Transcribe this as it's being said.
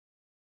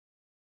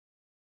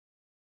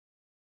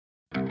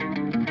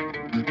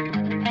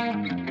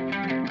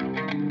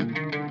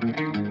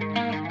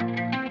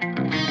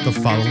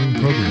The following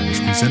program is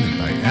presented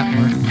by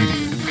Atmark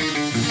Media.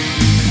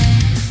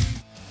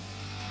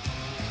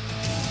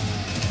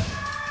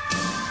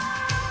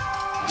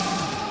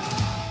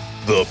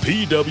 The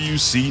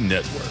PWC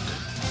Network.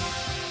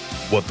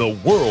 What the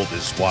world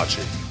is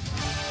watching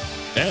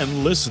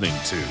and listening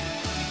to.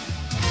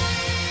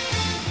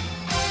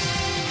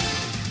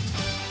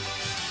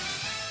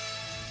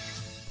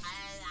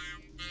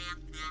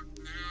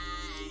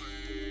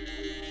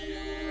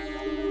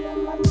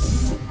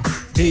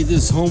 Hey,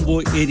 this is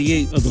Homeboy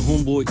 88 of the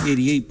Homeboy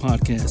 88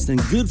 podcast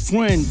and good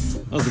friend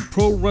of the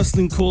Pro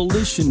Wrestling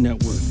Coalition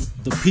Network,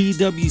 the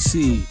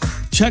PWC.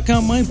 Check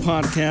out my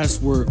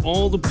podcast where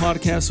all the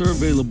podcasts are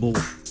available,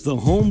 the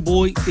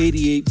Homeboy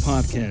 88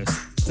 podcast.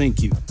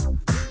 Thank you.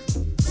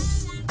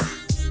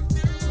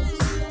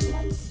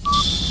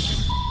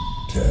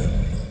 10,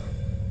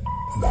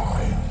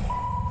 9,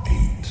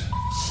 8,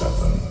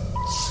 7,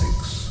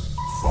 6,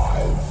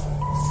 5,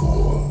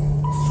 4,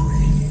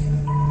 3,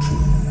 2,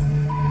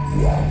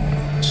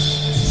 1,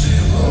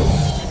 0.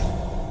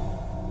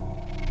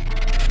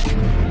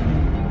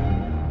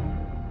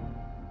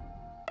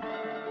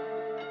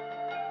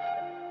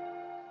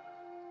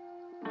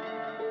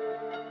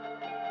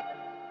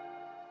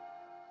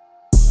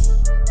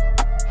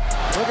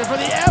 Looking for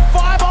the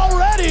F5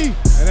 already.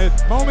 And a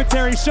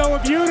momentary show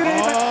of unity.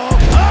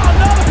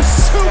 Another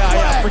suplex.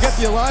 Yeah, forget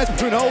the alliance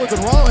between Owens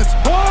and Rollins.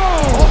 Whoa!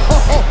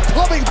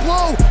 Clubbing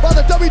blow by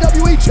the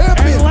WWE And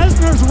champion.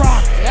 Lesnar's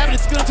rock. Yeah, but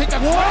it's going to take a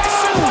Whoa!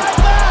 question like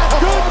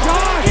that. Good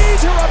God. Big E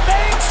to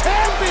remain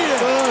champion.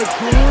 Good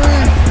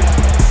grief.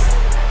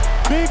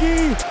 Big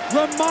E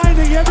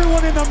reminding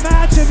everyone in the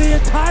match and the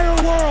entire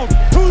world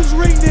whose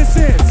ring this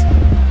is.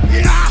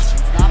 Not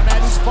a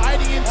man who's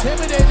fighting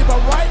intimidated,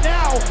 but right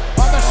now,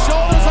 on the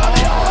shoulders of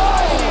the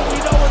Almighty, we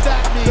know what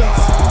that means.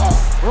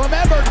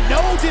 Remember,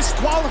 no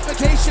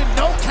disqualification,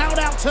 no count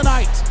out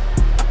tonight.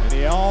 And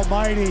the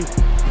Almighty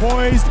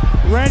poised,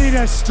 ready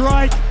to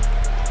strike.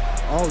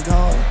 Oh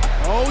no.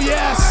 Oh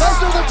yes.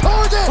 Lesnar the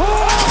target.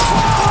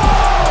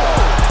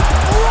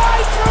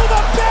 Right through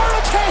the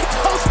barricade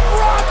goes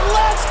Brock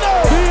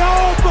Lesnar. The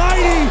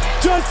Almighty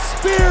just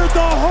speared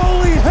the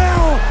holy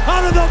hell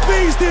out of the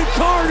beast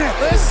incarnate.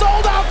 The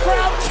sold-out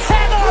crowd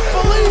cannot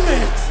believe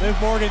it. Liv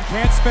Morgan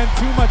can't spend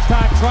too much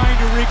time trying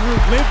to regroup.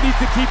 Liv needs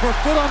to keep her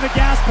foot on the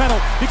gas pedal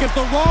because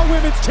the Raw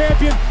Women's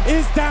Champion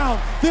is down.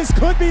 This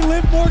could be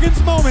Liv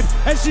Morgan's moment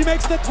as she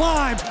makes the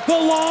climb, the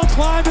long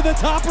climb to the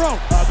top rope.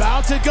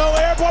 About to go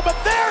airborne, but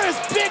there is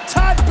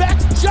big-time Beck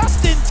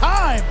just in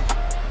time.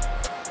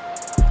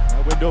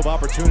 That window of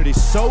opportunity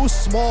so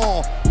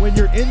small when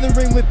you're in the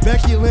ring with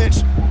Becky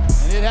Lynch.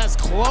 And it has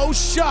closed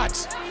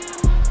shut.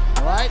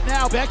 Right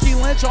now, Becky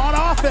Lynch on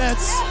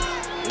offense.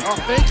 They're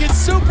thinking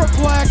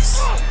superplex.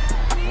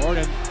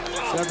 Morgan,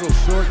 several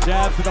short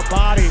jabs to the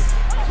body.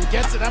 She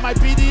gets it. That might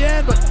be the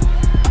end, but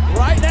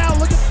right now,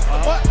 look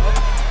at what.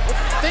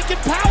 Thinking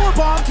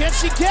powerbomb. Can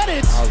she get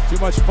it? Oh, too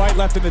much fight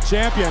left in the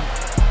champion.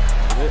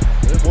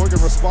 Liv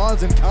Morgan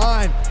responds in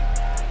kind.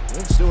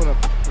 Lynch still in a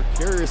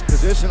precarious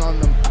position on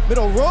the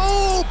middle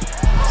rope.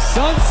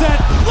 Sunset.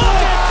 Look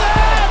at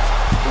that!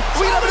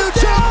 We have a new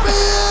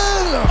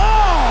champion!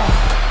 Oh!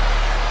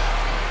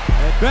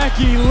 And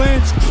Becky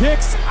Lynch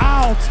kicks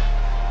out.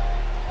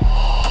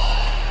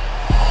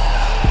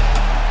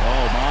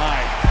 Oh my.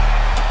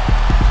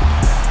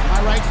 Am I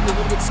right to be a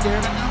little bit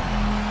scared right now?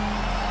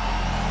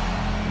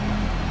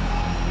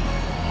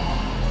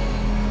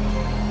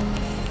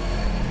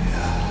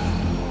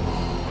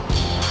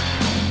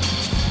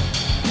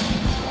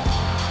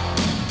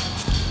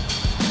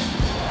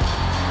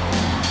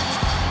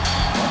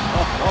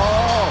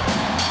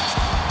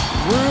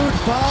 Rude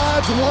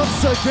vibes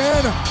once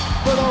again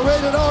for the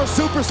Rated R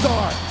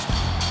superstar.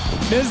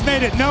 Miz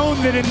made it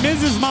known that in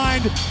Miz's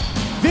mind,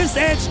 this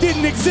Edge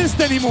didn't exist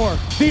anymore.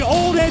 The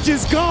old Edge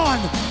is gone.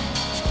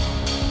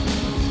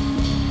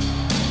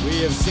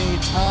 We have seen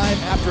time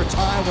after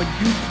time when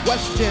you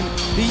question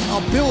the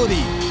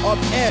ability of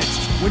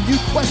Edge, when you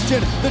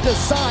question the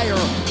desire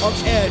of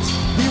Edge,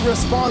 he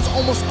responds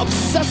almost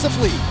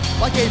obsessively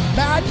like a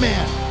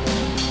madman.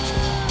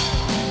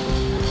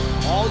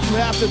 All you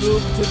have to do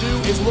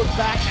is look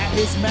back at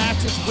his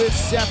matches with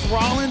Seth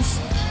Rollins,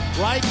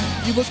 right?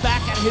 You look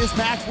back at his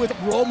match with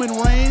Roman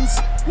Reigns,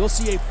 you'll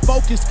see a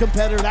focused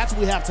competitor. That's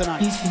what we have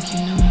tonight. You think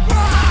you know me?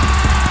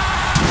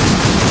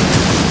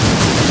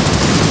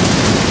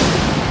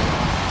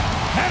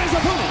 And his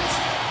opponent,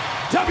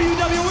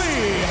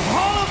 WWE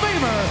Hall of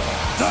Famer,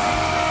 the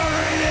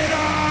Rated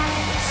R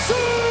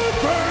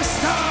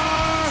Superstar,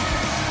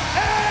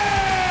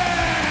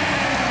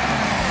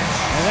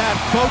 And that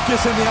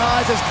focus in the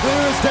eyes is clear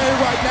as day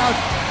right now.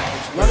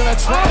 Look at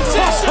the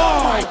transition.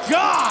 Oh my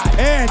God.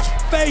 Edge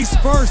face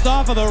first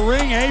off of the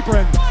ring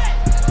apron.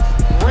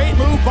 Great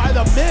move by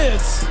the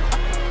Miz.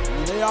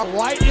 And they are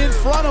right in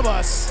front of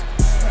us.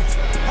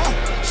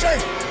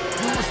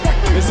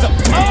 This is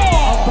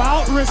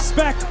about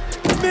respect.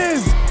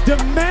 Miz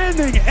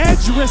demanding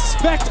Edge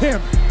respect him.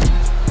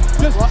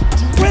 just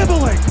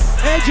dribbling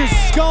Edge's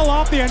skull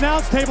off the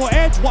announce table.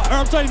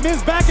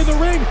 Miz back in the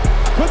ring.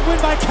 Couldn't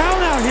win by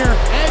count out here.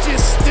 Edge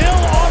is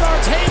still on our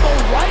table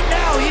right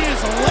now. He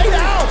is laid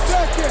out.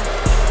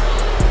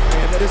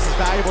 And this is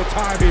valuable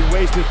time being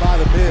wasted by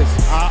the Miz.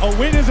 A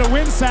win is a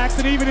win,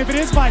 Saxton, even if it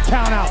is by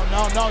count out.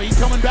 No, he's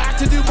coming back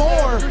to do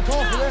more. Good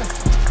call for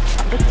this.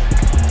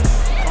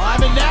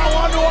 Climbing now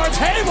onto our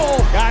table.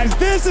 Guys,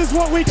 this is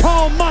what we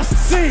call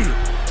must-see.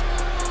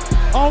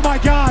 Oh my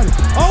God.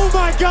 Oh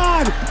my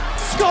God.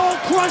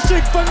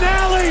 Skull-crushing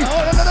finale. No.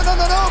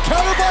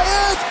 Counter by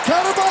Edge.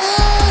 Counter by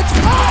Edge.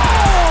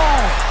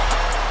 Oh!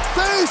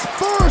 Face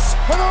first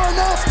on our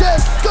announce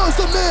desk goes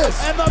the Miz.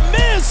 And the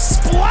Miz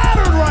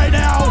splattered right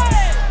now.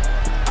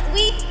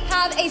 We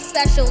have a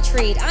special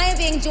treat. I am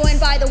being joined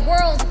by the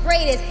world's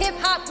greatest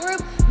hip-hop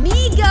group,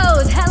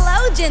 Migos.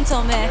 Hello,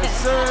 gentlemen.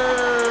 Yes,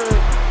 sir.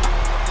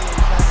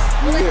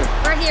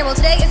 We're here. Well,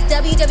 today is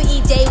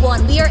WWE Day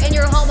 1. We are in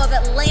your home of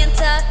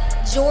Atlanta,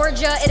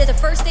 Georgia. It is the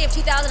first day of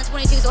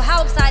 2022, so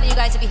how excited are you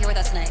guys to be here with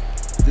us tonight?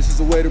 This is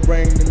a way to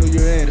bring the new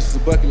year in. This is a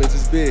bucket list.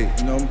 It's big.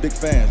 You know, I'm big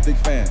fans.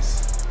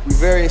 We're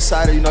very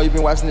excited. You know, you've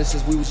been watching this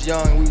since we was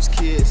young, we was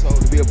kids, so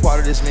to be a part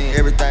of this means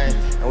everything.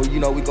 And you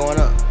know, we going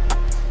up.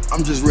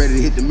 I'm just ready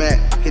to hit the mat,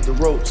 hit the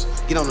ropes,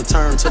 get on the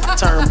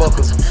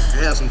turnbuckles, and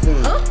have some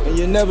fun. And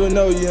you never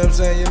know, you know what I'm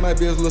saying? You might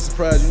be a little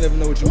surprised. You never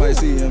know what you might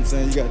see, you know what I'm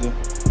saying? You got the, you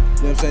know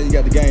what I'm saying? You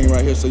got the game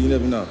right here, so you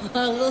never know.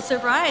 A little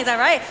surprise, all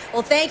right.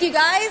 Well, thank you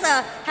guys.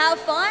 Have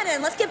fun,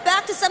 and let's get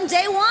back to some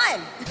Day 1. Wait.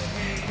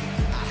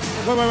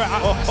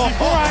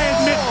 Before I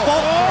admit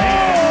fault,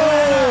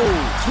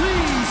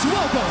 Please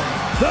welcome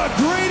the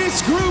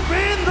greatest group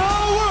in the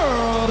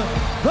world,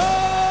 the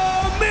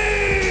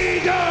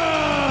Migos.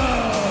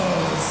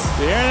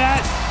 you hear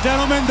that,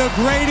 gentlemen? The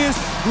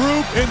greatest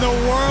group in the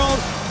world.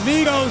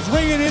 Migos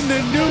ringing in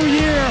the new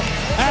year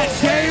at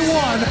Day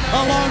 1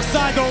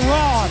 alongside the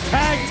Raw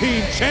Tag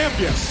Team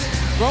Champions.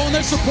 Throwing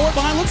their support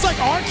behind, looks like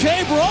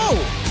RK Bro.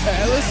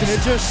 Hey, listen,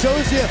 it just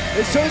shows you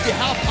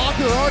how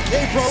popular RK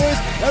Bro is.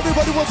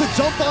 Everybody wants to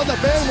jump on the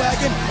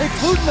bandwagon,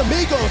 including the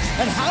Migos.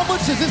 And how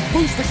much does this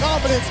boost the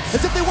confidence,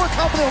 as if they weren't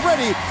confident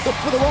already,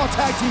 for the Raw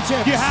Tag Team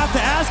Champions? You have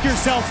to ask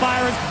yourself,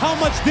 Byron, how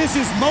much this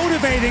is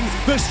motivating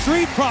the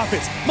Street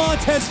Profits.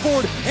 Montez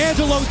Ford,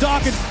 Angelo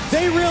Dawkins,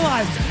 they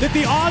realize that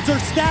the odds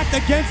are stacked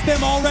against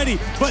them already,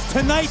 but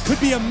tonight could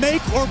be a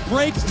make or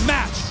break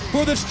match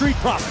for the Street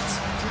Profits.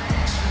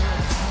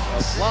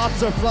 The flops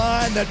are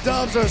flying, the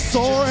doves are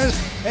soaring,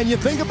 and you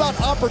think about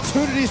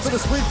opportunities for the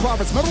Street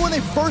Profits. Remember when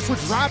they first were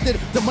drafted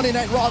to Monday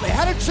Night Raw? They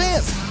had a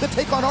chance to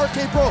take on RK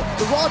Bro.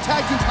 The Raw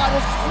Tag Team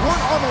titles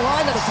weren't on the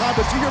line at the time,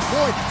 but to your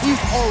point, these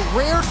are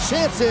rare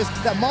chances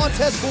that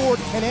Montez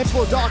Ford and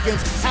Angelo Dawkins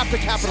have to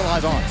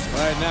capitalize on.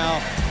 Right now,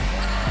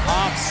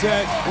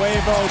 Offset,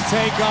 Quavo,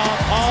 Takeoff,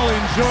 all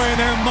enjoying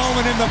their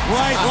moment in the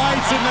bright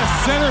lights in the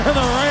center of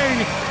the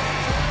ring.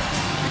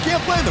 You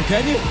can't blame them,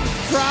 can you?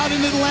 Crowd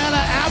in Atlanta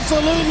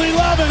absolutely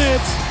loving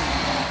it.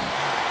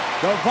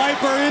 The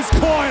Viper is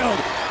coiled,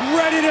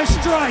 ready to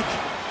strike.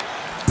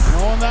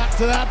 Going back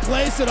to that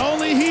place that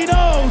only he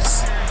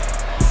knows.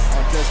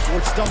 Montez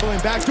Ford stumbling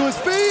back to his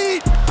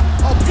feet.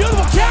 A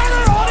beautiful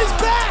counter on his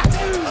back.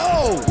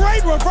 Oh,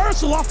 great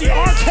reversal off the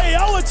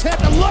RKO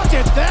attempt, and look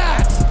at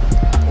that.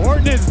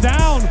 Orton is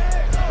down.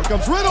 Here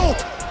comes Riddle.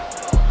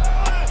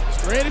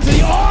 Straight into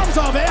the arms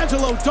of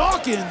Angelo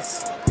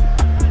Dawkins.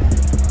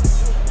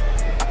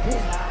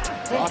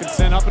 Dawkins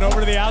sent up and over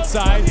to the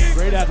outside.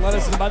 Great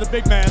athleticism by the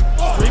big man.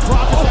 Street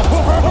Profits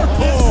have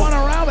this one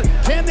around, but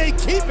can they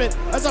keep it?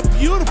 That's a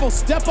beautiful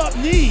step-up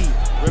knee.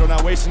 Riddle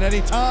not wasting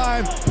any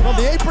time. From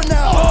the apron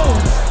now.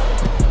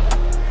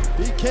 Oh!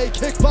 BK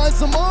kick finds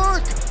the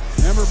mark.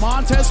 Remember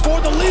Montez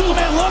Ford, the legal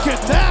man. Look at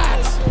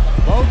that.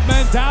 Both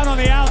men down on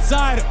the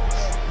outside.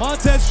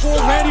 Montez Ford,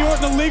 Randy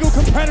Orton, the legal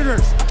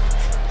competitors.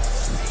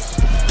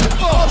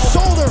 Oh,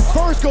 shoulder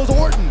first goes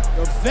Orton.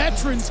 The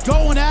veterans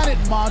going at it,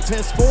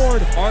 Montez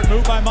Ford. Hard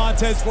move by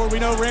Montez Ford. We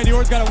know Randy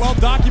Orton's got a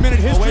well-documented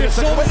history of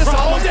shoulder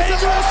problems. problems.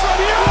 Dangerous from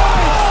here.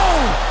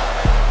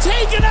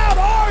 Taking out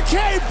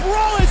RK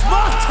Bro is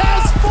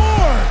Montez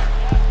Ford.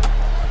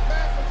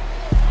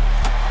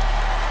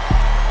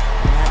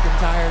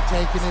 McIntyre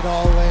taking it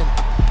all in.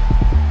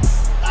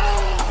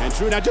 And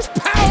Drew now just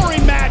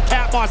powering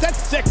Madcap Moss. That's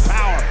sick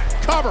power.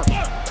 Cover.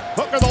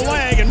 Hook of the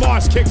leg, and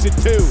Moss kicks it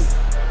too.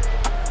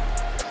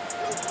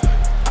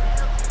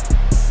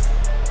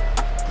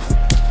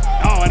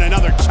 Oh, and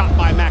another chop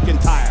by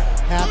McIntyre.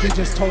 Happy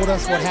just told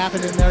us what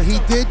happened in there. He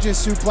did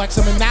just suplex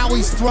him, and now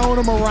he's throwing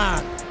him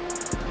around.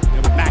 Yeah,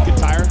 with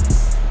McIntyre.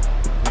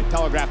 They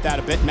telegraphed that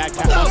a bit.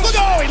 Madcap Moss. Look,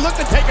 oh, he looked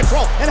to take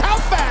control. And how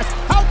fast,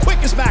 how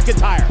quick is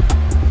McIntyre?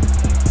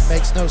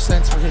 Makes no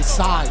sense for his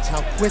size,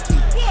 how quick he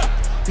is.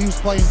 If he was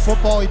playing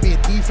football, he'd be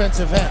a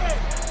defensive end.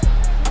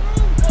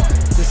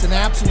 Just an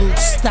absolute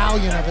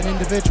stallion of an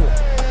individual.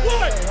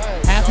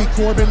 Happy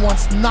Corbin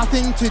wants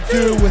nothing to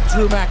do with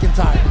Drew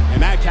McIntyre. And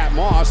Madcap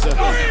Moss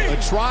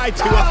tried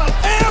to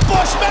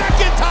ambush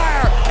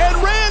McIntyre and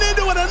ran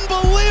into an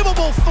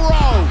unbelievable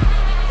throw.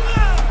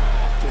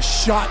 The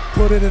shot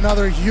put in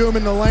another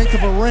human the length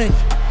of a ring.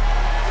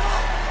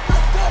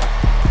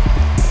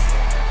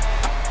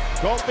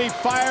 Kofi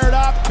fired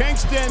up.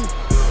 Kingston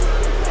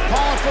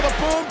calling for the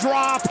boom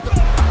drop.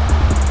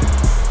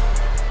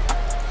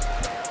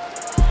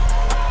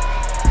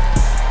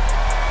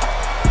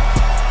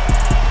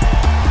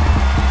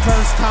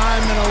 First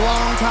time in a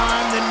long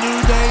time, the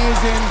New Day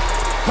is in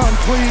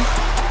complete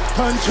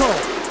control.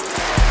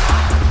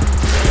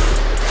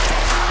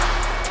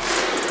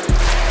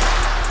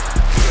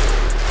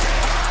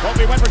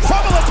 Kofi went for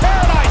trouble in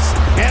paradise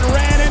and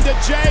ran into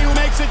Jay, who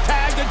makes it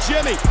tag to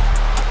Jimmy.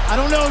 I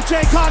don't know if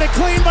Jay caught it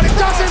clean, but it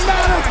doesn't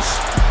matter.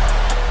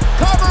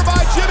 Cover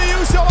by Jimmy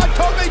Uso on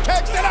Kofi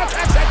Kingston. I'll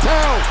catch that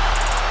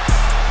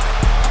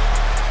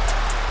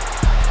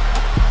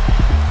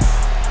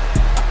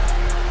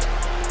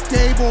too.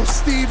 Gable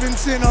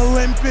Stevenson,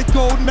 Olympic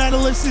gold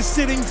medalist, is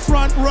sitting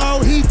front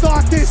row. He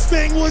thought this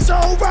thing was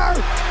over.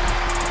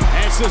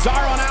 And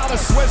Cesaro now, the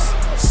Swiss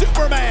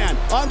Superman,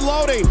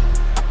 unloading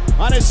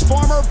on his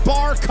former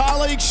bar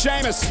colleague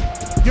Sheamus.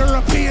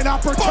 European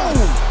uppercut.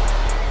 Boom!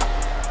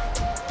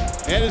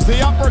 It is the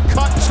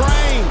uppercut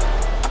train.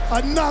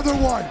 Another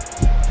one.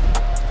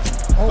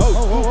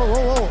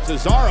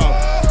 Cesaro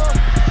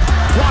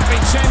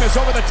dropping Sheamus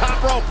over the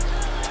top rope.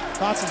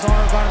 Thought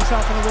Cesaro got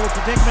himself in a little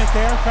predicament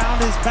there, found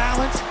his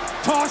balance,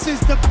 tosses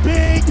the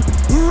big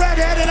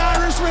red-headed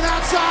Irishman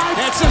outside.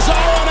 And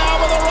Cesaro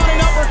now with a running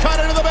uppercut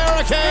into the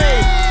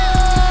barricade.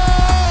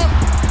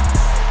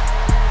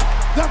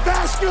 The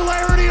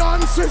vascularity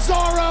on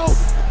Cesaro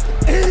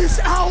is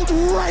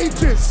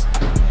outrageous.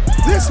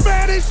 This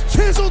man is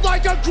chiseled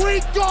like a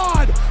Greek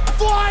god,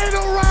 flying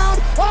around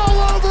all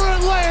over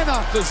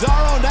Atlanta.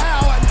 Cesaro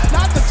now,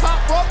 not the top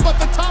rope, but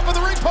the top of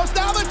the ring post,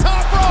 now the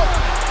top rope.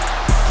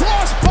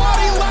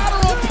 Cross-body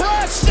lateral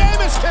press.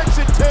 Sheamus kicks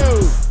it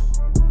too.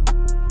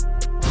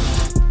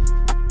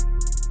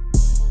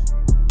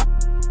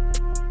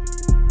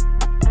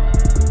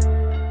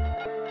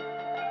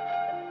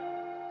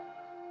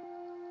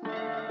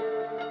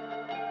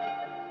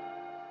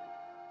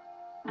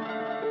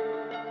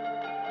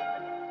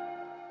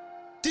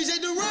 DJ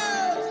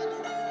Durant.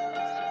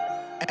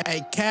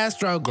 Hey,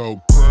 Castro,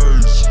 go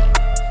crazy.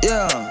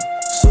 Yeah,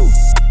 so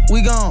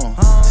we gone.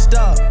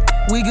 Stop.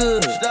 We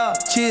good. Stop.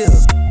 Chill.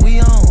 We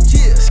on.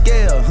 Chill.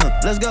 Scale.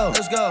 Let's go.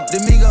 Let's go.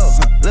 Domingo.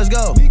 Let's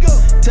go.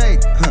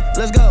 Take.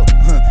 Let's go.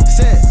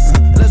 Set.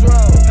 Let's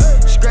roll.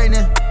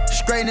 Straightening.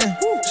 Straightening.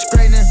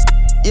 Straightening.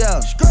 Yeah.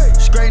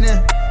 Straightening.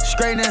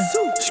 Straightening.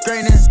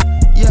 Straightening.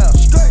 Yeah.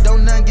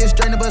 Don't nothing get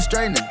straightening but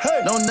straightening.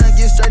 Don't nothing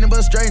get straightening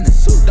but straightening.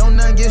 Don't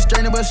nothing get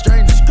straightening but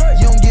straightening.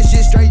 You don't get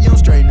shit straight, you don't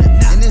straighten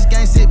it. In this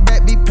game, sit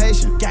back, be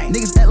patient.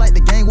 Niggas act like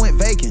the game went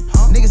vacant.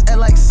 Niggas act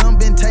like some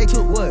been taken.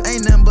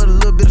 Ain't nothing but a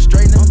little bit of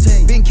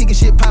straightening. Been kicking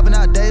shit popping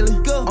out daily.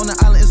 On the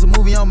island, it's a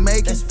movie I'm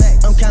making.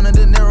 I'm counting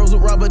De Niro's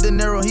with Robert De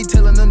Niro. He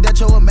telling them that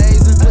you're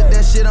amazing. Put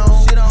that shit on.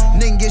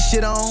 Nigga get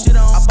shit on.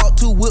 I bought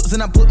 2 whips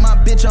and I put my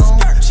bitch on.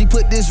 She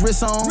put this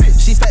wrist on.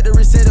 She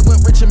factory said it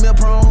went rich and meal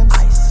prone.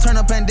 Turn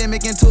a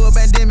pandemic into a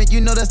pandemic. You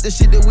know that's the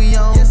shit that we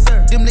on.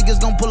 Them niggas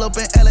gon' pull up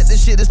and L at the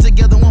shit that's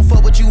together. Won't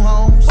fuck with you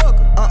homes.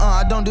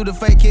 I don't do the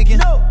fake kicking.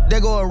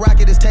 There go a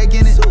rocket that's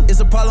taking it. It's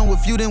a problem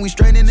with you, then we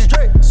straightening it.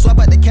 Swap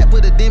out the cap,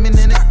 put a demon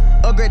in it.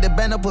 Upgrade the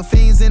band up, put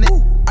fiends in it.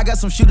 I got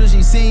some shooters you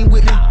ain't seen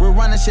with me. We're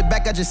running shit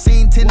back, I just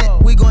seen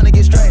tenant. We gonna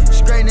get straight.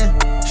 Straightening,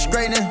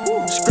 straightening,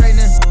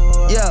 straightening.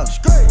 Yeah.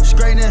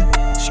 Straightening,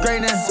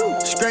 straightening,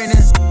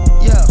 straightening.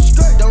 Yeah.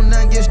 Don't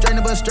nothing get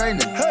straightening but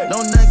straightening.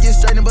 Don't nothing get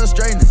straightening but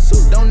straightening.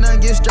 Don't nothing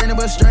get straightening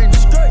but straightening.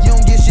 You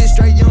don't get shit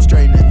straight, you don't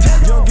straighten it.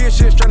 You don't get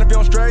shit straight if you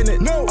don't straighten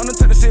it. No. I'm the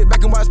type to sit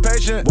back and watch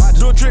patient.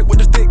 Do a trick with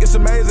the stick, it's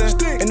amazing.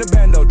 In the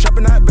bando,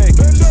 chopping out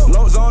bacon.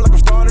 Low zone like I'm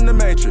starting in the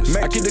Matrix.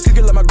 I keep the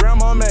cookie like my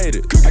grandma made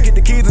it. I get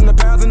the keys and the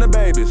pounds and the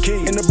babies.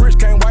 And the bricks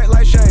came white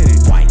like shady.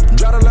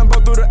 Drive the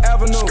Lambo through the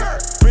avenue.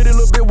 Pretty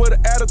little bit with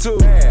an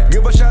attitude.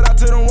 Give a shout out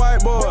to them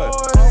white boys.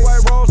 All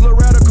white rolls look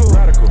radical.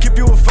 Keep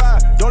you a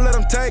 5, don't let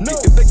them take it.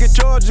 If they get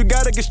charged, you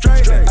gotta get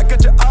straight. I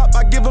got your op,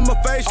 I give them a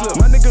facelift.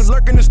 My niggas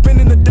lurking and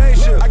spending the day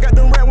shift. I got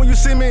them right when you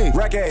see me.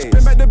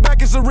 Spin back to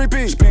back, it's a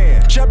repeat.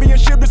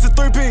 Championship, it's a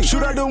 3-piece.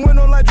 Shoot out the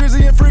window like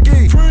Drizzy and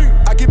Freaky.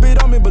 I keep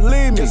it on me,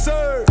 believe me. Yes,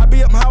 sir. I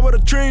be up high where the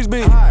trees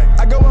be.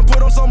 I go and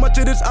put on so much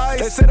of this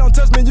ice. They say don't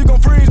touch me, you gon'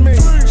 freeze me.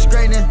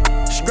 Straightening,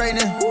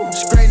 straightening,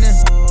 straightening.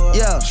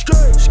 Yeah.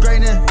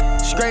 Straightening,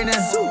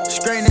 straightening,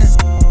 straightening.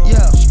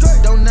 Yeah.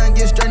 Don't nothing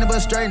get straightening but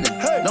straightening.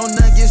 Don't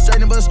nothing get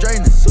straightening but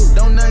straightening.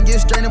 Don't nothing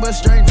get straightening but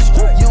straightening.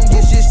 You don't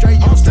get shit straight,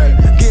 you don't straighten.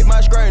 Get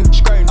my straightening.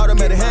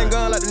 Automatic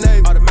handgun like the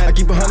Navy. I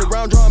keep 100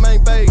 round drum,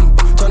 ain't fading.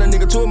 Turn a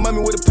nigga to a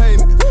mummy with a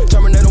payment.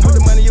 Terminate him with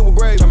the money, it was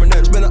gravy.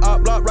 Spin an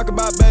op block, rockin'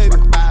 by baby.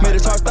 Made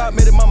it talk stop,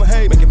 made it mama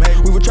hate me.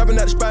 We were trapping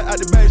at the spot, out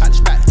the base.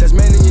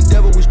 Tasmanian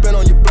devil, we spin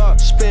on your block.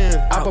 Spin.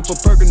 I pop a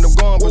perk and I'm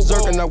gone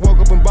berserk. And I woke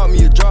up and bought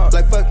me a job.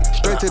 Like fuck it,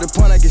 straight to the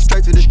point, I get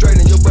straight to the straight.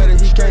 And your buddy,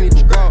 he can't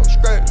even walk.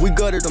 We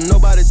gutted them,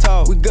 nobody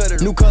talk. We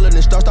gutted new color, then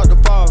start to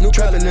fall. New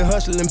trapping and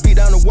hustling, beat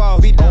down the wall.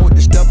 Beat on with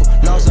the stepper,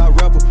 Northside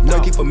rapper. No.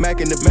 Keep a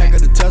Mac in the back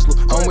of the Tesla.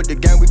 On with the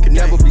gang, we can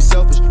never be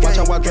selfish. Watch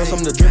how I dress,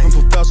 I'm the dripping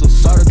professor.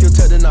 Saw the kill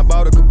tech, then I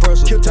bought a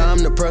compressor.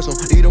 Time to press them,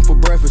 eat them for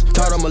breakfast.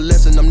 Taught them a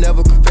lesson, I'm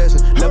never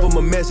confessing. Never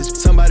my message,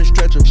 somebody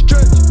stretch them.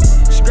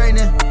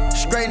 Straightening,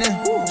 straightening,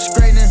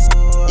 straightening.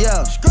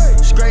 Yeah,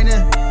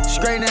 straightening,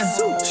 straightening,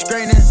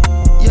 straightening.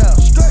 Yeah,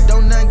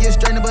 don't nothing get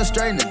straightening but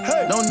straightening.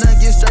 Don't nothing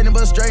get straightening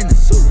but straightening.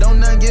 Don't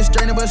nothing get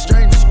straightening but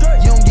straightening.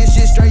 You don't get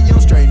shit straight, you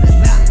don't straighten it.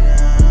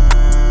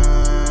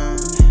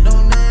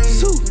 Don't nothing get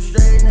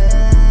straightening.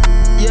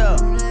 Yeah,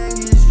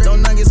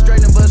 don't nothing get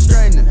straightening but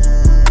straightening.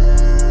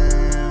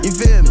 You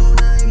feel me?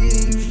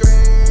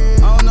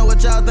 I don't know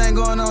what y'all think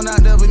going on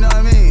out there, but you know what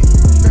I mean?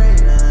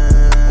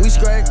 We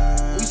straight.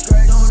 We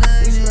straight.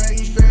 We straight.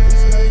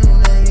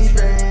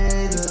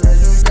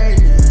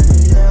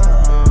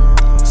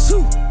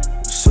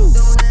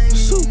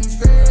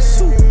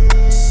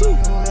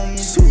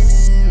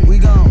 We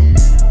gone.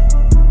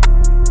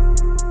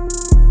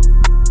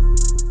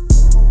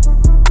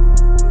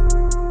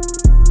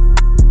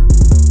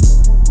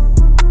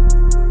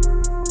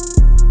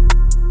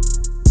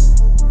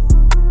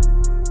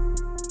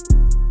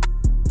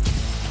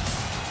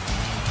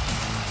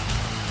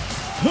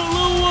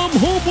 Hello, I'm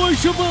Homeboy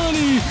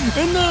Shivani,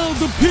 and now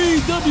the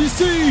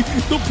PWC,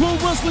 the Pro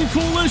Wrestling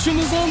Coalition,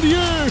 is on the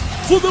air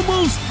for the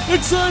most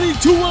exciting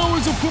 2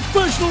 hours of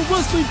professional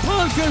wrestling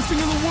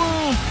podcasting in the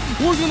world.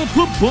 We're gonna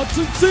put butts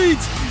in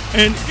seats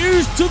and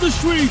ears to the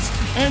streets.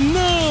 And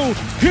now,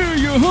 here are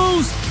your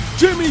hosts,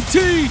 Jimmy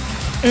T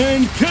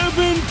and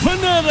Kevin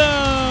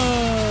Panetta.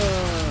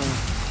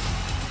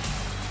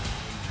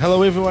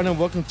 Hello, everyone, and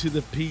welcome to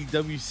the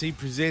PWC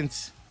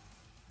Presents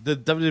the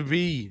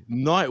WWE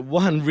Night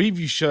 1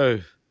 Review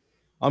Show.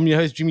 I'm your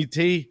host, Jimmy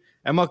T,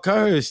 and my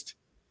co-host,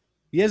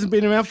 he hasn't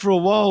been around for a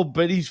while,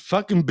 but he's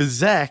fucking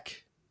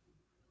Bazak.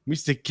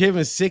 Mr.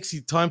 Kevin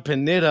Sexy Time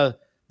Panetta,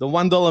 the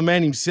 $1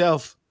 man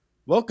himself.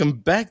 Welcome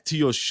back to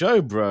your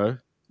show, bro.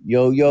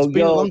 It's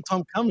been a long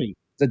time coming.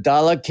 The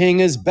Dollar King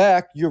is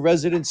back, your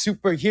resident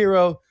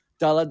superhero.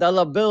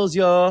 Dollar bills,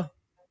 y'all.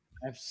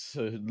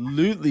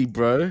 Absolutely,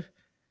 bro.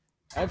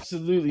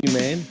 Absolutely,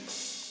 man.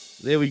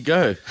 There we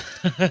go.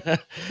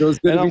 Feels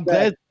good and to be I'm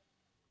glad. back.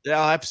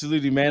 Yeah,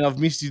 absolutely, man. I've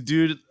missed you,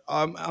 dude.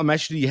 I'm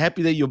actually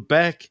happy that you're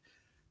back.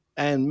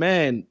 And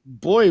man,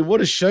 boy,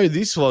 what a show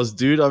this was,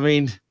 dude. I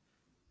mean,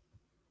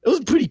 it was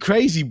pretty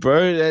crazy, bro.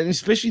 And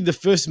especially the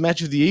first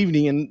match of the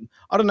evening. And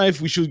I don't know if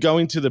we should go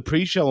into the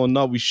pre-show or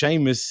not with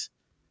Sheamus.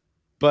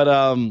 But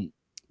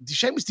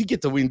Sheamus did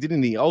get the win,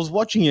 didn't he? I was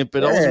watching it,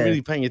 but I wasn't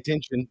really paying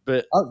attention.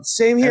 But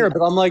Same here,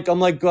 but I'm like,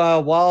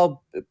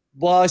 while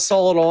I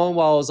saw it on,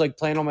 while I was like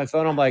playing on my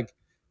phone, I'm like,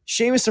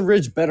 Sheamus and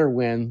Ridge better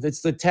win.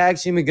 It's the tag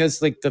team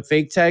against like the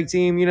fake tag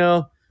team, you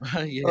know?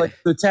 Yeah. Like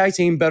the tag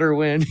team better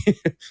win.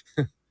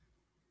 At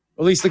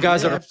least the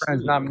guys that are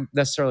friends, not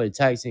necessarily a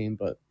tag team,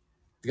 but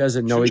the guys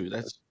that know each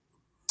other.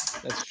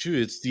 That's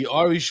true. It's the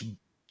Irish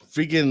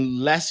friggin'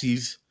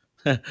 lassies.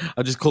 I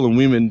just call them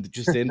women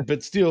just then,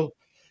 but still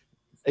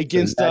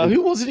against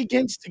who was it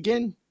against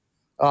again?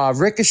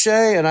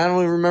 Ricochet, and I don't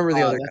even remember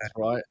the other guy. That's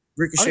right.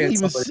 Ricochet. I didn't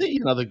even see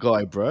another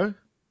guy, bro.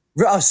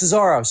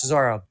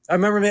 Cesaro. I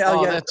remember me.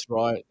 Oh, yeah. That's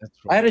right.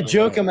 I had a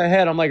joke in my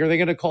head. I'm like, are they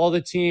going to call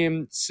the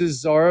team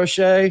Cesaro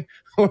Shea?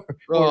 No.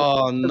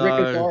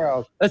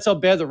 Cesaro? That's how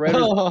bad the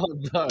writers are. Oh,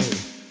 no.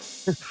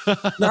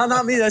 No,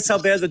 not me. That's how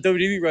bad the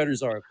WWE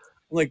writers are. I'm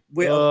like,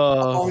 wait, how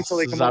long until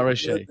they come up with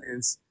Cesaro Shea.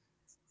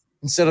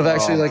 Instead of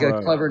actually like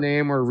a clever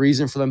name or a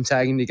reason for them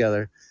tagging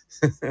together.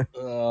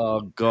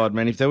 Oh, God,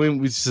 man. If they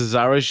went with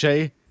Cesaro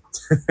Shea,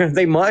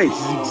 they might.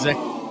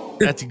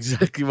 That's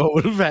exactly what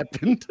would have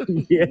happened.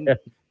 Yeah.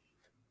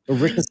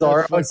 Rick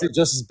Cesaro makes it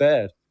just as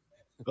bad.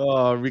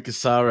 Oh, Rick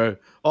Cesaro.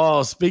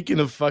 Oh,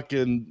 speaking of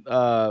fucking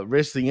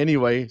wrestling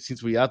anyway,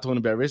 since we are talking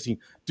about wrestling,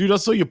 dude, I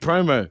saw your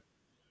promo.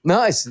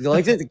 Nice. You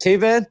liked it? The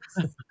K-Band?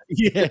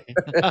 Yeah.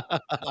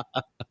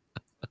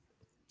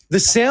 The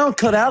sound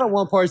cut out at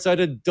one part, so I had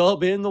to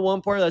dub in the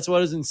one part. That's why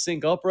it doesn't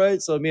sync up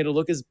right, so it made it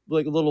look as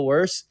like a little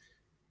worse.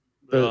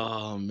 But,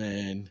 oh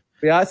man.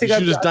 Yeah, I think I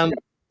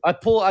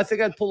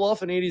think I'd pull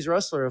off an 80s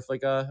wrestler if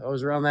like I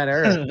was around that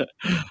era.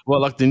 Well,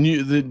 like the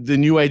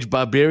new age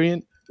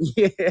barbarian?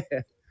 Yeah.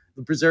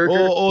 The berserker.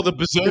 Or the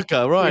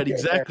berserker, right, yeah.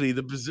 Exactly.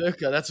 The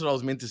berserker. That's what I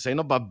was meant to say,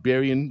 not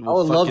barbarian. I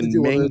would love to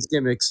do one of those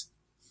gimmicks.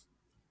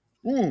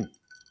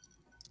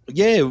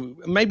 Yeah,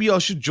 maybe I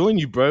should join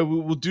you, bro.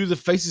 We'll do the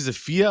Faces of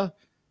Fear,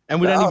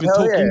 and we don't even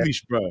talk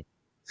English, bro.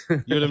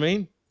 You know what I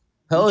mean?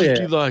 Hell yeah.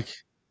 Do like,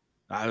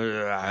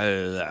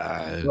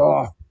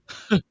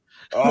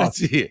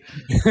 that's it.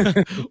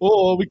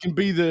 Or we can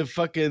be the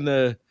fucking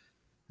the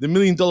 $1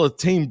 million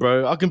team,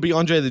 bro. I can be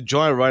Andre the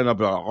Giant right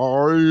now.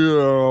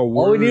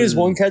 All we need is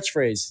one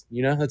catchphrase.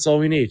 You know, that's all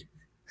we need.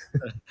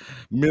 $1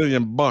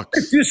 million.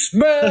 If you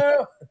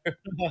smell.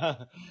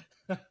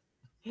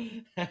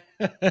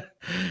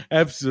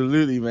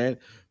 Absolutely, man.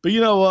 But you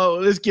know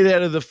what? Let's get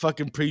out of the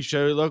fucking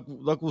pre-show.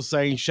 Like we're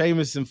saying,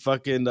 Sheamus and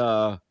fucking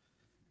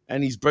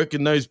and his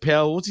broken nose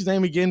pal. What's his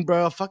name again,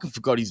 bro? I fucking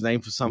forgot his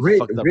name for some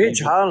fucked up Ridge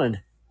reason.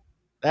 Holland.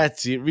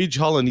 That's it, Ridge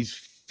Holland, his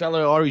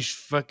fellow Irish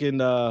fucking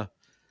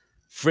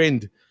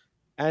friend.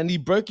 And he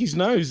broke his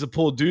nose, the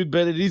poor dude,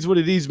 but it is what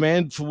it is,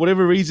 man. For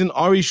whatever reason,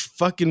 Irish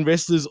fucking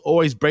wrestlers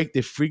always break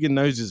their friggin'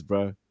 noses,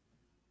 bro.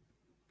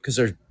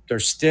 Because they're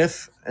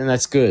stiff, and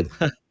that's good.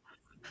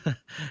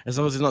 As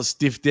long as it's not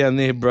stiff down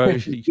there, bro.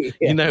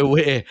 You know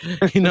where.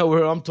 You know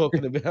where I'm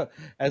talking about,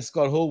 as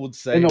Scott Hall would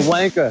say. And the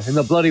wanker, and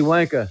the bloody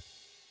wanker.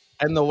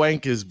 And the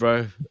wankers,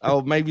 bro.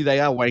 Oh, maybe they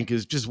are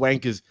wankers, just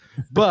wankers.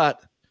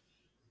 But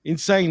in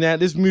saying that,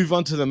 let's move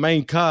on to the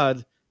main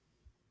card.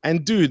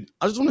 And, dude,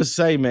 I just want to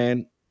say,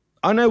 man,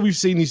 I know we've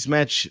seen this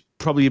match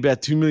probably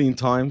about 2 million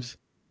times,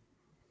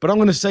 but I'm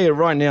going to say it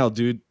right now,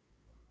 dude.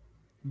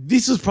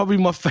 This is probably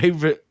my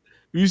favorite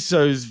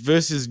Usos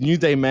versus New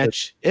Day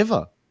match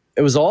ever.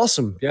 It was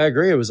awesome. Yeah, I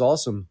agree. It was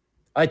awesome.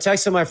 I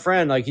texted my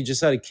friend, like, he just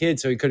had a kid,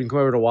 so he couldn't come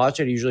over to watch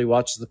it. He usually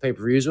watches the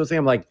pay-per-views with me.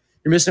 I'm like,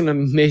 you're missing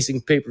an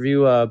amazing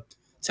pay-per-view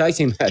tag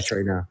team match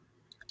right now.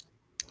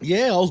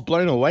 Yeah, I was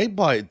blown away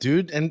by it,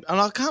 dude. And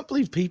I can't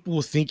believe people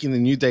were thinking the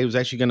New Day was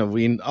actually going to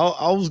win.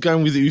 I was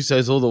going with the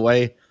Usos all the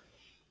way.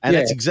 And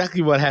that's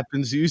exactly what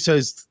happens. The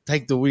Usos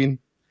take the win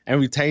and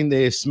retain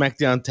their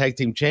SmackDown Tag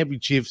Team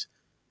Championships.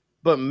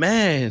 But,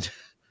 man,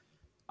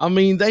 I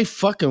mean, they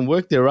fucking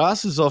work their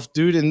asses off,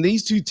 dude. And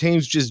these two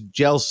teams just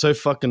gel so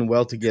fucking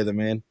well together,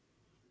 man.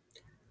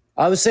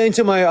 I was saying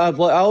to I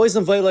always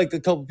invite like a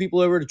couple people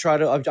over to try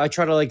to, I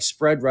try to like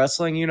spread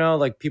wrestling, you know,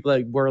 like people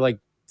that were like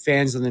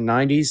fans in the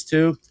 90s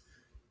too.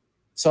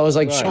 So I was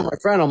like, showing my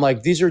friend, I'm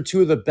like, these are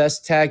two of the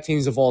best tag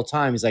teams of all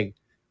time. He's like,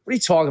 what are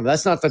you talking about?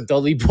 That's not the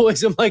Dudley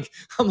Boys. I'm like,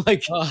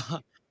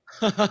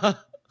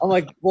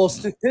 well,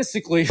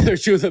 statistically, they're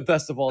two of the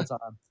best of all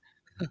time.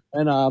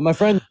 And my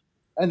friend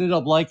ended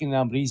up liking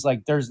them, but he's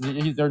like,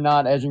 they're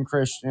not Edge and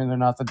Christian, they're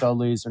not the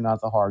Dudleys, they're not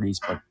the Hardys,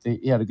 but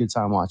he had a good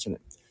time watching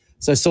it.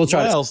 So I still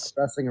try to stop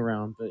wrestling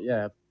around, but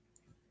yeah.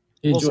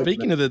 Well,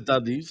 speaking of the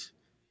Dudleys,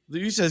 the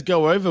Usos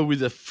go over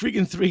with a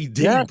friggin'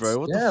 3D, bro.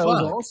 What the fuck? It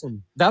was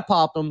awesome. That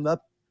popped him.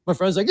 My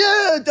friend's like,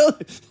 yeah,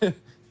 Dudley.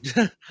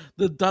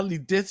 The Dudley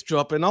death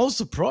drop, and I was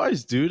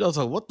surprised, dude. I was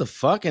like, what the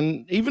fuck?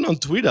 And even on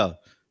Twitter,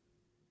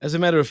 as a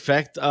matter of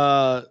fact,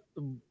 what's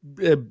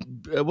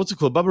it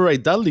called? Bubba Ray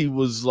Dudley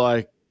was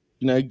like,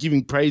 you know,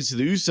 giving praise to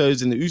the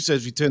Usos, and the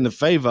Usos returned the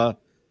favor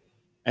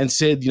and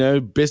said, you know,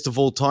 best of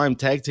all time,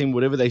 tag team,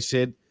 whatever they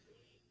said.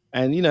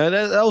 And, you know,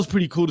 that was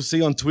pretty cool to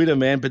see on Twitter,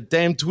 man. But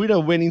damn, Twitter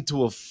went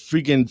into a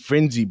friggin'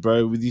 frenzy,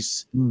 bro, with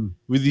this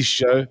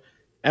show.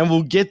 And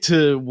we'll get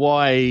to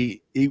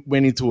why it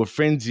went into a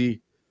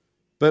frenzy.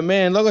 But,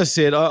 man, like I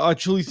said, I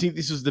truly think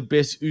this was the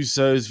best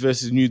Usos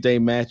versus New Day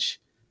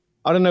match.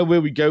 I don't know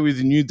where we go with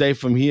the New Day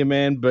from here,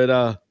 man. But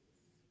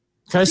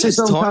can I say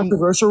something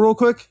controversial real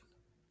quick?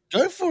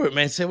 Go for it,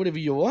 man. Say whatever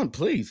you want,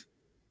 please.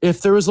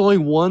 If there was only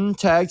one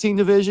tag team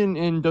division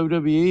in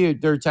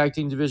WWE, their tag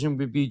team division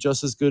would be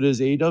just as good as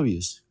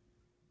AEW's.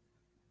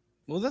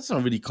 Well, that's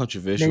not really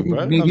controversial,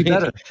 bro.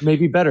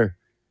 Maybe better.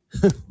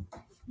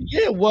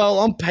 Yeah, well,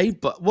 on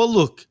paper. Well,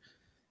 look,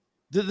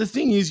 the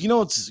thing is, you know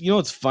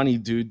what's funny,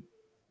 dude.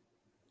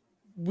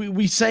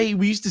 We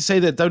used to say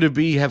that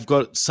WWE have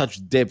got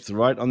such depth,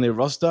 right, on their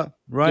roster,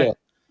 right? Yeah,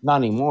 not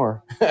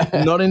anymore.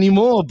 Not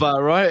anymore,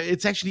 but right,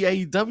 it's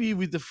actually AEW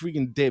with the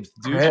freaking depth,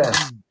 dude. Yeah.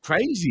 It's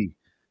crazy.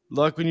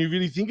 Like when you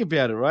really think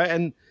about it, right?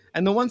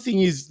 And the one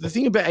thing is, the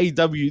thing about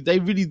AEW, they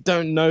really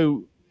don't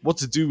know what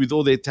to do with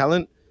all their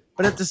talent.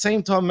 But at the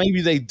same time,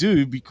 maybe they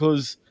do,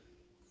 because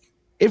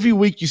every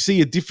week you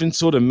see a different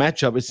sort of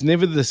matchup. It's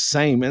never the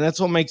same. And that's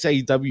what makes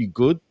AEW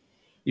good.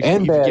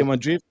 If you get my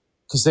drift.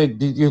 Because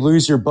you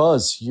lose your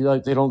buzz.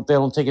 They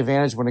don't take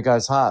advantage when a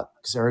guy's hot.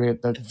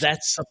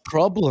 That's a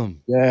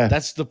problem. Yeah.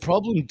 That's the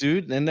problem,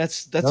 dude. And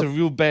that's a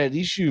real bad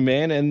issue,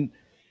 man.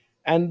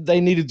 And they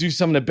need to do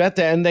something about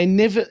that. And they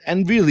never,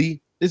 and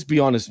really, let's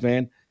be honest,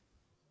 man.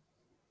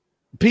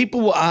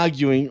 People were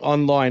arguing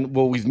online,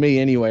 well, with me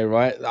anyway,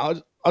 right?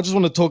 I just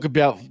want to talk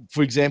about,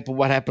 for example,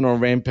 what happened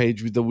on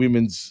Rampage with the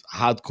women's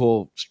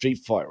hardcore street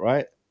fight,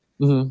 right?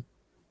 Mm-hmm.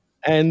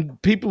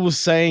 And people were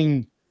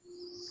saying,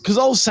 because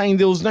I was saying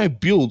there was no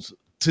build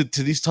to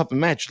this type of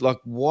match. Like,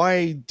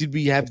 why did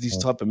we have this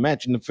type of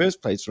match in the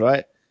first place,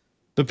 right?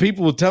 But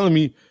people were telling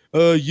me,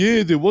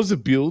 yeah, there was a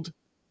build.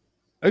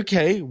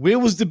 Okay, where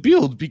was the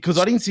build? Because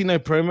I didn't see no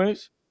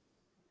promos.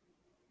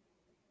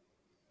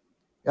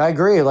 I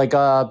agree. Like,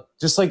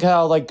 just like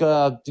how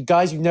the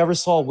guys you never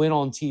saw win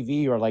on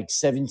TV are like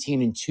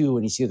 17-2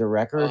 when you see the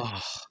record.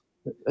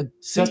 That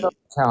doesn't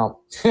count.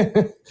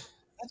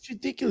 That's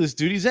ridiculous,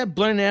 dude. Is that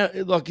blown out?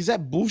 Like, is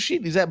that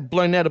bullshit? Is that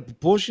blown out of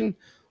proportion?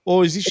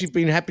 Or is this shit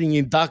been happening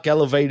in dark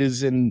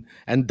elevators and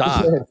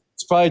dark? Yeah,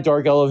 it's probably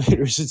dark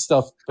elevators and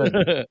stuff.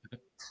 But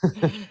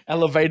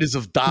elevators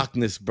of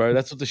darkness, bro.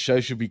 That's what the show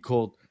should be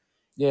called.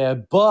 Yeah,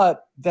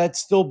 but that's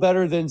still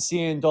better than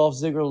seeing Dolph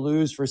Ziggler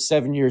lose for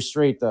 7 years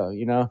straight, though,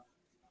 you know?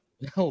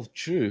 Oh,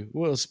 true.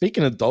 Well,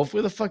 speaking of Dolph,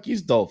 where the fuck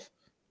is Dolph?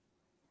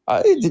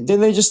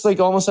 Didn't they just like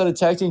almost had a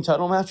tag team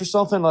title match or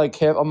something?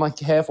 I'm like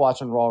half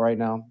watching Raw right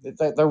now.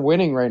 They're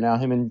winning right now,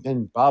 him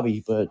and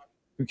Bobby, but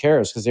who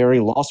cares? Because they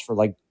already lost for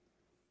like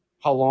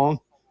how long?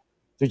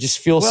 They just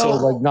feel so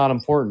like not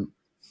important.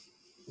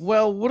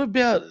 Well, what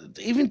about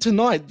even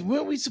tonight?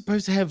 Weren't we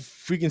supposed to have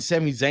freaking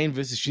Sami Zayn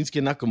versus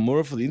Shinsuke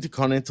Nakamura for the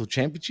Intercontinental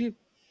Championship?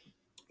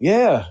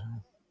 Yeah.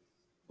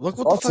 Like,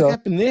 what the fuck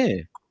happened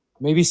there?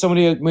 Maybe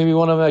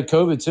one of them had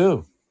COVID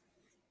too.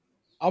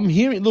 I'm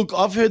hearing. Look,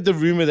 I've heard the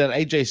rumor that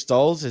AJ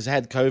Styles has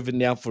had COVID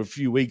now for a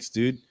few weeks,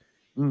 dude,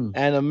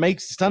 and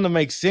it's starting to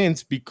make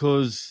sense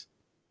because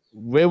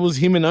where was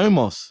him and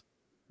Omos?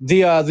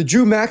 The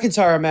Drew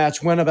McIntyre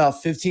match went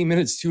about 15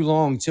 minutes too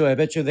long too. I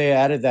bet you they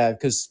added that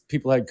because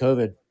people had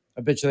COVID.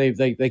 I bet you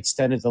they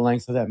extended the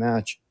length of that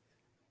match.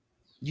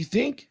 You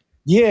think?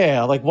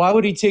 Yeah, like why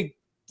would he take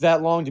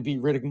that long to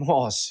beat Riddick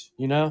Moss?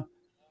 You know,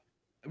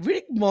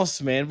 Riddick Moss,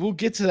 man. We'll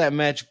get to that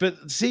match,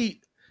 but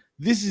see,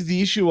 this is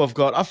the issue I've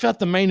got. I felt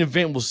the main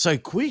event was so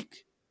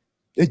quick.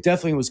 It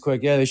definitely was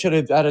quick. Yeah, they should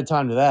have added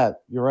time to that.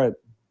 You're right.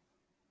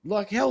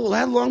 Like how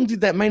long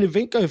did that main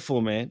event go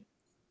for, man?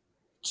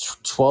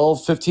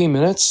 12, 15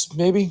 minutes,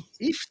 maybe.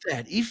 If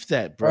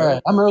that, bro.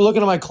 Right. I remember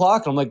looking at my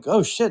clock and I'm like,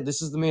 oh shit,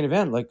 this is the main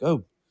event. Like,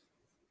 oh,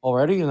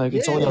 already? And like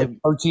it's only like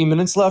 13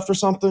 minutes left or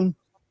something.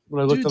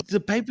 When I looked the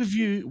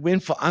pay-per-view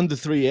went for under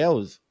 3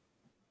 hours.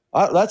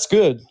 That's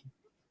good.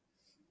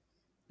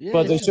 Yeah,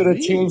 but they should have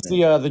changed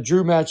the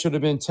Drew match should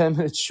have been 10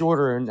 minutes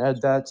shorter and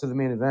add that to the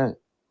main event.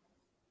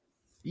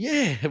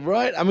 Yeah,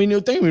 right. I mean,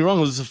 don't get me wrong,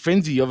 it was a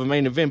frenzy of a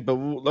main event, but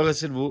like I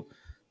said,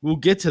 we'll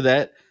get to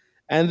that.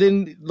 And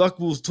then, like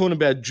we was talking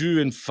about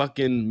Drew and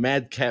fucking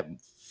Madcap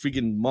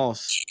friggin'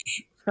 Moss.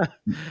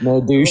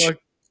 No douche.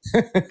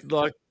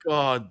 like,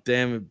 god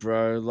damn it,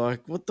 bro.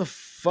 Like, what the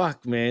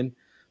fuck, man?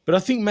 But I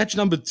think match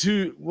number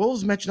 2, what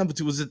was match number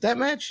 2? Was it that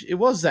match? It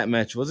was that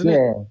match, wasn't it?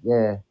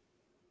 Yeah.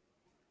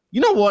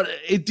 You know what?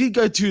 It did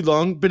go too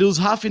long, but it was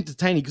half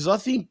entertaining because I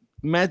think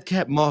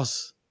Madcap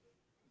Moss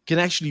can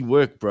actually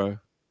work, bro.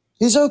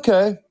 He's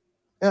okay.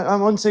 I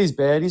wouldn't say he's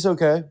bad. He's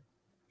okay.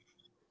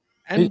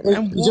 And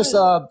he just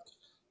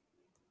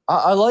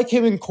I like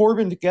him and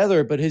Corbin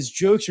together, but his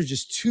jokes are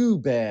just too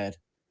bad.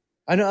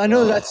 I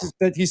know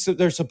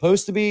they're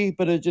supposed to be,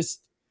 but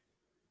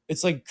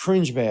it's like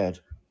cringe bad.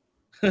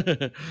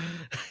 But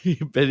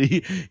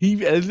he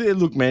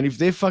look, man, if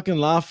they're fucking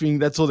laughing,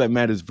 that's all that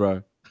matters,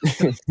 bro.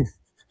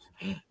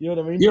 You know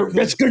what I mean?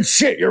 That's good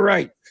shit. You're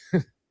right.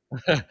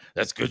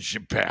 That's good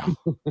shit, pal.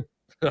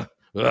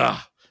 Nah.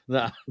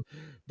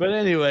 But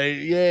anyway,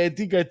 yeah, it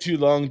did go too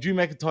long. Drew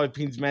McIntyre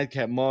pins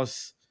Madcap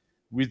Moss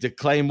with the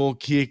Claymore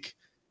kick.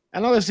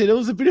 And like I said, it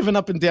was a bit of an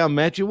up and down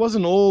match. It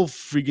wasn't all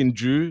friggin'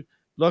 Drew.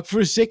 Like for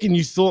a second,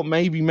 you thought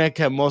maybe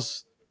Madcap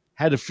Moss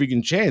had a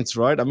friggin' chance,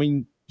 right? I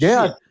mean,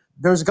 yeah, shit.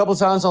 There was a couple of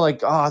times I'm like,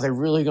 they're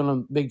really going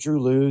to make Drew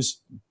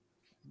lose.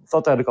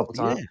 Thought that a couple of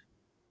times.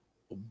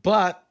 Yeah.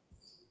 But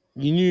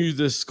you knew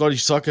the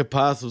Scottish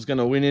psychopath was going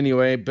to win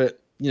anyway.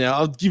 But,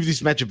 I'll give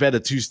this match about a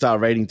 2-star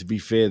rating to be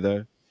fair,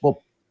 though.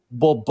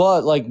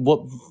 But like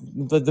what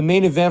the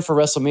main event for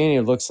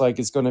WrestleMania looks like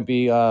it's going to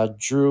be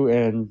Drew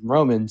and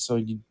Roman. So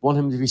you want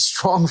him to be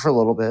strong for a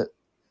little bit.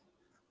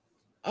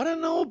 I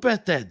don't know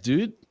about that,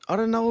 dude. I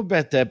don't know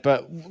about that.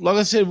 But like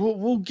I said,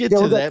 we'll get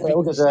to that.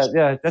 We'll get that.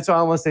 Yeah, that's why I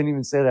almost didn't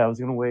even say that. I was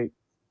going to wait.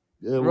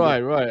 Yeah,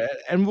 right.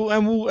 And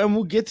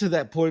we'll get to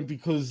that point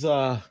because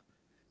I've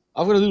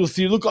got a little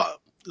theory. Look,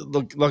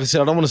 like I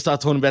said, I don't want to start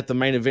talking about the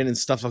main event and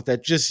stuff like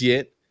that just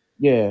yet.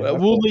 Yeah.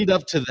 We'll lead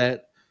up to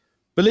that.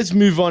 But let's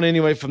move on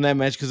anyway from that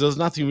match because there was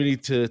nothing really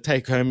to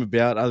take home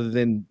about other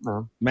than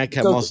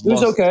Madcap Moss lost. It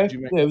was okay.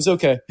 Yeah, it was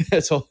okay.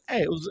 That's all.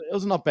 Hey, it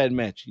was a not bad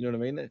match. You know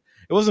what I mean? It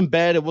wasn't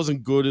bad. It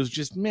wasn't good. It was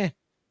just meh. It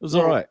was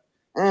all right.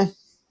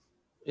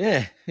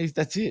 Yeah,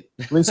 that's it.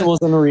 At least it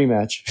wasn't a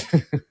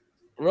rematch.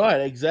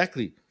 Right,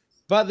 exactly.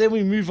 But then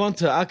we move on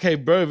to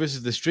RK Bro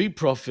versus the Street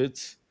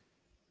Profits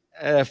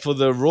for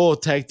the Raw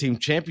Tag Team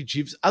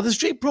Championships. Are the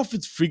Street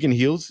Profits friggin'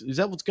 heels? Is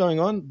that what's going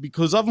on?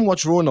 Because I haven't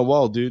watched Raw in a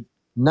while, dude.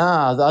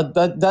 Nah,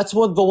 that's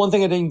the one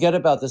thing I didn't get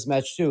about this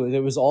match too.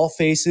 It was all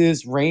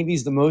faces.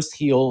 Randy's the most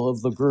heel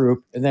of the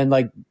group, and then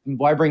like,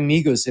 why bring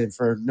Migos in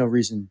for no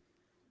reason?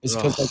 Is it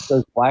because like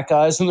those black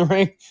guys in the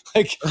ring?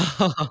 Like,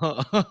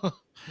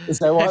 is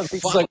that why?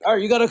 It's like, all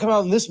right, you got to come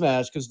out in this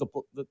match because the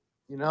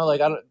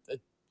like I don't.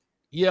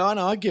 Yeah, I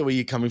know. I get where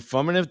you're coming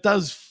from, and it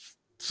does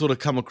sort of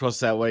come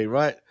across that way,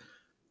 right?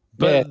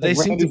 But yeah, they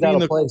seem to be in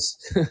the place.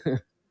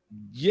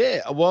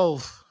 Yeah,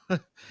 well,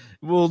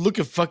 look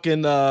at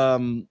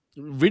fucking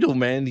Riddle,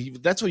 man.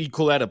 That's what you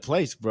call out of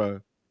place,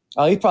 bro.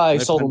 Oh, he probably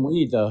sold him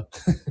weed, though.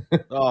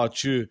 Oh,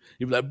 true.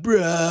 He'd be like,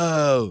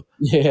 bro.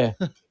 Yeah.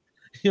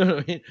 You know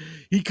what I mean?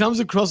 He comes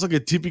across like a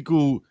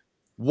typical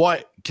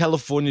white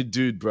California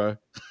dude, bro.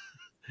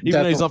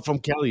 Even though he's not from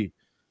Cali.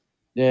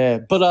 Yeah,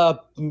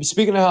 but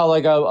speaking of how,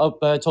 like,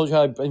 I told you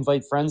how I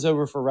invite friends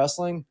over for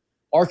wrestling,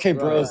 RK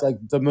Bro is, like,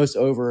 the most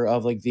over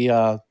of, like,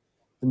 the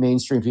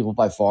mainstream people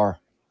by far.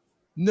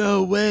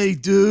 No way,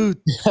 dude.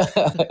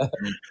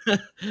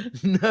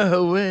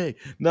 No way.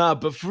 Nah,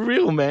 but for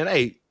real, man.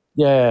 Hey,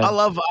 Yeah. I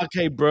love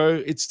RK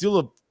Bro. It's still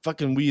a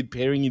fucking weird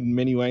pairing in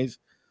many ways.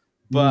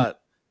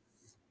 But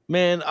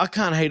man, I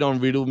can't hate on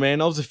Riddle,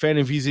 man. I was a fan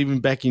of his even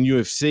back in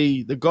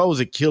UFC. The guy was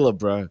a killer,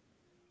 bro.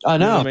 I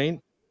know. You know what I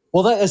mean?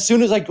 Well, that as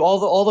soon as like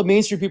all the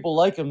mainstream people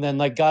like him, then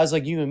like guys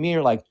like you and me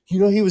are like, he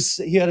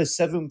had a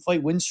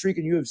 7-fight win streak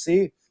in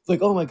UFC. It's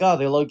like, oh my god,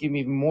 they like him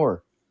even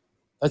more.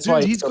 That's Dude,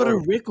 why he's got a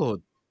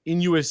record in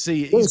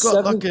UFC. Yeah, He's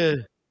got like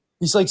a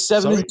He's like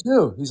 7-2.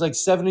 Sorry? He's like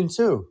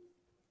 7-2.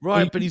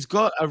 Right, but he's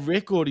got a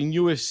record in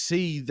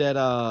UFC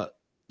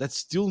that's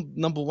still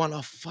number one.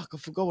 Oh fuck, I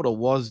forgot what it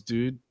was,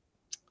 dude.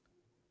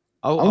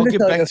 I'll get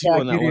back to you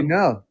on that one.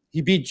 No,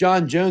 he beat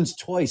John Jones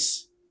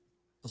twice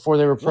before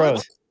they were pros.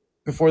 What?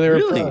 Before they were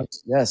Really?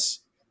 pros, yes.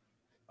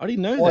 I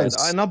didn't know Twice.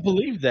 that, and I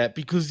believe that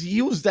because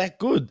he was that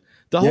good.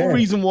 The Yeah. whole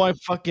reason why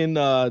fucking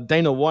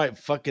Dana White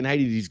fucking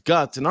hated his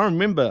guts, and I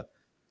remember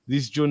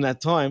this during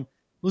that time,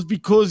 was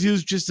because he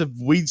was just a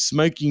weed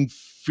smoking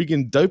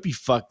friggin' dopey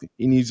fuck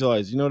in his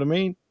eyes. You know what I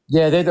mean?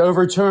 Yeah, they'd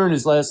overturn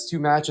his last 2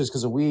 matches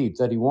because of weed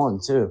that he won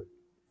too.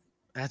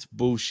 That's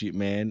bullshit,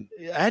 man.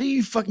 How do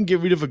you fucking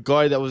get rid of a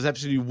guy that was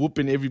absolutely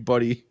whooping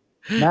everybody?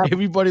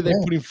 Everybody they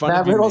put in front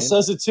Matt of him, Riddle man.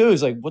 says it too.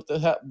 He's like, "What the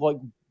heck? Like,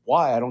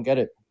 why? I don't get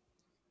it."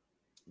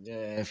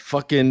 Yeah,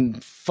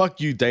 fucking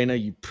fuck you, Dana,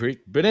 you prick.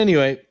 But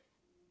anyway,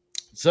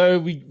 so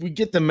we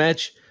get the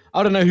match.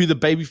 I don't know who the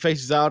baby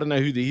faces are. I don't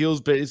know who the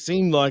heels, but it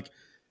seemed like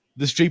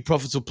the Street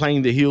Profits were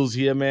playing the heels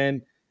here,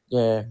 man.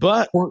 Yeah,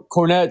 but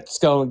Cornette's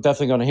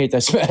definitely going to hate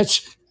this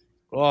match.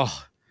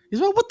 Oh, he's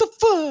like, what the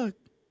fuck?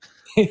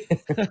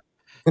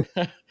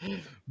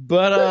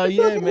 But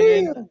yeah,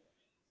 man.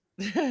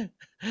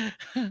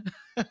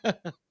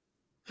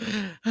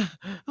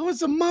 I want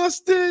some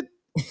mustard.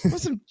 I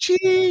want some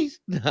cheese.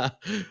 Nah.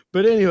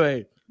 But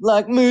anyway.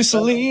 Like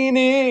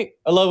Mussolini.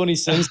 I love when he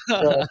sings.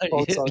 Well,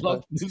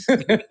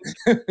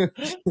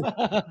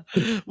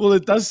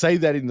 it does say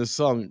that in the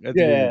song at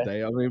the end of the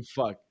day. I mean,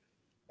 fuck.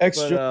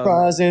 Extra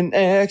fries and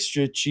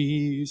extra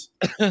cheese.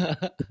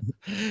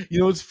 You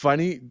know what's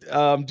funny?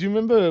 Do you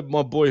remember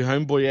my boy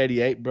Homeboy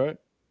 88, bro?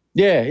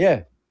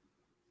 Yeah.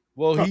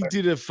 Well, he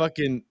did a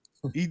fucking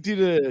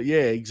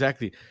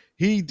exactly.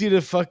 He did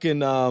a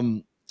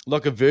fucking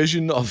like a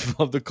version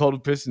of the Cult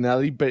of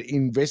Personality, but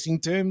in wrestling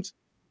terms.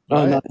 Right?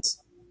 Oh, nice.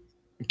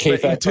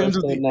 But in terms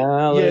of like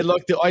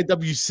the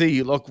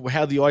IWC, like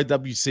how the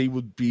IWC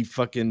would be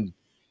fucking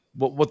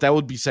what they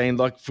would be saying,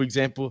 like for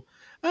example,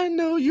 I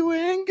know you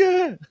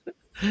anger.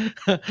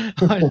 I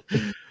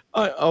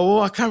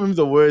can't remember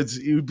the words.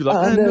 It would be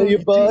like, I know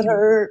your butt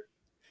hurt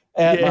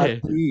at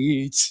my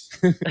feet.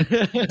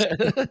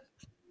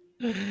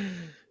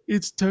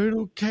 It's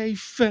total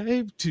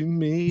kayfabe to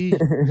me.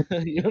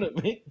 You know what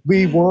I mean?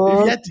 We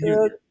won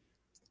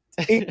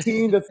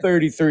 18 to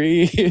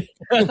 33.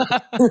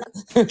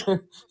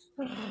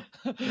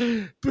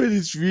 But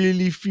it's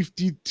really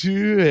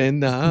 52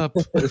 and up.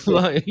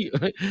 Like,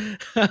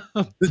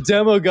 the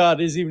demo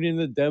god is even in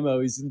the demo.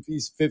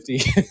 He's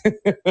 50.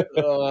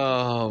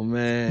 Oh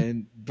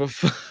man, but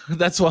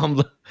that's why I'm.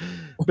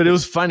 But it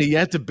was funny. You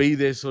had to be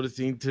there, sort of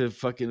thing, to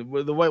fucking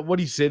the way what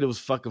he said. It was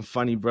fucking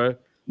funny, bro.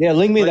 Yeah,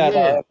 link me that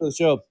yeah. after the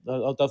show.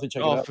 I'll definitely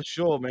check it out. Oh, for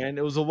sure, man.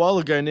 It was a while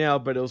ago now,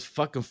 but it was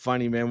fucking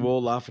funny, man. We're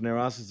all laughing our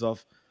asses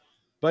off.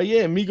 But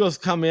yeah,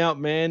 Migos come out,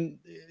 man.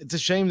 It's a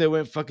shame they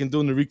weren't fucking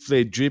doing the Ric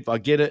Flair drip. I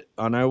get it.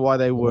 I know why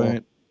they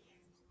weren't.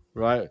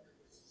 Right?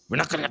 We're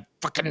not gonna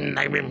fucking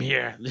name him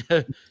here.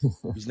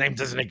 His name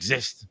doesn't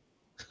exist.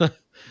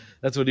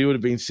 That's what he would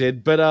have been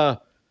said.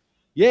 But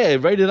yeah,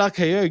 Rated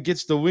RKO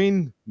gets the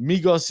win.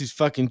 Migos is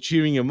fucking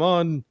cheering him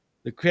on.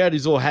 The crowd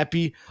is all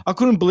happy. I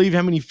couldn't believe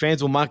how many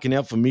fans were marking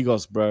out for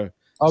Migos, bro.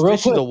 Oh,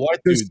 especially the white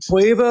dudes.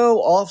 Quavo,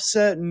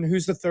 Offset, and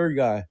who's the third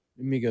guy?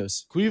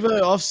 Migos. Quavo,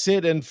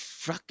 Offset, and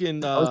fucking.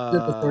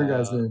 the third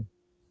guy's name.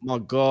 My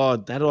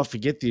God, how do I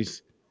forget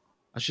this?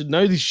 I should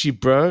know this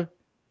shit, bro.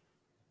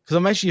 Because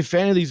I'm actually a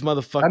fan of these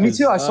motherfuckers. Me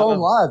too. I saw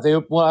them live.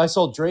 I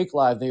saw Drake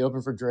live. They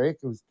opened for Drake.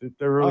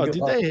 They're really good.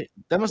 Did they?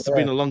 That must have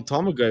been a long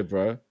time ago,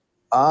 bro.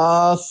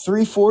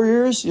 3-4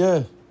 years.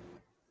 Yeah.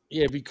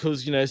 Yeah,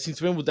 because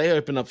since when would they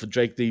open up for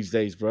Drake these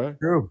days, bro?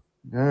 True.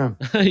 Yeah.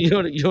 you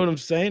know what I'm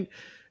saying?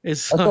 I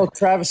thought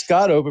Travis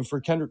Scott opened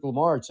for Kendrick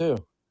Lamar too.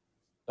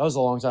 That was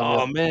a long time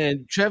ago. Oh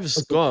man, Travis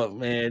Scott,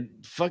 man,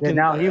 fucking. Yeah,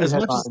 now he was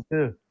headlining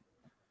too.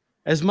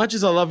 As much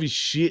as I love his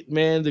shit,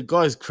 man, the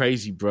guy's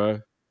crazy, bro.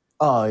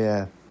 Oh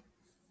yeah.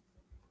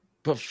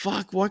 But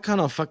fuck, why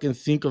can't I fucking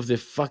think of the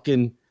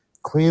fucking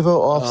Quavo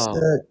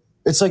Offset?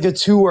 It's like a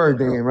 2-word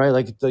name, right?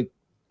 Like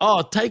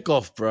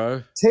Takeoff,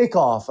 bro.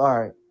 Takeoff. All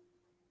right.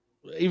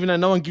 Even though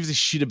no one gives a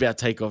shit about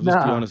Takeoff,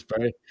 let's be honest,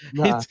 bro.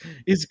 Nah.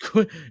 It's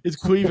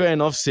Quavo and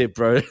Offset,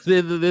 bro.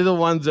 They're the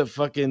ones that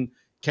fucking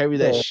carry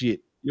that shit.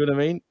 You know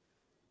what I mean?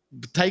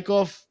 But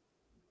Takeoff,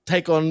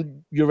 take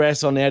on your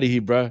ass on out of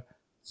here, bro.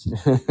 You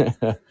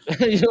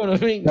know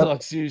what I mean? Yep.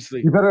 Like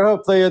seriously. You better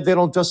hope they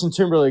don't Justin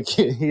Timberlake.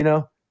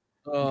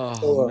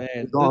 Oh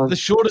man, the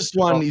shortest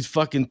one is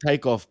fucking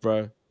Takeoff,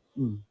 bro.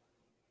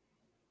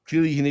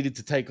 Clearly, he needed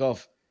to take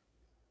off.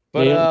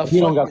 But he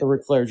don't got the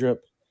Ric Flair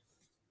drip.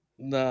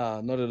 Nah,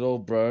 not at all,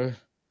 bro.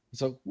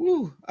 It's like,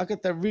 woo, I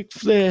got that Ric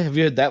Flair. Have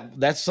you heard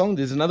that song?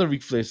 There's another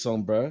Ric Flair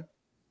song, bro.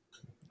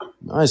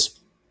 Nice.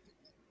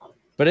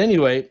 But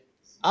anyway,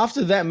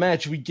 after that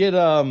match, we get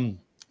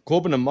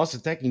Corbin and Moss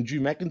attacking Drew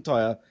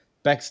McIntyre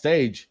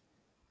backstage.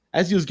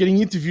 As he was getting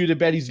interviewed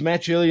about his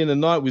match earlier in the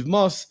night with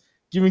Moss,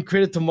 giving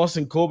credit to Moss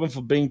and Corbin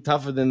for being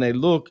tougher than they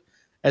look,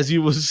 as he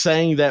was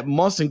saying that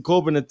Moss and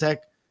Corbin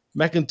attack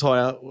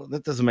McIntyre. Well,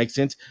 that doesn't make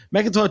sense.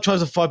 McIntyre tries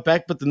to fight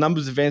back, but the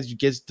numbers advantage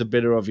gets the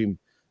better of him.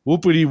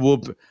 Whoopity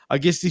whoop. I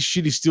guess this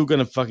shit is still going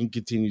to fucking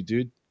continue,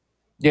 dude.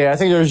 Yeah, I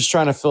think they're just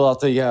trying to fill out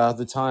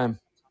the time.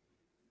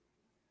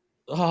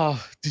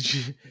 Oh, did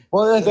you?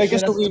 Well, I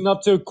guess they're leading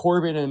up to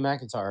Corbin and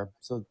McIntyre,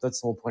 so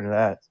that's the whole point of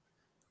that.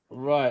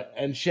 Right,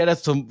 and shout out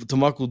to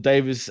Michael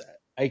Davis,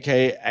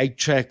 aka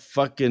 8-Track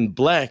fucking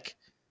Black,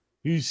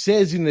 who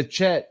says in the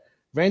chat,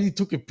 Randy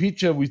took a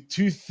picture with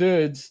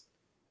 2/3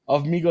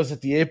 of Migos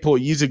at the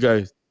airport years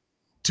ago.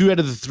 2 out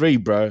of the 3,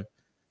 bro.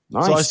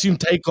 Nice. So I assume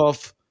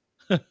Takeoff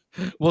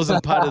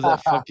wasn't part of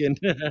that fucking,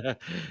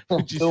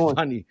 which is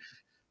funny.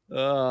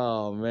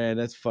 Oh man,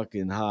 that's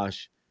fucking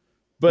harsh.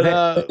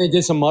 But they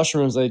did some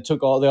mushrooms. They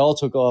all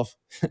took off.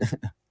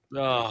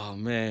 Oh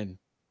man,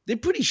 they're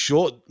pretty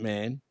short,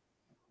 man.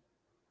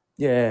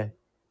 Yeah.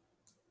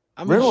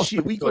 I mean, Riddle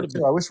shit, we got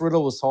to. I wish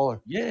Riddle was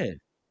taller. Yeah.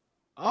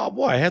 Oh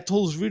boy, how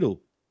tall is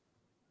Riddle?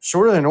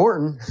 Shorter than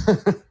Orton.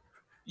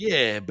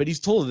 Yeah, but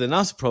he's taller than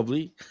us,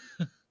 probably.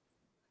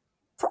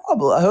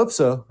 Probably. I hope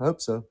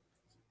so.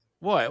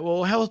 Why?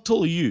 Well, how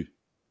tall are you?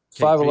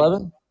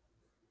 5'11".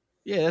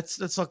 Yeah,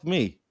 that's like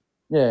me.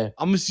 Yeah.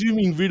 I'm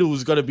assuming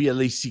Riddle's got to be at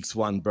least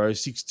 6'1", bro.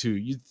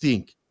 6'2", you'd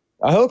think.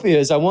 I hope he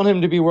is. I want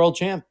him to be world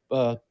champ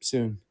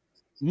soon.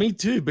 Me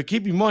too, but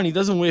keep in mind, he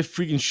doesn't wear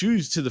freaking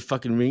shoes to the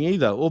fucking ring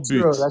either, or boots.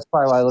 True, that's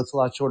probably why he looks a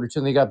lot shorter too.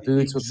 And they got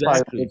boots with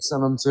probably lips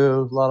on them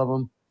too, a lot of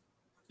them.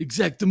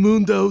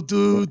 Exactamundo,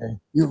 dude. Okay.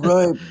 You're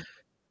right.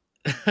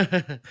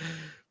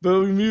 But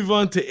we move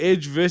on to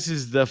Edge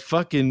versus the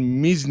fucking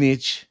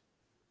Miznich.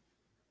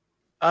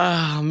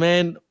 Ah,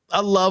 man, I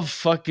love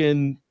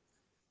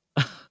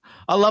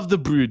the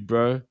Brood,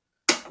 bro.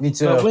 Me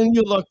too. But when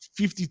you're like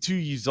 52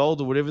 years old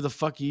or whatever the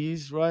fuck he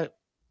is, right?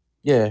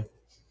 Yeah.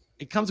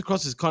 It comes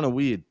across as kind of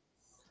weird.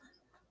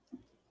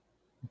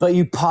 But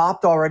you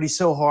popped already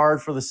so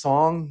hard for the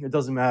song, it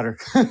doesn't matter.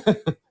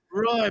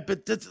 Right,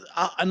 but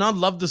I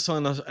love the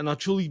song, and I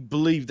truly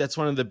believe that's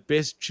one of the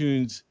best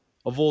tunes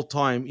of all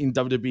time in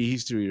WWE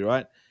history,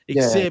 right?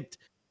 Except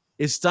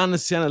it's starting to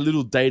sound a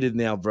little dated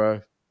now,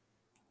 bro.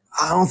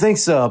 I don't think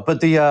so,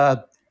 but he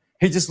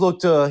just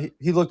looked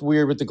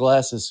weird with the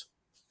glasses.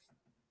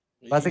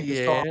 I think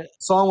the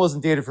song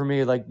wasn't dated for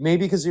me. Like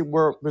maybe because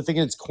we're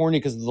thinking it's corny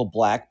because of the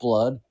black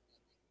blood.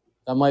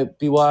 That might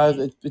be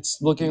why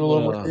it's looking a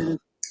little more dated.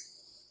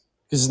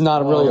 Because it's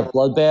not really a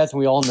bloodbath, and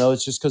we all know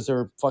it's just because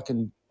they're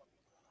fucking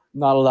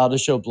not allowed to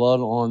show blood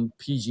on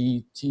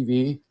PG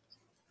TV.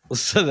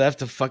 So they have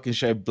to fucking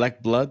show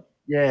black blood?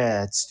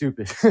 Yeah, it's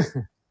stupid.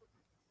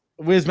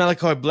 Where's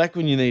Malachi Black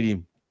when you need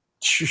him?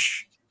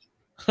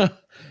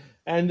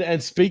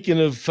 And speaking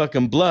of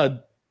fucking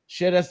blood,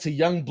 shout outs to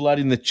Young Blood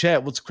in the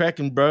chat. What's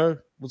cracking, bro?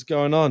 What's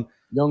going on?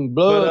 Young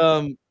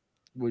Blood.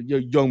 But,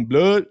 Young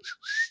Blood.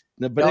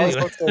 No, but I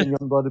anyway. was saying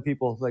young blood to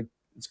people. Like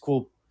it's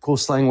cool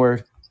slang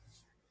word.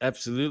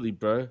 Absolutely,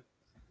 bro.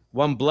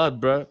 One blood,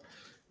 bro.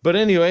 But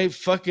anyway,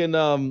 fucking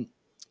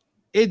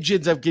Edge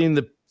ends up getting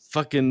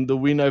the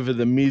win over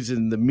the Miz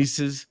and the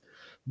Misses.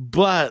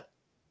 But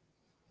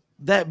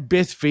that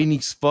Beth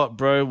Phoenix spot,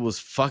 bro, was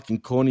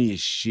fucking corny as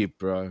shit,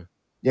 bro.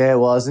 Yeah, it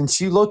was. And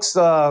she looks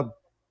I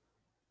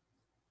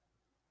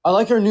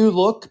like her new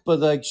look, but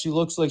like she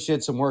looks like she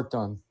had some work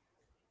done.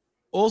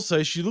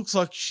 Also, she looks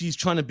like she's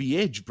trying to be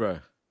Edge, bro.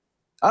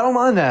 I don't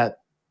mind that.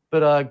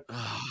 But oh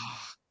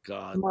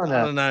God, I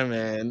don't know,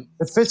 man.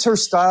 It fits her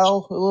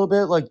style a little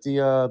bit, like the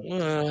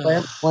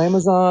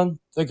Flamazon.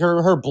 Like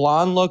her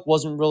blonde look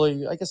wasn't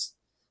really. I guess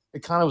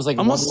it kind of was like.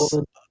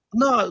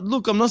 No,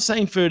 look, I'm not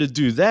saying for her to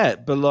do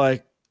that, but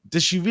like,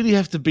 does she really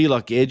have to be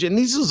like Edge? And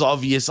this was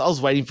obvious. I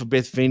was waiting for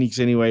Beth Phoenix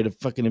anyway to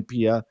fucking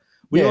appear.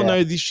 We all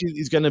know this shit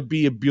is going to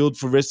be a build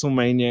for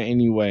WrestleMania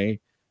anyway,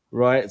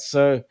 right?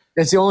 So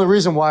it's the only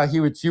reason why he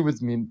would feud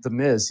with me, the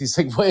Miz. He's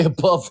like way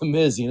above the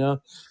Miz, you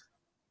know.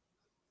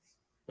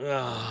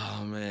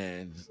 Oh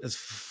man,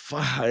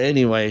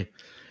 anyway.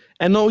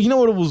 And no, you know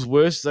what was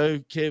worse though,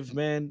 Kev,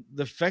 man?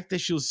 The fact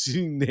that she was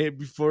sitting there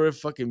before her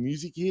fucking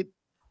music hit.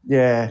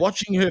 Yeah.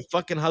 Watching her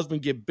fucking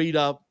husband get beat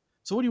up.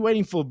 So what are you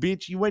waiting for,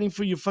 bitch? You waiting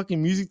for your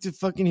fucking music to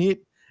fucking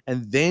hit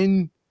and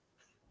then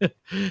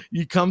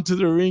you come to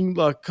the ring?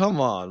 Like, come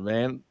on,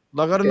 man.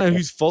 Like, I don't know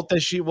whose fault that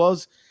shit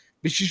was,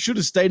 but she should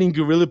have stayed in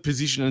gorilla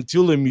position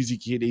until her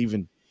music hit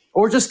even.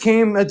 Or just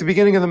came at the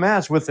beginning of the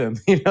match with him,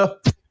 you know?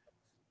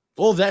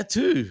 All that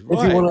too,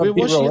 right? If you want to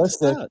be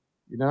realistic,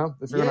 you know,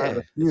 if you're gonna have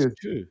a feud.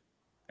 True.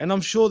 And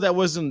I'm sure that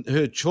wasn't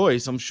her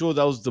choice. I'm sure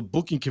that was the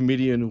booking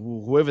committee and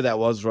whoever that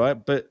was, right?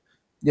 But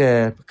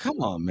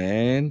come on,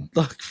 man!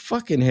 Like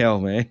fucking hell,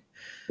 man!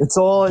 It's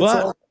all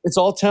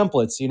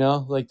templates, you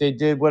know. Like they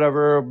did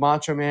whatever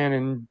Macho Man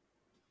and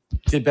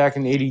did back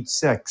in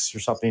 '86 or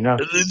something. No,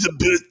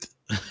 Elizabeth.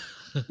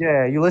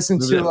 Yeah, you listen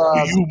to.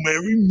 Will you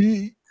marry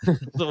me?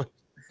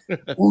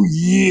 Oh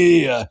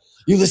yeah,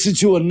 you listen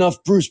to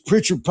enough Bruce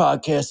Pritchard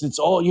podcasts. It's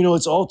all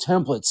it's all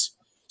templates.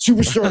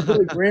 Superstar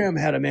Billy Graham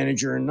had a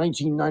manager in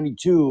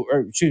 1992, or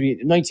excuse me,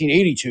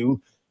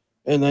 1982,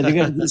 and they're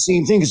going to do the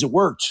same thing because it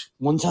worked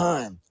one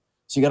time.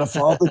 So you got to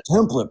follow the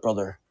template,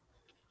 brother.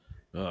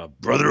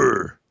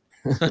 Brother.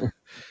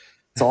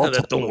 It's all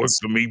that don't work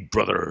for me,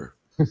 brother.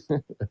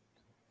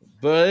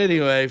 But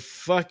anyway,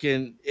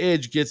 fucking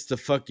Edge gets the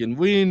fucking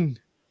win.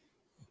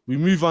 We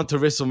move on to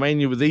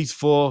WrestleMania with these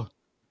four.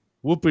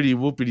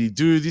 Whoopity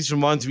do. This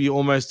reminds me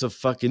almost of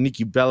fucking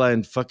Nikki Bella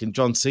and fucking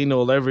John Cena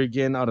all over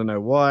again. I don't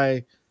know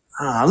why.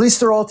 At least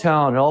they're all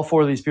talented. All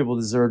four of these people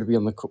deserve to be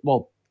on the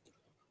well.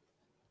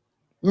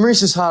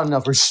 Maurice is hot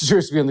enough where she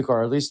deserves to be on the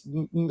card. At least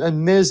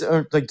Miz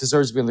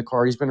deserves to be on the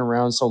card. He's been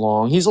around so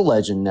long. He's a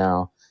legend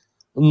now.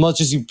 As much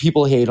as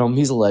people hate him,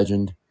 he's a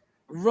legend.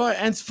 Right,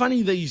 and it's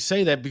funny that you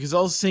say that because I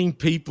was seeing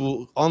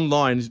people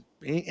online,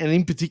 and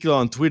in particular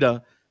on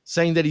Twitter,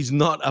 saying that he's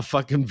not a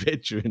fucking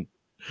veteran.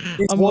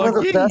 He's one of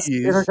the best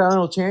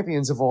Intercontinental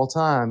champions of all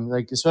time.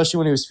 Like especially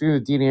when he was feuding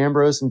with Dean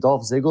Ambrose and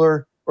Dolph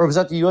Ziggler, or was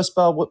that the U.S.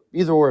 belt?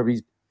 Either or, but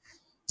he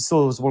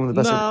still was one of the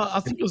best. No, I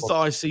think it was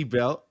the IC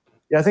belt.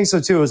 Yeah, I think so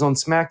too. It was on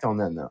SmackDown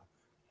then, though.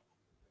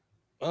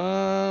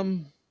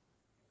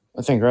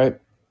 I think right.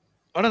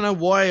 I don't know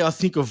why I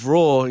think of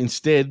Raw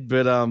instead,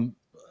 but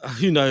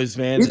who knows,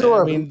 man? Either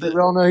or, I mean, we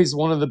all know he's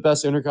one of the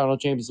best Intercontinental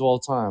champions of all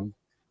time.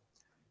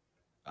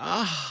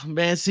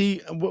 Man,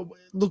 see,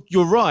 look,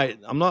 you're right.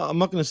 I'm not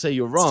going to say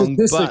you're wrong.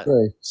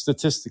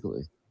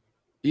 Statistically.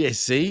 Yeah,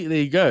 see,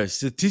 there you go.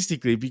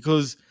 Statistically,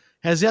 because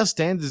has our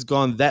standards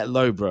gone that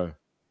low, bro?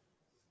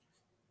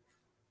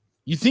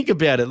 You think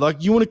about it,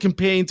 like you want to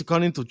compare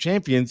Intercontinental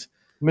champions.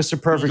 Mr.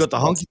 Perfect. You got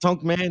the Honky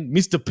Tonk Man.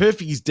 Mr.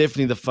 Perfect is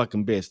definitely the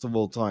fucking best of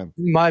all time.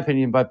 In my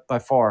opinion, by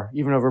far.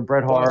 Even over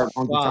Bret Hart.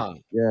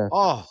 Yeah.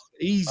 Oh,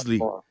 easily,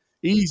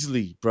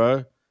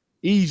 bro.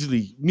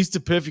 Easily.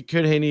 Mr. Perfect,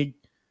 Kurt Hennig,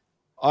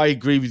 I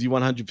agree with you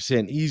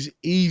 100%. He's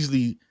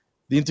easily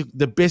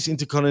the best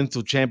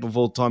Intercontinental champ of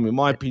all time, in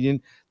my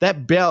opinion.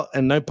 That belt,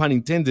 and no pun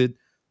intended,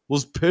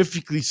 was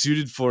perfectly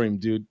suited for him,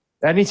 dude.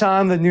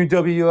 Anytime the new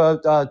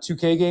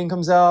W2K game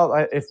comes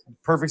out, if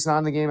Perfect's not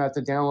in the game, I have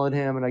to download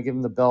him and I give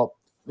him the belt,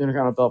 the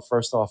Intercontinental belt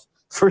first off.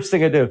 First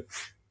thing I do.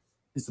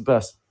 He's the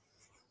best.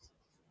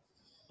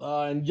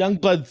 And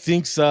Youngblood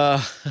thinks, I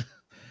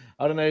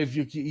don't know if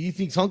he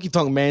thinks Honky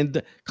Tonk Man.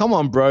 Come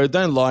on, bro.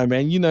 Don't lie,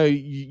 man. You know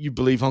you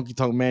believe Honky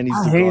Tonk Man is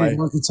the guy. I hated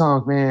Honky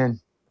Tonk Man.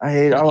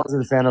 I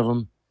wasn't a fan of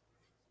him.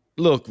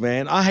 Look,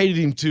 man, I hated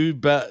him too,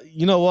 but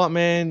you know what,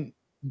 man?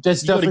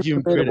 That's definitely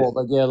debatable.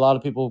 Like, yeah, a lot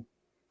of people.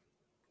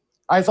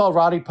 I thought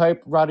Roddy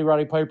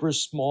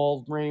Piper's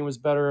small reign was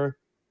better.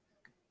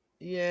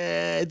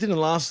 Yeah, it didn't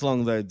last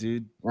long though,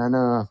 dude. I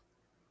know.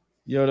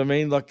 You know what I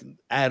mean? Like,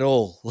 at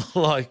all.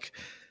 Like,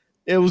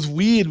 it was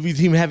weird with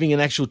him having an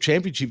actual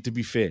championship, to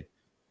be fair.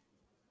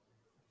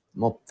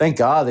 Well, thank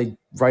God they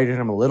righted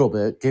him a little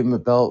bit, gave him a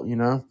belt, you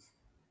know?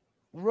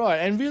 Right,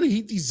 and really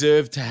he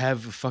deserved to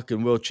have a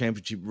fucking world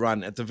championship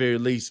run at the very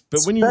least.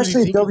 But when you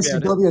especially really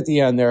think WCW about it, at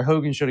the end there,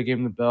 Hogan should have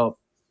given him the belt.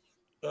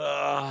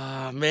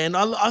 Man,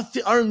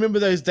 I remember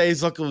those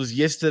days like it was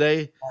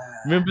yesterday.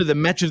 Remember the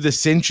match of the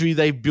century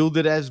they billed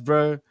it as,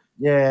 bro?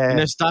 Yeah. You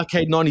know,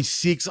 Starrcade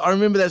 96. I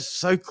remember that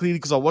so clearly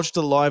because I watched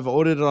it live. I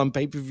ordered it on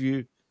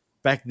pay-per-view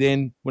back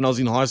then when I was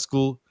in high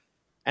school.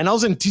 And I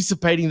was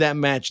anticipating that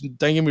match.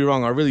 Don't get me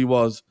wrong, I really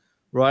was,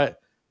 right?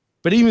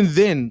 But even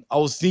then, I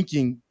was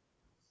thinking,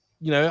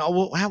 you know,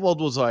 how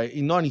old was I?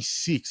 In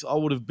 96, I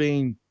would have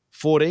been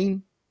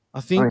 14,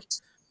 I think.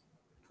 Nice.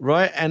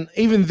 Right? And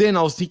even then,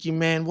 I was thinking,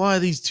 man, why are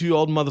these two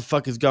old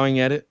motherfuckers going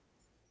at it?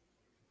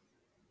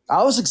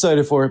 I was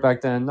excited for it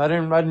back then. I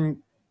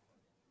didn't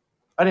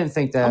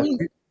think that.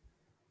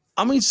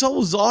 I mean, so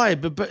was I.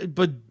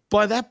 But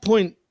by that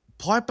point,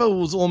 Piper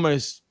was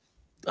almost,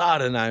 I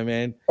don't know,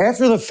 man.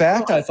 After the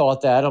fact, I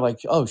thought that. I'm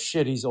like, oh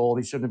shit, he's old.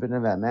 He shouldn't have been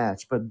in that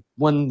match. But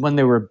when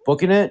they were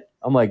booking it,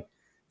 I'm like,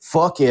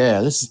 fuck yeah,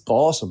 this is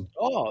awesome.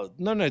 Oh,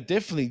 no,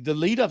 definitely. The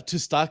lead up to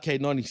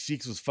Starrcade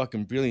 96 was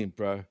fucking brilliant,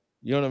 bro.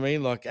 You know what I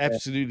mean? Like,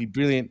 absolutely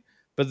brilliant.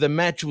 But the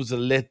match was a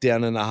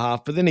letdown and a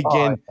half. But then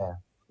again,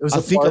 it was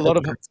I think a lot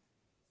of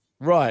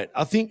right.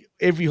 I think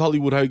every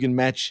Hollywood Hogan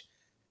match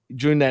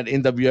during that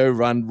NWO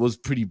run was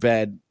pretty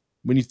bad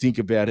when you think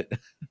about it.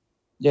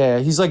 Yeah,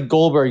 he's like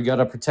Goldberg. You got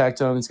to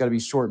protect him. It's got to be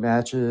short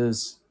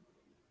matches.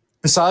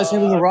 Besides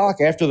him and The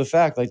Rock, after the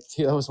fact, like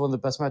that was one of the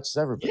best matches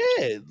ever. But.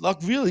 Yeah, like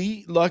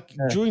really, like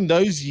during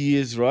those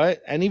years, right?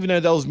 And even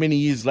though that was many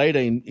years later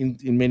in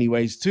many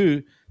ways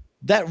too,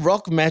 that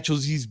Rock match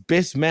was his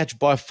best match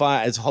by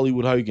far as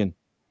Hollywood Hogan.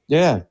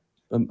 Yeah,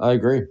 I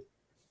agree.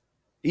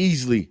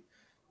 Easily.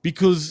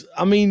 Because,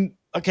 I mean,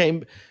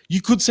 okay,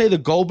 you could say the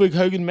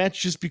Goldberg-Hogan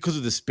match just because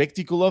of the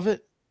spectacle of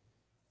it.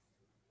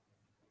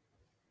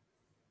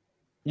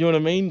 You know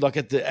what I mean? Like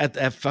what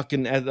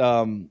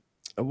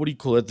do you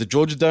call it? The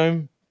Georgia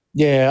Dome?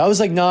 Yeah, I was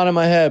like nodding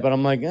my head, but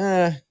I'm like,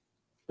 But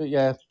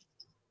yeah, it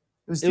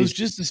It was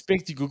just a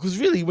spectacle. Because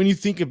really, when you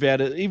think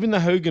about it, even the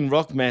Hogan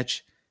Rock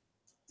match,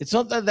 it's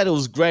not that it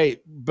was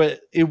great,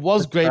 but it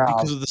was great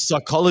because of the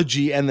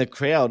psychology and the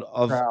crowd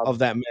of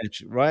that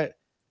match, right?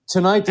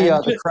 Tonight,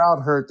 the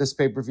crowd hurt this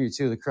pay-per-view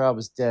too. The crowd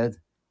was dead.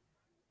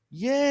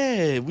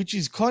 Yeah, which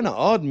is kind of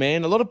odd,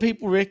 man. A lot of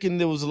people reckon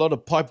there was a lot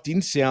of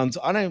piped-in sounds.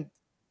 I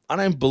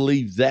don't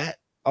believe that.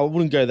 I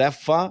wouldn't go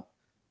that far.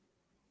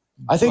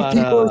 I think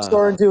people are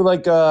starting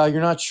to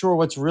you're not sure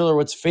what's real or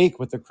what's fake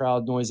with the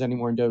crowd noise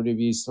anymore in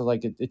WWE. So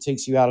it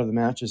takes you out of the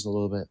matches a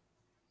little bit.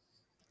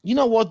 You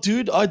know what,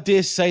 dude? I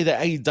dare say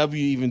that AEW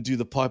even do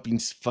the piping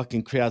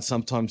fucking crowd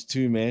sometimes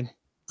too, man.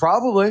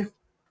 Probably.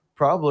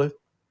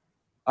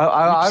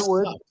 I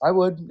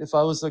would if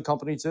I was the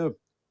company too.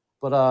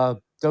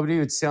 But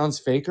WWE, it sounds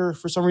faker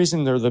for some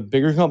reason. They're the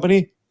bigger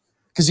company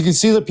because you can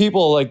see the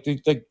people like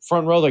the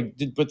front row,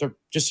 but they're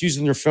just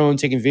using their phone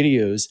taking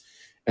videos,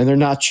 and they're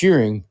not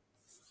cheering.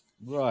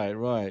 Right.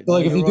 So,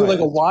 if you do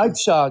a wide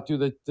shot, do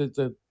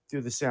the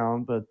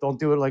sound, but don't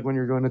do it like when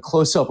you're doing a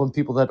close up on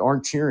people that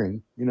aren't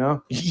cheering. You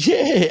know?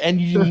 Yeah,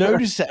 and you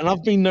notice that, and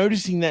I've been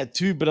noticing that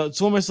too. But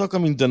it's almost like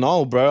I'm in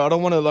denial, bro. I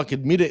don't want to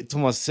admit it to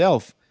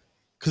myself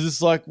because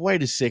it's like,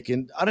 wait a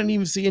second, I don't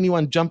even see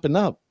anyone jumping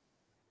up.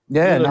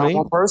 Yeah, not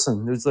one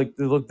person. It's like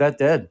they look that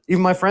dead.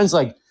 Even my friends,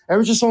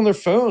 everyone's just on their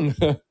phone.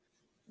 It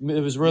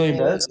was really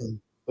embarrassing.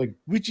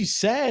 Which is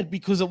sad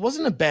because it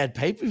wasn't a bad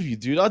pay-per-view,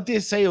 dude. I dare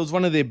say it was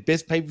one of their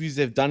best pay-per-views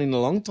they've done in a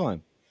long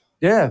time.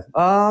 Yeah,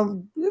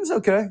 it was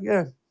okay.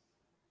 Yeah,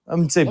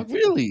 I'm saying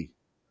really,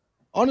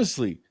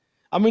 honestly.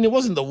 I mean, it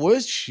wasn't the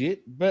worst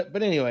shit,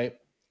 but anyway,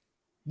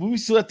 we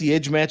still at the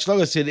Edge match.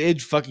 Like I said,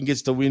 Edge fucking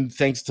gets the win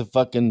thanks to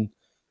fucking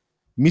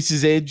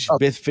Mrs. Edge,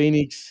 Beth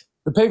Phoenix.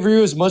 The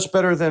pay-per-view is much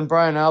better than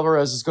Brian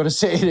Alvarez is going to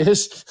say it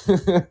is.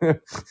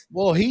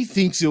 Well, he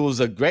thinks it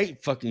was a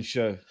great fucking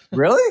show.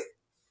 Really?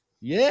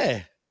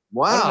 Yeah.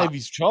 Wow. I don't know if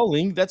he's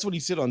trolling. That's what he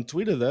said on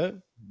Twitter,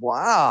 though.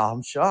 Wow,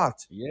 I'm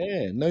shocked.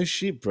 Yeah, no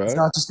shit, bro. He's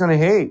not just going to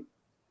hate.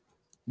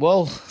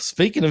 Well,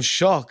 speaking of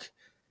shock,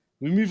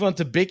 we move on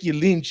to Becky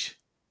Lynch.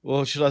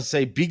 Or should I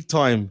say big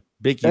time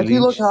Becky Lynch. Becky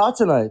looked hot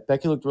tonight.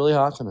 Becky looked really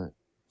hot tonight.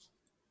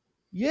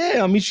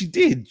 Yeah, I mean, she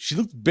did. She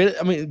looked better.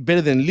 I mean,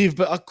 better than Liv,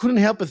 but I couldn't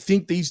help but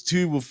think these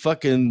two were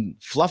fucking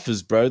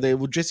fluffers, bro. They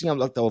were dressing up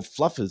like they were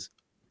fluffers.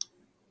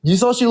 You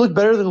thought she looked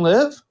better than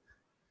Liv?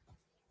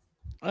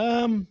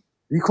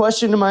 You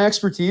questioning my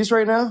expertise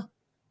right now?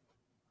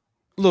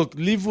 Look,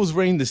 Liv was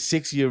wearing the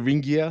sexier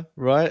ring gear,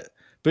 right?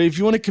 But if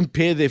you want to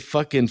compare their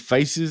fucking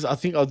faces, I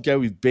think I'd go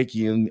with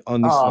Becky on this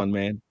one,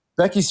 man.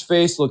 Becky's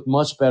face looked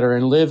much better,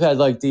 and Liv had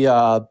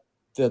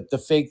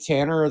the fake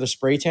tanner or the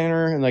spray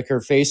tanner, and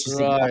her face was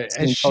right.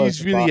 And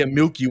she's really a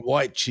milky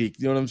white chick.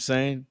 You know what I'm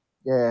saying?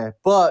 Yeah,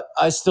 but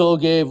I still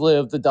gave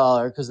Liv the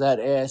 $1 because that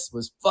ass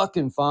was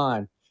fucking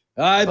fine.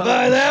 I'd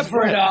buy that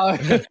for $1.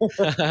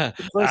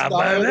 I'd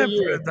buy that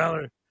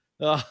for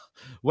 $1.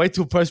 Wait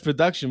till post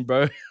production,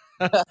 bro.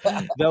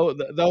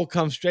 they'll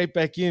come straight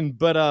back in.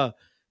 But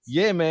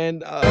yeah,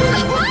 man.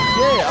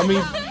 Yeah, I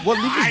mean, what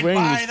Liv is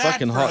wearing was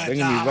fucking hot. Don't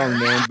get me wrong,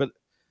 man. But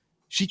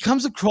she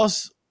comes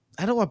across.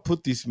 How do I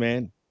put this,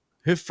 man?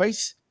 Her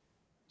face,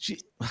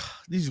 this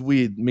is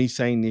weird, me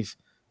saying this,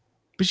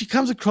 but she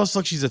comes across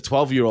like she's a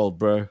 12-year-old,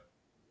 bro.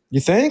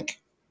 You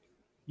think?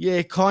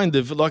 Yeah, kind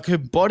of. Like her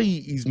body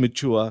is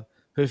mature.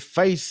 Her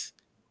face,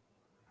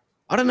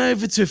 I don't know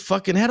if it's her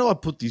fucking, how do I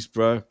put this,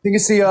 bro? You can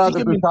see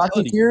the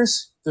bukkake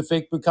tears, the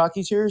fake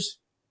bukkake tears.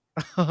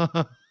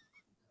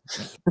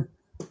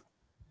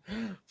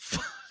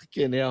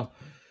 Fucking hell.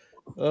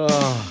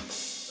 Oh,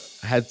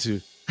 I had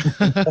to.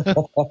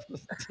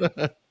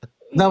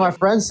 No, my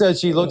friend said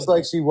she looks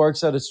like she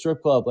works at a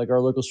strip club, like our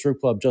local strip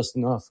club, just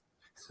enough.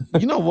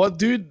 You know what,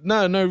 dude?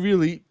 No,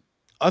 really.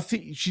 I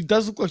think she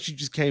does look like she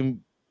just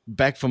came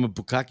back from a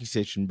bukkake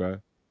session, bro.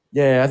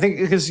 Yeah, I think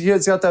because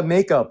she's got that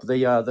makeup,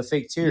 the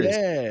fake tears.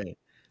 Yeah,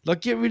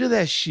 get rid of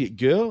that shit,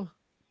 girl.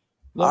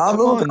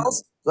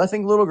 Girls, I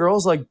think little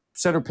girls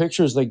send her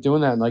pictures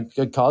doing that and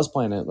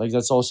cosplaying it.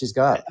 That's all she's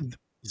got.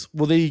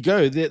 Well, there you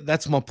go.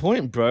 That's my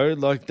point, bro.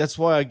 That's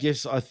why I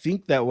guess I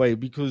think that way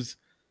because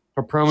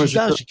her promos.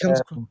 She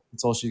comes.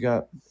 That's all she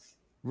got.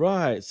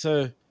 Right.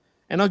 So,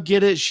 and I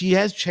get it. She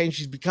has changed.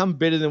 She's become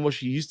better than what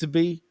she used to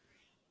be.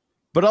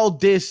 But I'll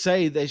dare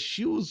say that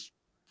she was.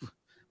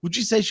 Would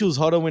you say she was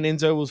hotter when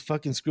Enzo was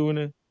fucking screwing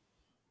her?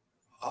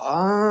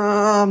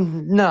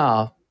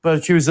 No,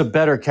 but she was a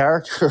better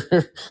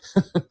character.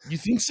 You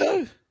think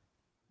so?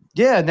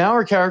 Yeah. Now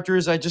her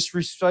characters, I just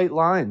recite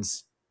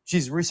lines.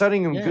 She's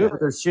reciting them good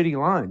with her shitty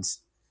lines.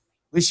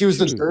 At least she was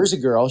the Jersey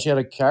girl. She had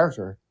a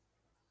character.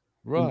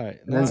 Right.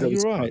 No,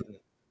 you're right.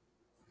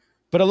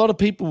 But a lot of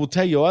people will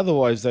tell you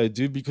otherwise, though,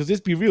 dude, because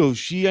let's be real.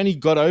 She only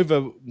got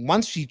over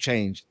once she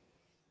changed.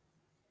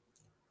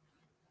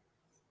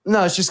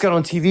 No, it's just got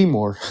on TV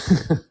more.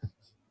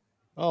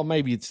 Oh,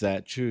 maybe it's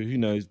that. True. Who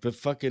knows? But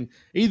fucking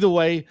either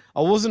way,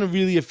 I wasn't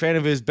really a fan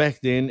of hers back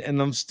then,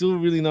 and I'm still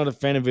really not a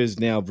fan of hers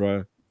now,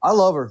 bro. I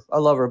love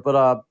her,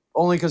 but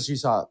only because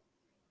she's hot.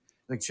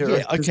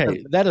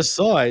 Okay. That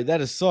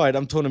aside,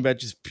 I'm talking about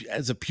just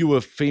as a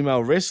pure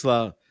female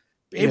wrestler.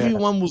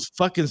 Everyone was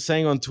fucking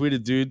saying on Twitter,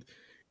 dude,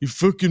 if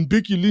fucking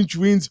Becky Lynch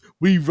wins,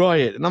 we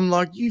riot. And I'm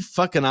like, you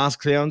fucking ass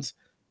clowns.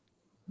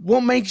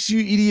 What makes you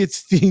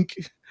idiots think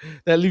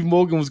that Liv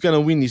Morgan was going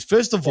to win this?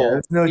 First of all,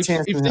 there's no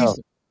chance in hell.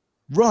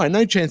 Right,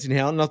 no chance in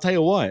hell. And I'll tell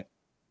you why.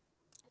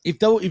 If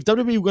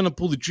WWE were going to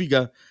pull the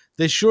trigger,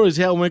 they sure as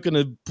hell weren't going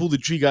to pull the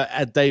trigger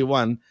at day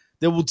one.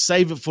 They would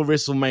save it for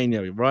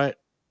WrestleMania, right?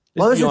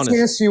 There's a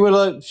chance she would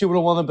have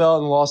won the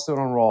belt and lost it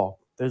on Raw.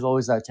 There's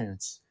always that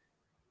chance.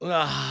 No,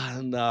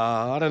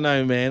 I don't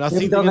know, man. I They've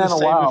think done they're that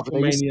going to a save while, it but for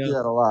they used to do Mania.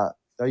 that a lot.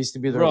 That used to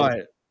be their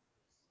Right.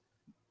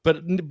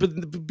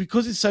 But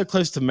because it's so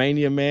close to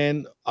Mania,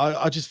 man,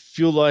 I just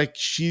feel like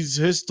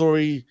her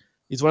story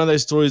is one of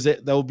those stories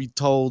that will be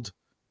told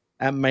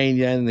at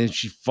Mania, and then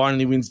she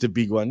finally wins the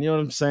big one. You know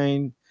what I'm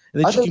saying?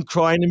 And then she can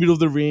cry in the middle of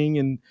the ring.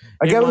 And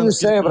I get what you're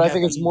everyone's gonna saying, be but I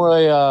think it's happy. more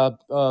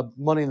a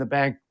Money in the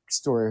Bank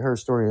story. Her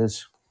story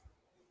is.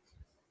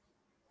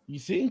 You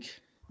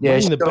think? Yeah,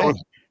 Money in the Bank.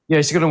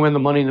 She's gonna win the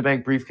Money in the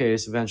Bank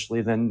briefcase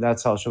eventually. Then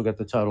that's how she'll get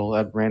the title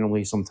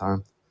randomly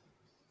sometime.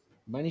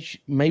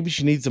 Maybe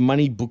she needs the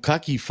money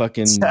Bukaki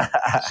fucking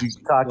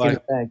Cocky in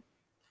the bank.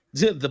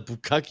 The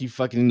Bukaki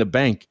fucking in the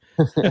bank.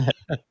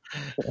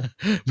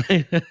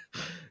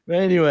 But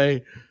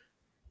anyway,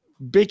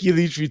 Becky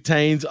Lynch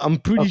retains. I'm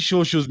pretty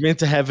sure she was meant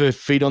to have her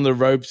feet on the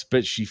ropes,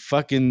 but she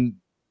fucking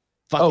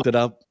fucked it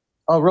up.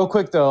 Oh, real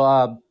quick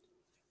though,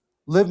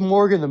 Liv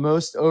Morgan, the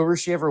most over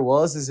she ever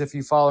was is if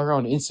you follow her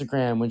on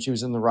Instagram when she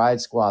was in the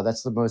Riot Squad.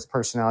 That's the most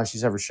personality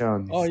she's ever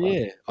shown. Oh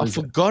yeah, I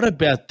forgot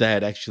about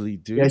that actually,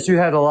 dude. Yeah, she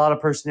had a lot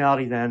of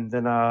personality then.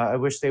 I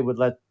wish they would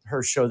let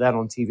her show that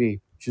on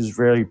TV. She was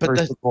really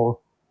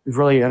personable. She was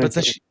really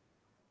entertaining.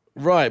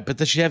 But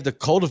does she have the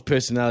cult of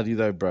personality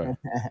though, bro?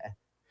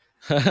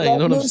 You know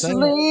what I'm saying?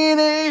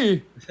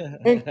 Mussolini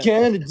and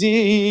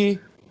Kennedy.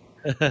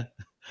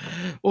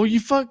 Oh,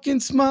 you fucking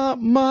smart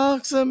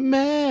marks are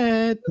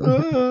mad.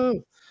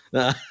 Oh.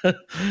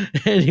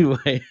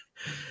 Anyway,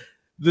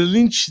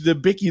 the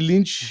Becky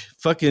Lynch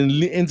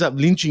fucking ends up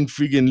lynching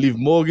friggin' Liv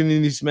Morgan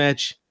in this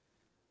match.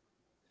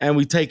 And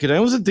we take it. It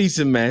was a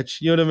decent match.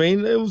 You know what I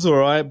mean? It was all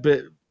right,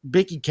 but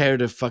Becky carried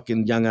her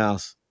fucking young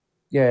ass.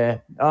 Yeah,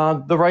 it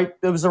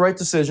was the right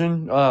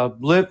decision.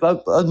 Liv,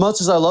 as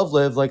much as I love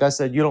Liv, like I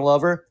said, you don't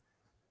love her.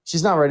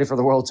 She's not ready for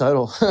the world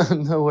title.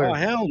 Nowhere. Oh,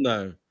 hell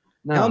no.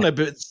 No. Hell no,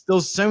 but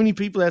there's so many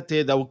people out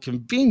there that were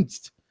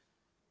convinced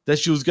that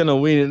she was going to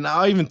win. And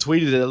I even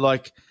tweeted it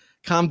like,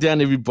 calm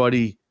down,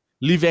 everybody.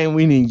 Liv ain't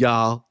winning,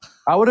 y'all.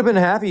 I would have been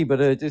happy, but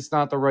it's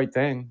not the right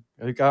thing.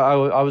 Like,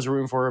 I was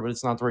rooting for her, but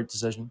it's not the right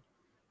decision.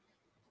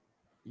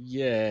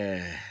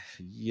 Yeah.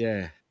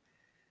 You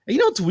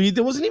know what's weird?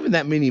 There wasn't even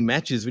that many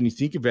matches when you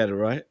think about it,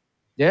 right?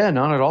 Yeah,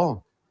 none at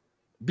all.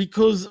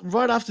 Because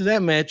right after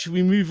that match,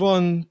 we move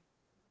on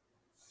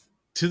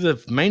to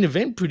the main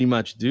event pretty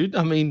much, dude.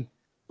 I mean,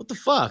 what the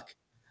fuck?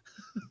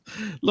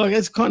 Like,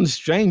 it's kind of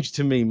strange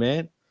to me,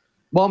 man.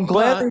 Well, I'm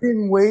glad they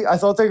didn't wait. I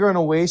thought they were going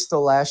to waste the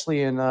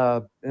Lashley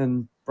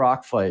and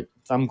Brock fight.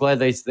 So I'm glad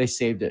they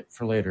saved it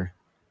for later.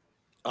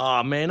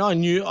 Oh, man,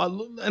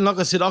 and like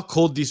I said, I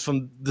called this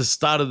from the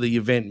start of the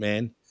event,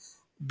 man.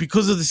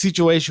 Because of the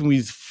situation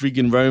with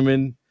friggin'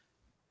 Roman,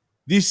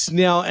 this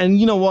now,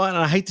 and you know what? And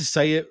I hate to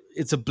say it,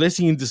 it's a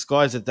blessing in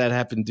disguise that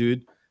happened,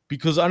 dude.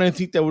 Because I don't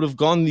think they would have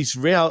gone this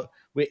route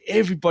where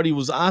everybody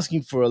was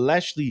asking for a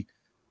Lashley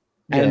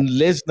and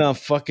Lesnar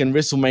fucking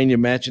WrestleMania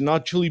match. And I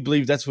truly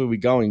believe that's where we're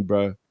going,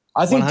 bro.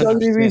 I think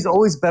 100%. WWE is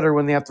always better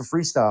when they have to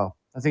freestyle.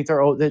 I think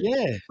they're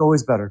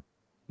always better.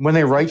 When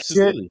they write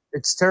shit,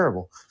 it's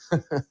terrible.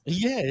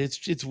 Yeah,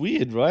 it's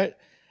weird, right?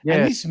 Yeah.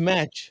 And this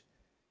match,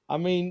 I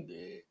mean,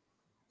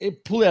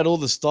 it pulled out all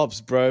the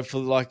stops, bro. For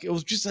like, it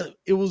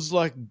was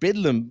like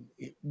bedlam.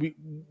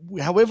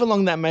 However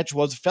long that match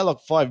was, it felt like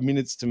 5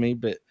 minutes to me,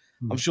 but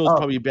I'm sure it's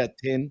probably about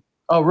 10.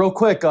 Oh, real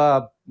quick,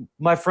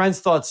 my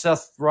friends thought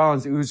Seth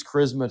Rollins oozed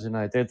charisma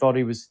tonight. They thought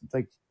he was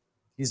like,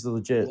 he's the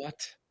legit.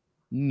 What?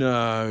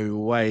 No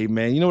way,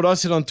 man. You know what I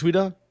said on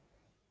Twitter?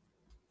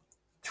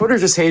 Twitter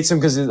just hates him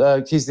because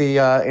he's the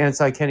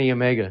anti-Kenny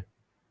Omega.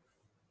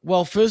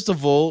 Well, first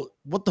of all,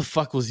 what the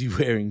fuck was he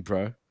wearing,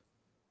 bro?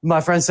 My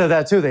friends said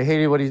that too. They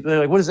hated they're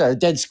like, what is that, a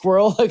dead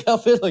squirrel like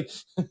outfit? Like,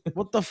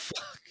 what the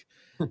fuck?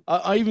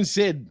 I even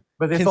said,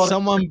 but they thought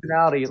someone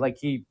personality, like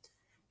he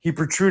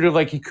protruded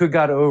like he could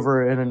got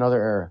over in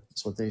another era.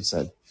 That's what they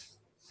said.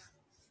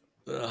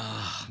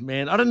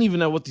 Man, I don't even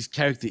know what this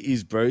character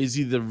is, bro. Is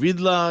he the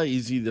Riddler?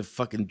 Is he the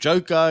fucking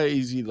Joker?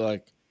 Is he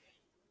like,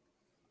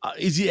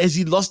 has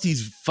he lost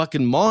his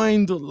fucking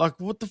mind? Like,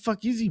 what the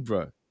fuck is he,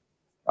 bro?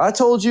 I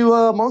told you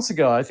months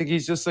ago. I think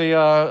he's just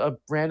a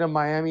random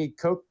Miami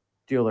Coke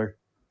dealer.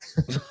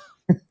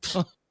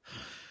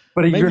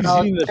 But you're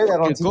not say that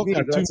on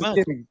TV. That's a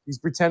kidding. He's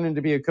pretending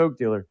to be a Coke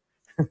dealer.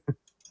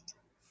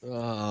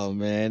 Oh,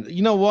 man.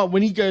 You know what?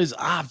 When he goes,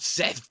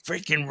 Seth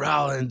freaking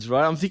Rollins,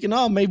 right? I'm thinking,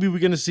 maybe we're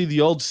going to see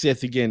the old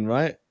Seth again,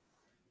 right?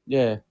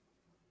 Yeah.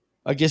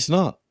 I guess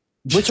not.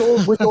 Which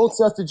old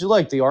Seth did you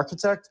like? The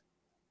Architect?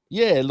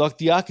 Yeah, like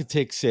the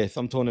Architect Seth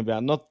I'm talking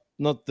about,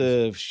 not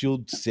the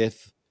Shield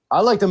Seth. I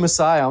like the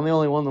Messiah. I'm the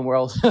only one in the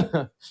world.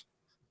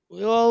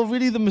 Well,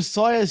 really, the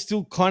Messiah is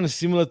still kind of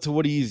similar to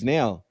what he is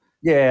now.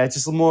 Yeah,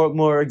 just a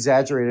more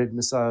exaggerated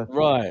Messiah.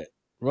 Right.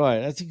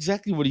 That's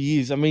exactly what he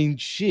is. I mean,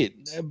 shit.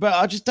 But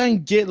I just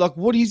don't get, like,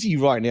 what is he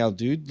right now,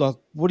 dude? Like,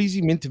 what is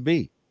he meant to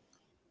be?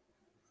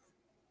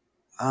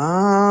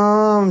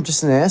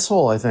 Just an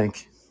asshole, I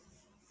think.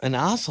 An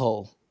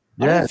asshole?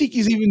 I Yeah. don't think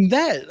he's even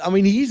that. I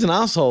mean, he is an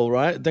asshole,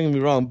 right? Don't get me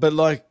wrong. But,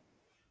 like,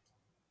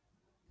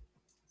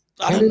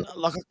 I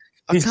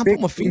can't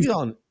put my finger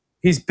on it.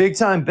 He's big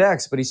time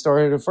Bex, but he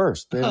started it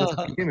first. They have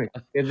the same gimmick.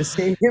 They have the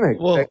same gimmick.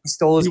 Well, Becky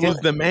stole his he was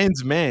gimmick. the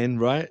man's man,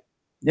 right?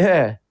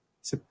 Yeah.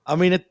 I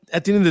mean, at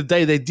the end of the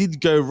day, they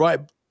did go right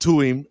to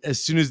him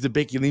as soon as the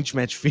Becky Lynch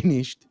match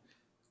finished.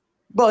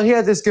 Well, he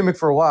had this gimmick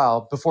for a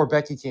while before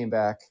Becky came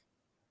back.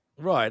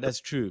 Right,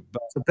 that's true.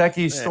 But so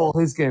Becky stole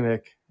his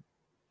gimmick.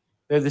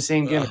 They have the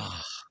same gimmick.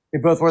 They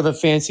both wear the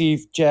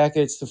fancy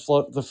jackets,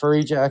 the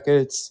furry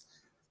jackets,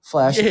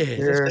 flashy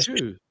hair. That's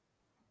true.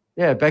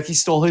 Yeah, Becky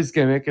stole his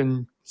gimmick,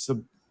 and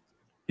so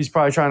he's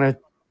probably trying to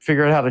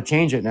figure out how to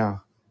change it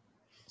now.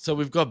 So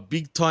we've got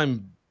big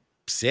time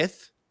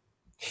Seth.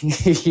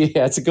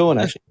 Yeah, it's a good one,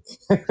 actually.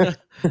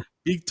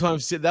 Big time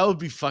Seth. That would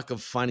be fucking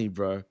funny,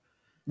 bro.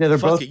 Yeah, they're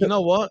both. You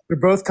know what? They're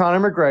both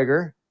Conor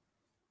McGregor.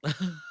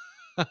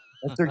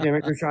 That's their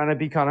gimmick. They're trying to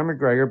be Conor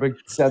McGregor, but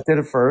Seth did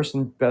it first,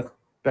 and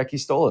Becky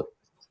stole it.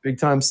 Big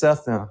time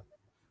Seth now.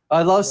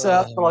 I love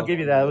Seth, but I'll give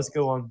you that. It was a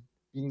good one.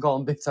 You can call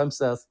him Big Time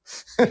Seth.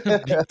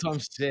 Big time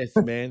Seth,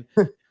 man.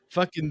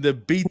 Fucking the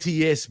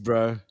BTS,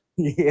 bro.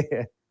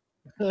 Yeah.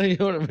 You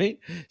know what I mean?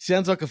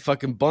 Sounds like a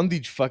fucking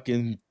bondage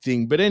fucking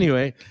thing. But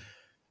anyway,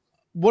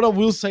 what I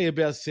will say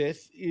about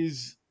Seth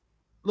is,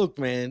 look,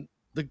 man,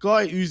 the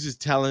guy oozes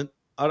talent.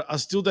 I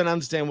still don't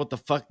understand what the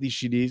fuck this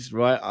shit is,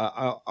 right?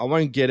 I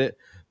won't get it.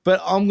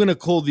 But I'm going to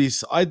call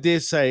this, I dare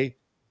say,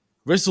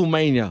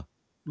 WrestleMania.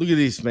 Look at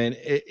this, man.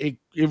 It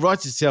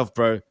writes itself,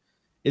 bro.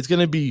 It's going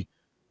to be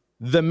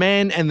the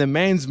man and the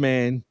man's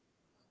man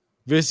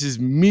versus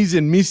Miz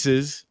and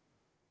Mrs.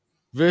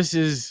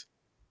 versus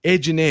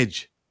Edge and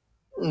Edge.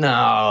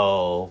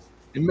 No.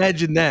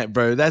 Imagine that,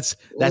 bro. That's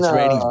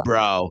ratings,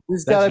 bro.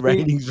 That's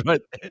ratings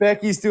right there.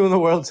 Becky's doing the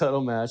world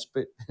title match,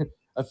 but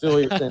I feel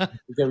what you're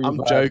saying. I'm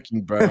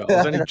joking, bro. I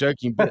was only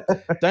joking, but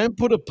don't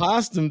put it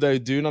past them, though,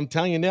 dude. I'm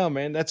telling you now,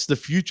 man. That's the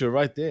future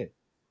right there.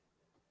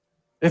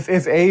 If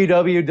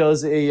AEW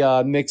does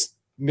a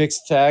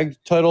mixed tag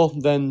title,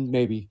 then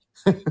maybe.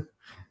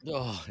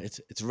 Oh,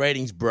 it's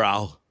ratings,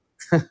 bro.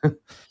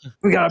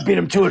 We gotta beat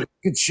him to it.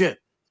 Good shit.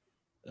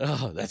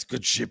 Oh, that's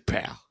good shit,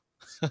 pal.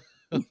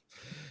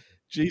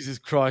 Jesus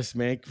Christ,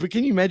 man. But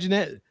can you imagine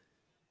that?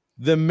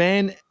 The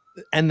man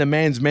and the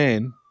man's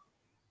man.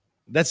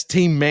 That's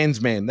Team Man's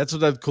Man. That's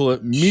what I'd call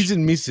it. Miz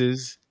and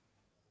Mrs.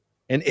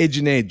 and Edge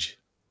and Edge.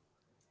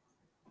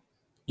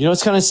 You know,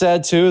 it's kind of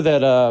sad, too,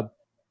 that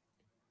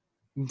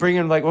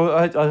bringing, like, well,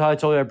 I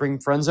told you I bring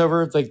friends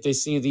over. Like, they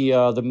see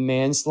the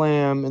Man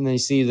Slam and they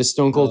see the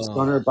Stone Cold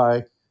Stunner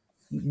by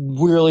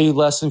really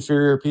less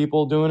inferior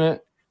people doing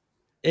it.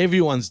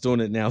 Everyone's doing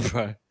it now,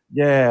 bro.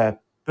 Yeah.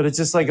 But it's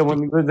just like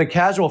when the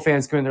casual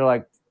fans come in, they're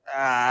like,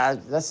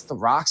 that's the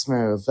Rock's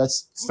move.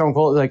 That's Stone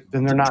Cold. Like,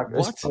 then they're not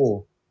as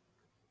cool.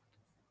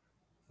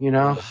 You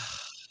know?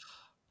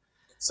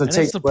 So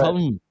that's the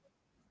problem.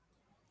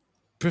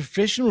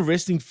 Professional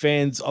wrestling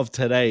fans of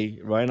today,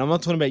 right? And I'm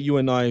not talking about you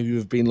and I who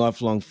have been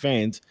lifelong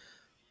fans.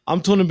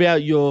 I'm talking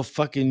about your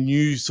fucking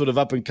new sort of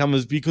up and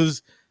comers,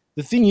 because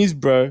the thing is,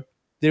 bro,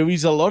 there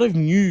is a lot of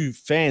new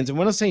fans. And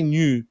when I say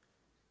new,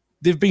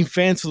 they've been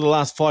fans for the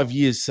last 5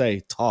 years,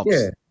 say, tops.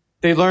 Yeah.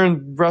 They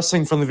learned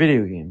wrestling from the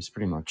video games,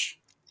 pretty much.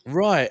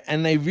 Right.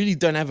 And they really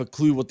don't have a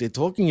clue what they're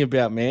talking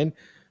about, man,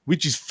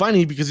 which is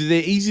funny because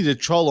they're easy to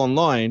troll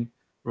online,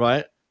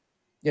 right?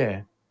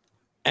 Yeah.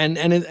 And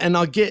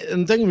I get,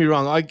 and don't get me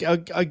wrong, I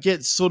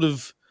get sort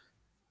of,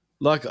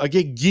 like, I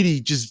get giddy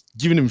just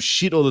giving them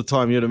shit all the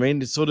time, you know what I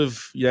mean? It sort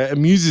of,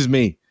 amuses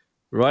me,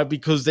 right?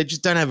 Because they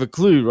just don't have a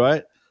clue,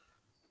 right?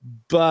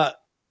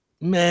 But,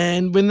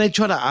 man, when they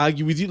try to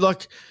argue with you,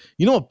 like,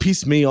 you know what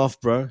pissed me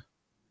off, bro?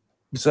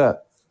 What's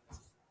that?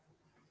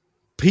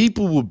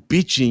 People were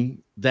bitching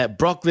that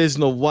Brock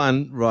Lesnar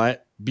won, right,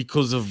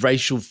 because of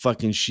racial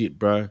fucking shit,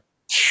 bro.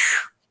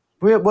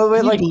 Wait,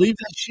 Can like, you believe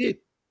that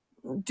shit?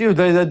 Dude,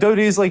 the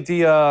WWE's like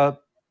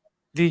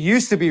they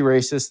used to be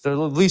racist. They're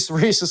the least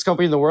racist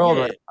company in the world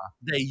right now.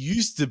 They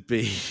used to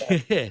be.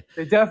 They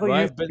definitely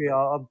used to be.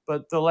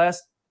 But the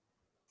last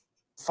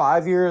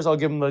 5 years, I'll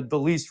give them the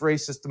least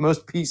racist, the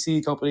most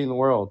PC company in the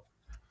world.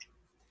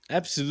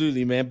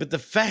 Absolutely, man. But the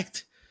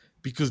fact,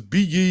 because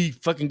Big E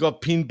fucking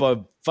got pinned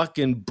by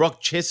fucking Brock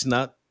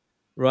Chestnut,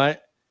 right?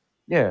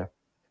 Yeah.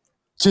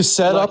 To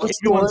set up a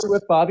story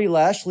with Bobby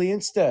Lashley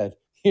instead.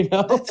 You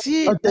know? That's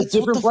it. That's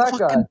different what the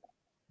black guy.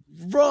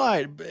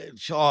 Right.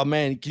 Oh,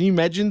 man. Can you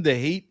imagine the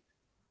heat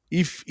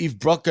if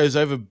Brock goes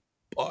over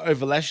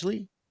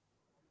Lashley?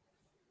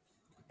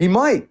 He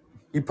might.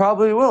 He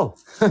probably will.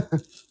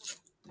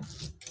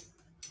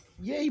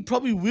 Yeah, he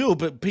probably will,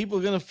 but people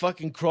are going to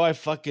fucking cry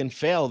fucking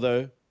foul,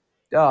 though.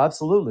 Yeah,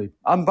 absolutely.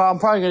 I'm probably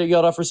gonna get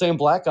yelled at for saying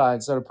black guy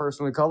instead of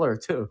person of color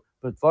too.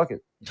 But fuck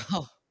it.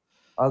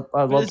 I But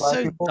love it's black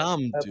so people. dumb,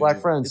 I have dude.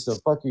 black friends, so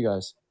fuck you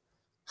guys.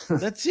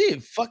 That's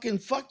it. Fucking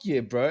fuck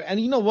yeah, bro. And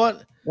you know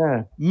what?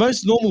 Yeah.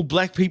 Most normal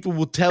black people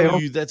will tell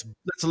They you that's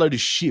a load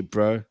of shit,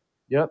 bro.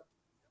 Yep.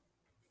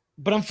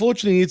 But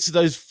unfortunately, it's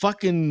those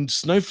fucking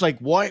snowflake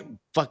white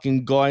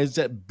fucking guys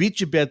that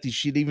bitch about this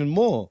shit even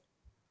more.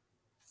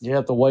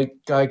 Yeah, the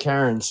white guy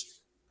Karens.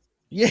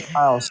 Yeah.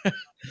 Kyles.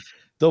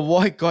 The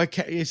white guy,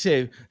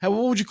 what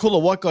would you call a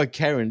white guy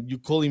Karen? You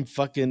call him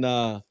fucking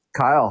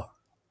Kyle.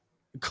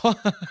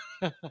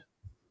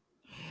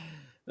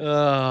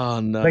 Oh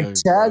no! Like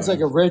Chad's bro. like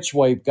a rich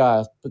white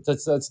guy, but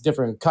that's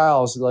different.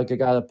 Kyle's like a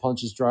guy that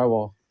punches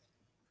drywall.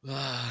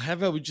 How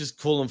about we just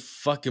call them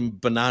fucking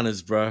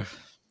bananas, bro?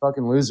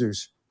 Fucking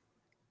losers.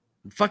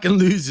 Fucking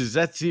losers.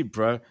 That's it,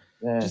 bro.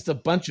 Yeah. Just a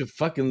bunch of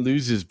fucking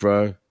losers,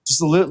 bro.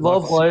 Just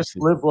love life,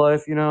 live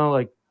life. You know,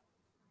 like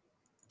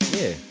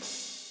yeah.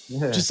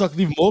 Yeah. Just like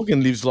Liv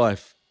Morgan lives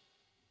life.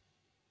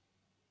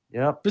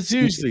 Yep. But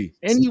seriously,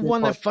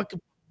 anyone that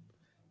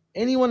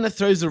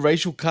throws a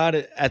racial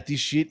card at this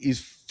shit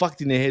is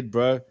fucked in the head,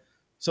 bro.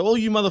 So all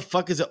you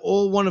motherfuckers that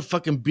all want to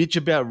fucking bitch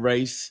about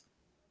race,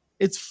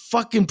 it's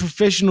fucking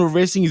professional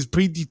wrestling is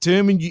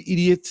predetermined, you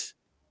idiots.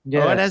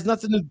 Yeah. All right? It has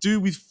nothing to do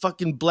with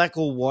fucking black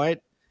or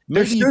white.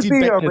 There Maybe should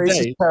be a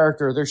racist day.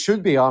 character. There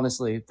should be,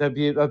 honestly. That'd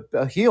be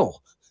a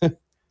heel.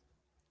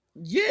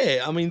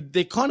 Yeah, I mean,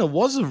 there kind of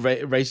was a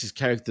racist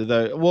character,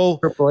 though. Well,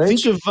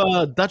 think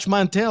of Dutch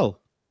Mantel.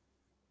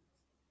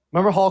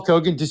 Remember Hulk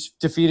Hogan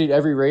defeated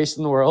every race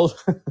in the world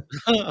in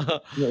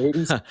the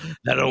 80s?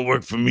 That don't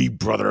work for me,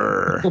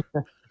 brother.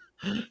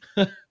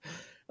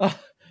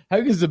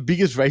 Hogan's the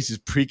biggest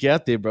racist prick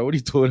out there, bro. What are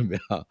you talking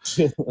about?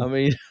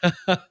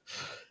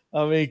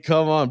 I mean,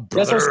 come on,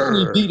 brother. That's what I'm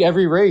saying. He beat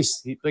every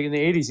race. Like in the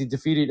 80s, he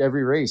defeated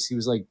every race. He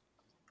was like,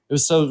 it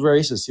was so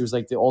racist. He was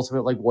like the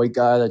ultimate like white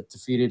guy that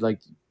defeated like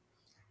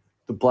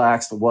the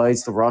blacks, the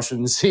whites, the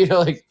Russians, you know,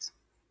 like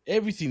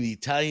everything. The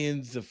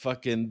Italians, the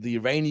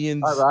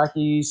Iranians,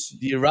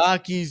 the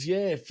Iraqis,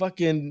 yeah,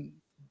 fucking,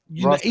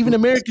 you know, even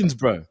Americans,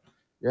 bro.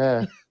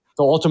 Yeah,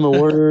 the Ultimate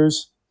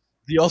Warriors,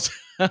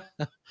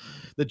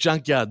 the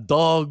Junkyard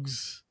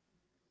Dogs.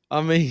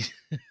 I mean,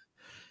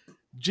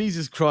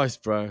 Jesus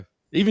Christ, bro.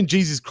 Even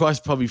Jesus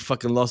Christ probably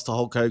fucking lost to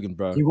Hulk Hogan,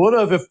 bro. He would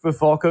have if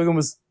Hulk Hogan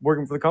was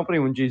working for the company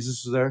when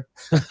Jesus was there.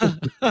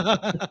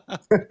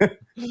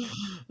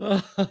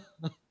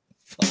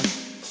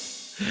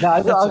 No,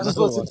 I just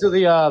listened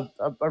to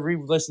I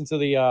re-listened to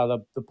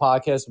the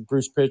podcast of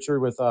Bruce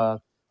Pitcher with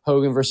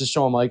Hogan versus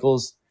Shawn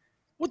Michaels.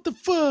 What the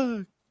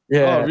fuck?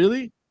 Yeah. Oh,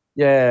 really?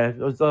 Yeah,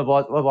 I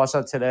watched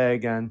that today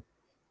again.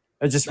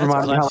 It just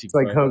reminded me how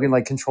like Hogan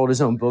like controlled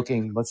his own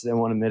booking, but they didn't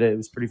want to admit it. It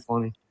was pretty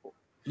funny.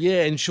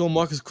 Yeah, and Shawn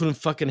Michaels couldn't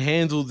fucking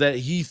handle that.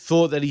 He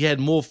thought that he had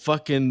more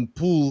fucking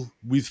pull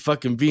with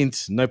fucking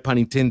Vince. No pun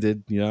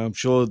intended. You know, I'm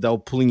sure they were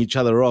pulling each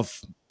other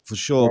off for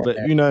sure, but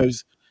who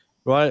knows,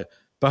 right?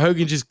 But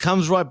Hogan just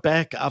comes right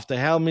back after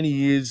how many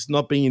years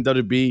not being in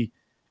WWE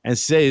and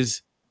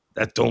says,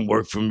 "That don't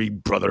work for me,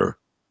 brother."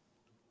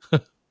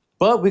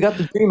 But we got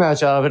the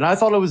rematch out of it, and I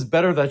thought it was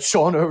better that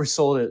Shawn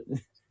oversold it.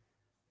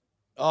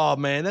 Oh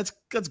man, that's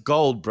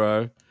gold,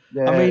 bro.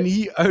 Yeah. I mean,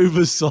 he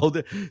oversold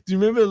it. Do you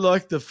remember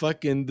like the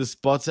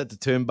spots at the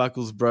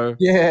turnbuckles, bro?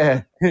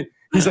 Yeah.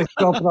 He's like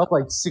jumping up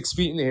like 6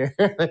 feet in the air.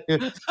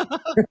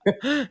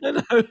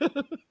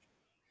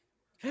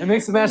 It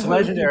makes the match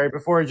legendary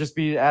before it just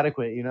be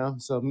adequate, you know?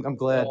 So I'm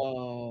glad.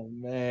 Oh,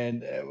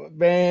 man.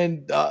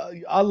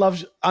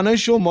 I know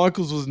Shawn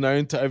Michaels was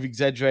known to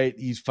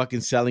over-exaggerate his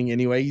fucking selling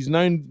anyway. He's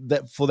known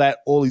for that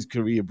all his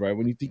career, bro,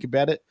 when you think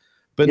about it.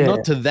 But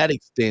not to that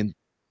extent.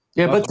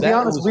 Yeah, but to be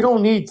honest, we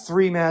don't need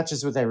 3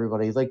 matches with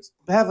everybody. Like,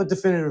 have a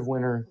definitive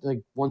winner,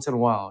 like, once in a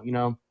while, you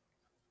know?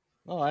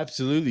 Oh,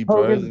 absolutely,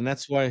 bro. Hogan, and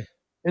that's why.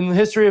 In the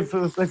history of,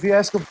 if you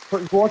ask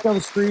walk down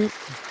the street,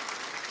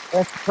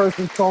 ask the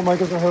person, Shawn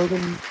Michaels or Hogan,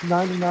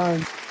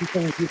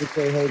 99% of people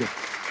say Hogan.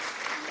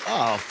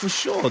 Oh, for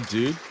sure,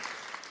 dude.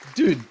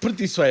 Dude, put it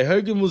this way.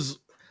 Hogan was,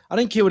 I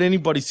don't care what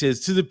anybody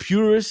says, to the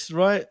purists,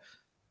 right?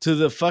 To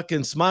the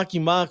fucking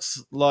smarky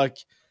marks, like,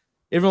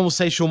 everyone will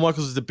say Shawn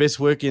Michaels is the best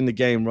worker in the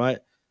game, right?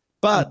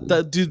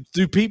 But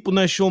do people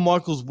know Shawn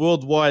Michaels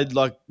worldwide?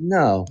 Like,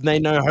 no, they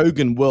know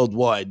Hogan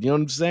worldwide. You know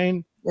what I'm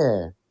saying?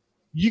 Yeah.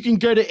 You can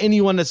go to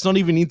anyone that's not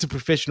even into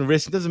professional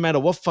wrestling. Doesn't matter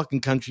what fucking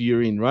country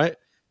you're in, right?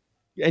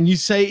 And you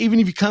say, even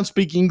if you can't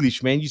speak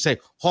English, man, you say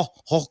Hulk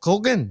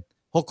Hogan.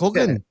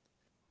 Yeah.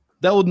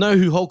 They will know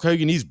who Hulk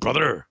Hogan is,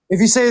 brother.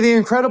 If you say the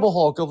Incredible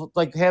Hulk,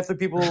 like half the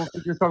people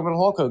think you're talking about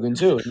Hulk Hogan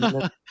too.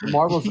 The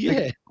Marvel's the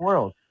biggest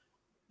world.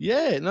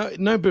 Yeah,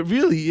 no, but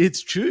really,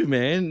 it's true,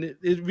 man.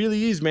 It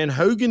really is, man.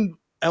 Hogan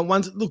at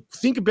once. Look,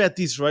 think about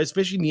this, right?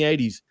 Especially in the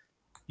 '80s,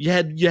 you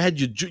had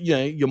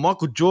your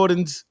Michael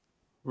Jordans,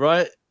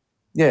 right?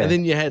 Yeah, and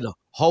then you had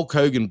Hulk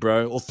Hogan,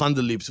 bro, or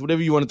Thunder Lips,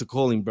 whatever you wanted to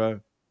call him, bro.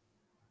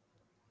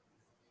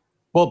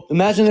 Well,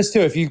 imagine this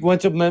too. If you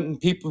went to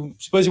people,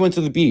 suppose you went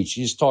to the beach,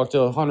 you just talked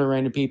to 100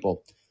 random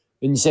people,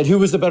 and you said, "Who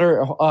was the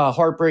better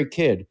Heartbreak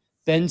Kid,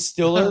 Ben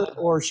Stiller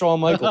or Shawn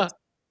Michaels.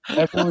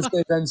 Everyone would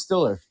say Ben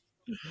Stiller.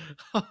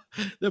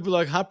 They'll be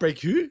like, Heartbreak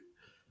who?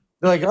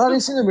 They're like, oh, I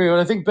didn't see the movie, but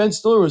I think Ben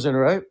Stiller was in it,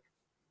 right?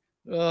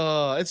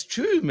 Oh, it's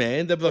true,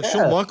 man. They'll be like, Yeah.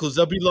 Shawn Michaels.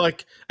 They'll be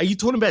like, are you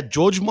talking about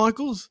George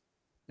Michaels?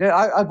 Yeah,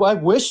 I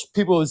wish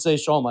people would say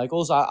Shawn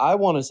Michaels. I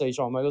want to say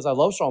Shawn Michaels. I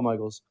love Shawn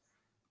Michaels.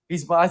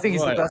 I think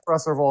he's the Right. best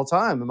wrestler of all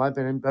time. In my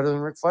opinion, better than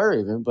Ric Flair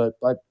even, but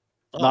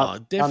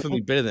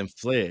Definitely better than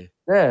Flair.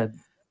 Yeah.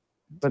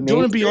 But Do you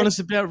want to be honest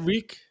about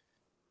Rick?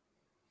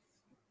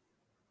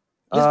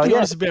 Let's be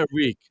honest about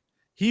Rick.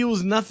 He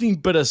was nothing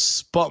but a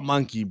spot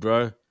monkey,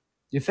 bro.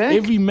 You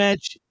think? Every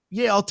match,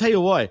 yeah, I'll tell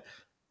you why.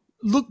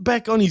 Look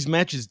back on his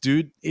matches,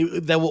 dude.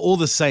 They were all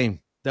the same.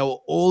 They were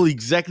all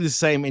exactly the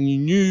same, and you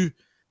knew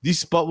this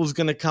spot was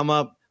going to come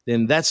up,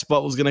 then that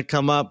spot was going to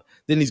come up,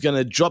 then he's going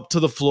to drop to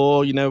the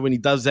floor, when he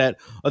does that,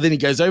 or then he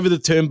goes over the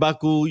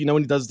turnbuckle,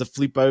 when he does the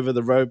flip over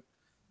the rope.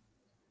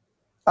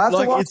 I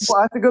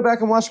have to go back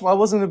and watch. I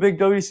wasn't a big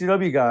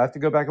WCW guy. I have to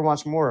go back and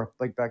watch more.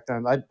 Like back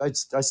then,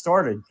 I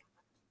started.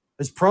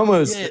 His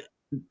promos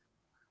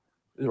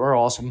were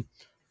awesome.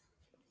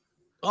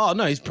 Oh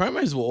no, his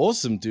promos were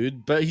awesome,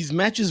 dude. But his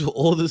matches were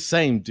all the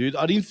same, dude.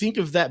 I didn't think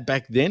of that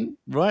back then,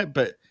 right?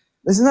 But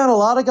isn't that a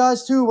lot of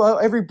guys too? Well,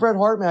 every Bret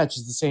Hart match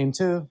is the same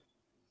too.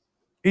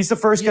 He's the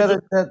first guy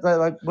that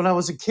like when I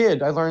was a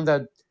kid, I learned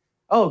that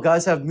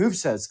guys have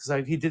movesets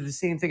because he did the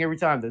same thing every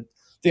time.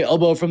 The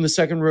elbow from the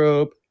second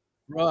rope.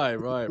 Right.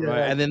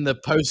 And then the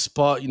post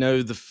spot,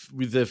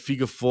 with the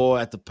figure 4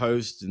 at the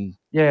post, and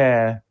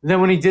and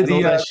then when he did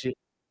all that shit.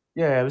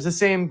 Yeah, it was the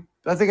same.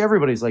 I think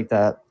everybody's like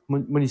that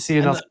when you see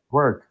enough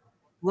work.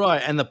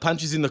 Right, and the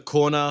punches in the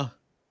corner.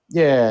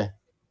 Yeah.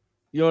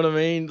 You know what I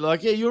mean?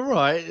 Like, yeah, you're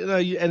right. And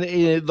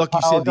like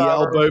you said, the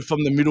elbow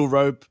from the middle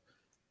rope.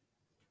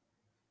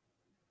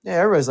 Yeah,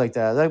 everybody's like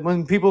that. Like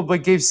when people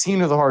gave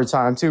Cena the hard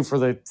time too for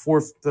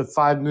the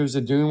 5 moves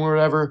of doom or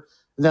whatever.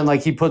 And then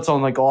he puts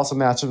on awesome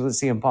matches with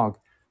CM Punk.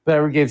 But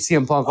ever gave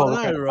CM Punk all the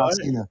time about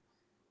Cena.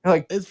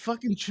 Like, it's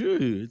fucking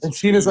true. And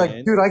Cena's like,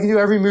 dude, I can do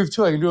every move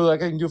too. I can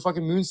do a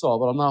fucking moonsault,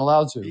 but I'm not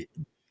allowed to.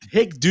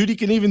 Heck, dude, he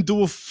can even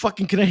do a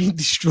fucking Canadian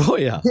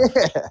destroyer.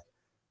 Yeah.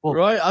 Well,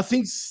 right? I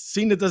think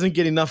Cena doesn't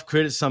get enough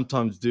credit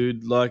sometimes,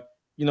 dude. Like,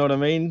 you know what I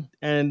mean?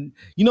 And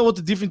you know what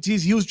the difference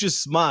is? He was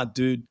just smart,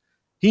 dude.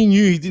 He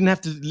knew he didn't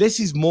have to. Less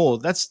is more.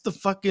 That's the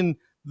fucking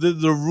the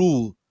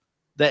rule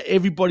that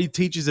everybody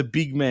teaches a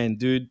big man,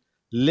 dude.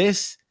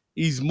 Less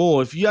is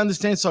more. If you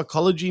understand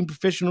psychology in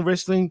professional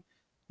wrestling,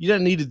 you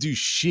don't need to do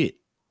shit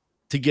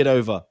to get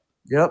over.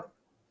 Yep.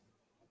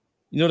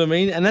 You know what I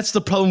mean? And that's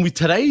the problem with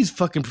today's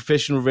fucking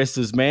professional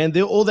wrestlers, man.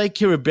 All they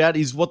care about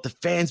is what the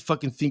fans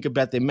fucking think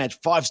about their match.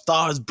 5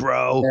 stars,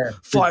 bro. Yeah.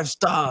 5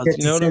 stars.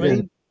 You know what I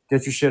mean?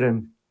 Get your shit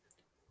in.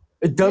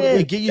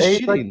 Get your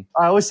shit in.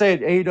 I always say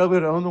AEW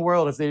would own the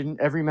world if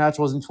every match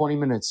wasn't 20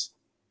 minutes.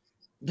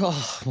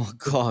 Oh, my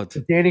God.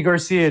 If Danny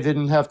Garcia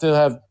didn't have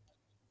to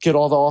get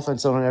all the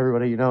offense on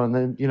everybody, and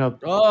then,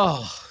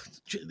 Oh,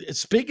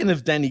 speaking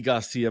of Danny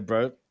Garcia,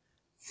 bro.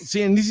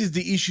 See, and this is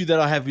the issue that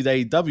I have with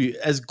AEW.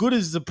 As good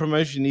as the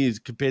promotion is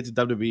compared to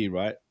WWE,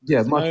 right?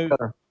 Yeah, much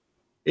better.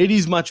 It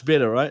is much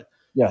better, right?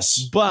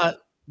 Yes. But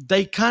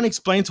they can't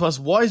explain to us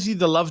why is he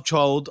the love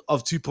child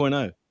of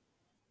 2.0.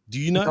 Do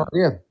you know?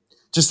 Yeah.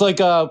 Just like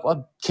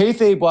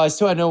kayfabe wise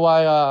too, I know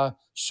why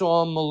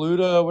Sean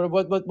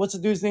Maluda. What's the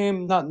dude's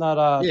name? Not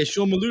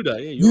Sean Maluda.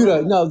 Yeah, Yuta.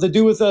 Right. No, the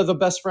dude with the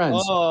best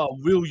friends. Oh,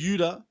 Will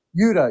Yuta.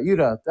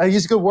 Yuta.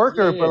 He's a good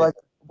worker, but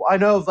I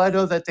know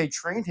that they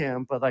trained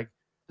him, but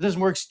it doesn't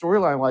work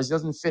storyline wise. He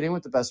doesn't fit in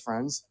with the best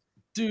friends.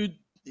 Dude,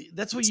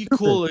 that's what you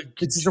call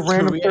it's just a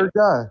random third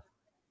guy.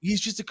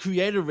 He's just a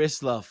creator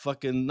wrestler,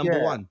 fucking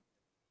number 1.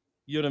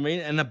 You know what I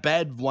mean? And a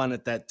bad one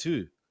at that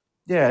too.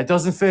 Yeah, it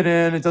doesn't fit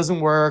in. It doesn't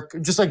work.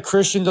 Just like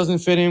Christian doesn't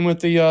fit in with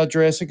the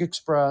Jurassic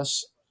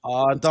Express.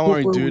 Don't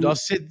worry, dude.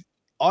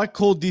 I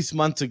called this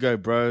months ago,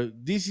 bro.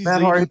 This is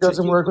Matt Hardy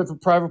doesn't work with a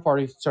private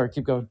party. Sorry,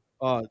 keep going.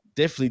 Oh,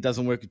 definitely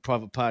doesn't work with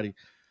private party.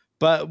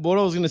 But what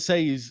I was gonna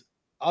say is,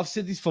 I've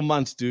said this for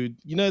months, dude.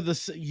 You know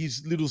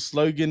his little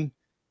slogan,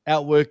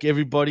 "Outwork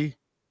everybody."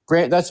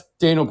 That's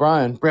Daniel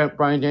Bryan,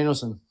 Bryan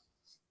Danielson.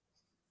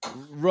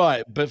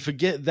 Right, but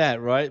forget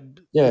that, right?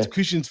 Yeah. It's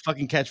Christian's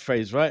fucking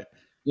catchphrase, right?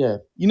 Yeah.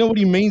 You know what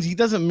he means? He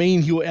doesn't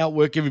mean he'll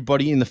outwork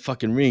everybody in the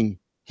fucking ring.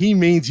 He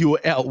means he will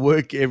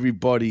outwork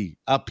everybody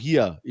up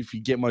here, if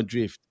you get my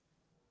drift.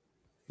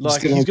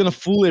 He's gonna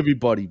fool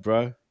everybody,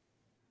 bro.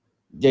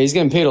 Yeah, he's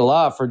getting paid a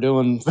lot for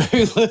doing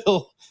very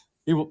little.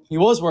 He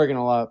was working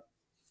a lot.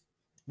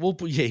 Well,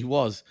 yeah, he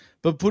was.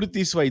 But put it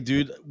this way,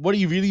 dude. What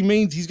he really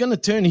means, he's gonna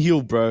turn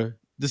heel, bro.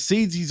 The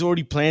seeds he's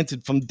already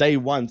planted from day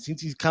one,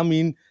 since he's come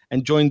in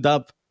and joined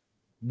up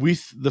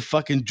with the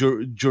fucking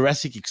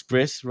Jurassic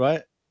Express,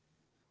 right?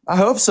 I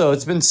hope so.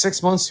 It's been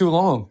 6 months too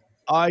long.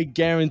 I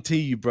guarantee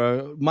you,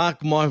 bro.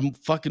 Mark my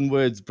fucking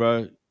words,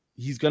 bro.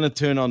 He's going to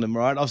turn on them,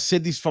 right? I've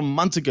said this from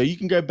months ago. You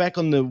can go back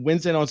on the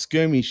Wednesday night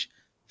skirmish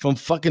from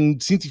fucking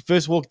since he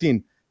first walked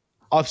in.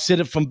 I've said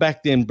it from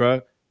back then,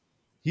 bro.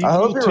 He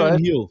will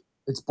turn heel.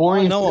 It's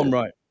boring. I know I'm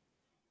right.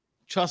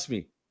 Trust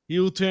me.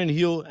 Heel turn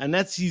heel, and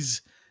that's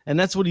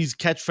what his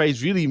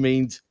catchphrase really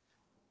means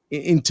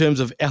in terms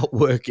of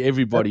outwork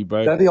everybody,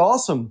 bro. That'd be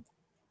awesome.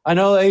 I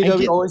know And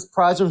AEW always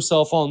prides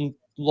himself on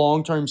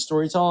long-term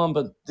storytelling,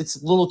 but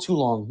it's a little too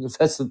long, if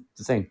that's the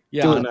thing.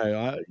 Yeah, I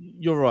know.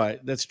 You're right.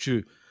 That's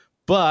true.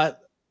 But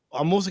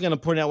I'm also going to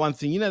point out one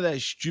thing. You know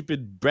that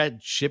stupid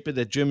Brad Shepard,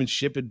 that German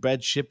Shepherd,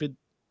 Brad Shepard?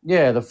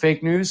 Yeah, the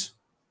fake news.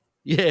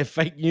 Yeah,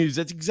 fake news.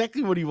 That's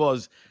exactly what he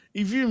was.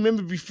 If you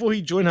remember, before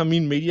he joined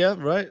Hamin Media,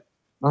 right?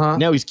 Uh-huh.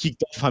 Now he's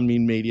kicked off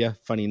Hamin Media,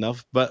 funny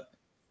enough. But,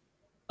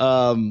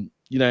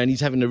 you know, and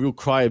he's having a real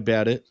cry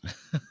about it.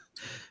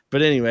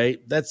 But anyway,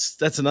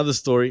 that's another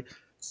story.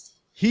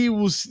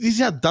 This is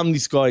how dumb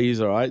this guy is,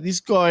 all right?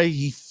 This guy,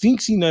 he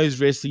thinks he knows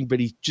wrestling,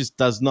 but he just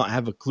does not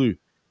have a clue.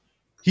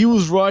 He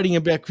was writing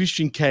about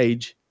Christian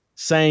Cage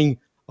saying,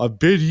 I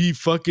bet he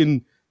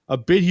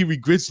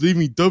regrets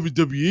leaving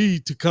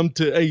WWE to come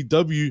to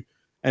AEW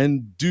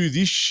and do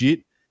this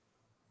shit.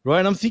 Right?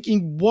 And I'm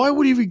thinking, why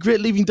would he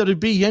regret leaving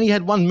WWE? He only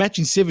had one match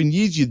in 7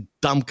 years, you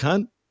dumb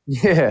cunt.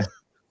 Yeah.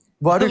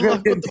 Why do you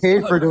get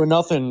paid for doing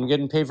nothing,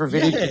 getting paid for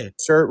video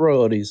shirt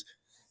royalties?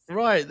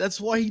 Right. That's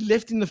why he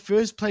left in the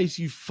first place,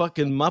 you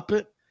fucking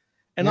muppet.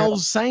 And I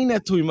was saying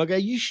that to him. I go,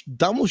 you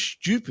dumb or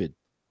stupid?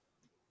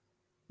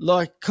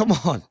 Like, come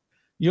on.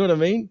 You know what I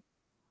mean?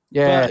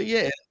 Yeah. But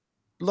yeah.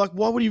 Like,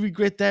 why would he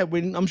regret that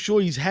when I'm sure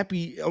he's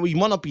happy? Oh, he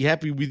might not be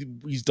happy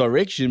with his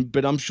direction,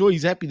 but I'm sure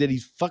he's happy that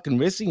he's fucking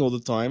wrestling all the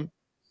time.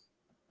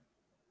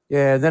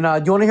 Yeah. Then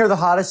do you want to hear the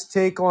hottest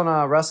take on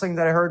wrestling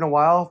that I heard in a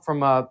while from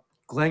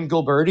Glenn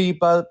Gilberti,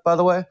 by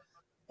the way?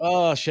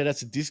 Oh, shit.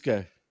 That's a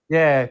disco.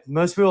 Yeah,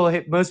 most people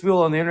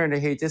on the internet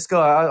hate disco.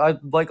 I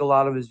like a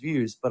lot of his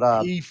views,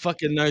 but he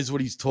fucking knows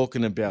what he's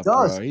talking about,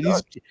 does, bro.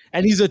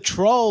 And he's a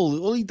troll.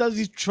 All he does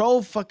is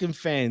troll fucking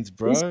fans,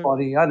 bro. He's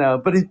funny, I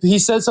know, but he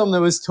said something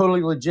that was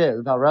totally legit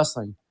about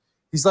wrestling.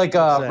 He's like,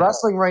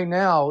 wrestling right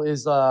now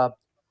is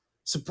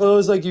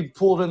suppose like you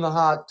pulled in the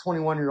hot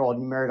 21-year-old,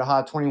 you married a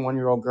hot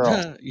 21-year-old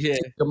girl, yeah,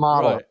 the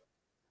model, right.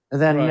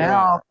 And then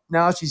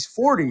now she's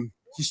 40.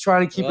 She's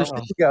trying to keep her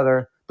shit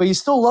together, but you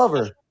still love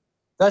her.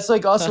 That's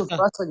like us with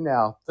wrestling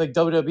now, like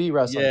WWE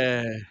wrestling.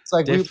 Yeah, it's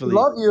like we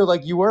love you.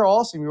 Like you were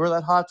awesome. You were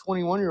that hot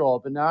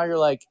 21-year-old, but now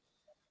you're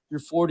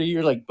 40.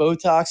 You're like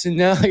Botox, and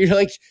now you're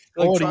like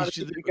trying to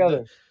keep it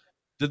together.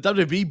 The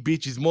WWE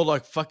bitch is more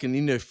like fucking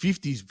in her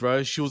 50s,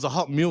 bro. She was a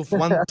hot MILF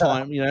one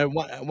time, you know,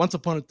 once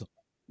upon a time.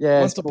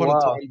 Yeah, once upon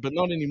a time, but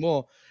not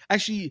anymore.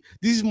 Actually,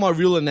 this is my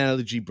real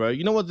analogy, bro.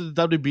 You know what the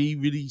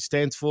WWE really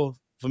stands for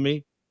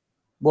me?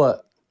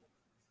 What?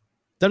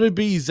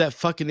 WB is that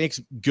fucking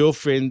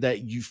ex-girlfriend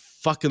that you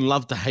fucking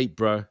love to hate,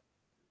 bro.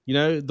 You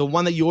know, the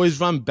one that you always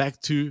run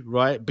back to,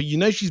 right? But you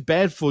know she's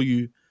bad for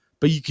you,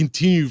 but you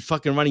continue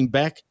fucking running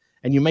back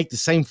and you make the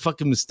same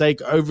fucking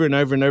mistake over and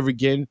over and over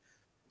again,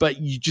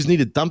 but you just need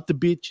to dump the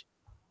bitch.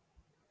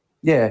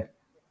 Yeah.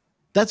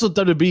 That's what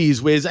WB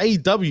is, whereas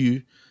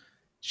AEW,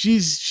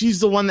 she's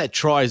the one that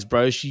tries,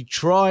 bro. She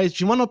tries.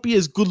 She might not be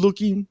as good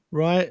looking,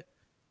 right?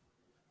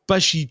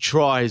 But she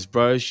tries,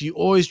 bro. She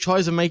always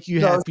tries to make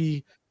you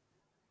happy.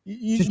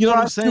 You know what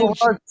I'm saying?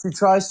 She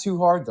tries too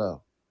hard,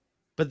 though.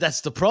 But that's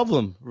the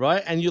problem,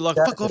 right? And you're like,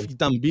 fuck off, you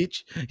dumb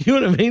bitch. You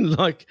know what I mean?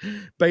 Like,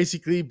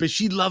 basically, but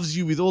she loves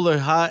you with all her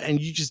heart, and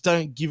you just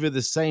don't give her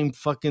the same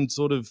fucking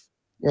sort of.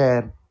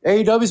 Yeah.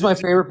 AEW is my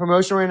favorite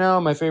promotion right now.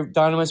 My favorite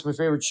Dynamite's my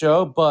favorite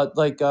show, but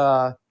like,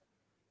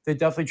 they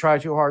definitely try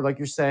too hard, like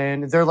you're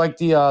saying. They're like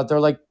they're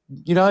like,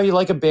 you know, you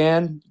like a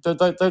band. They're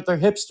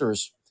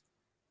hipsters.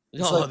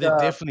 They're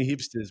definitely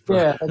hipsters, bro.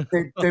 Yeah,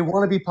 like they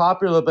want to be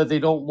popular, but they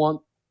don't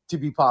want to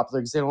be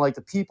popular because they don't like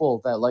the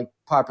people that like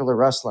popular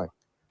wrestling.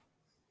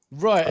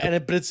 Right,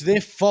 but it's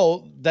their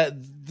fault that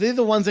they're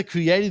the ones that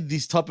created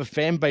this type of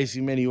fan base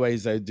in many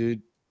ways, though,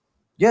 dude.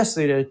 Yes,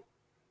 they did.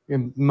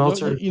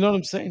 Meltzer. You know what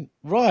I'm saying?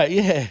 Right,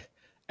 yeah.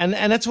 And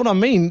that's what I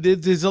mean.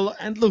 There's a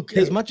and look,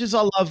 as much as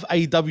I love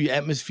AEW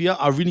atmosphere,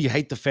 I really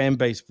hate the fan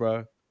base,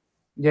 bro.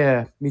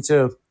 Yeah, me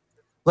too.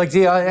 Like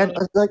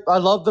I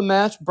love the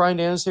match, Bryan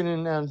Danielson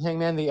and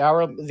Hangman, the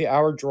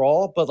hour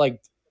draw, but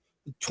like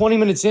 20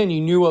 minutes in,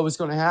 you knew what was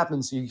going to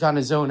happen, so you kind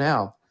of zone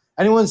out.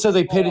 Anyone said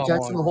they paid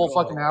attention the whole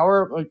fucking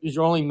hour? Is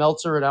you're only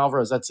Meltzer and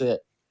Alvarez? That's it.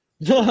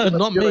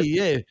 Not me.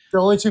 Yeah, the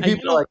only two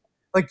people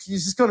like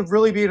he's just going to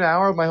really be an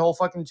hour of my whole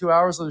fucking 2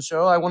 hours of the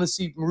show. I want to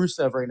see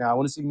Rusev right now. I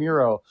want to see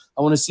Miro.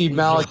 I want to see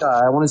Malachi.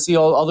 I want to see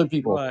all other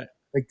people. Right.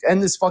 Like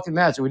end this fucking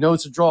match. We know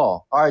it's a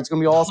draw. All right, it's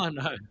going to be awesome.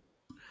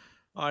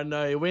 I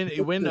know.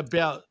 It went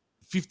about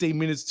 15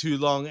 minutes too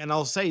long. And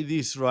I'll say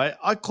this, right?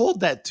 I called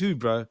that too,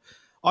 bro.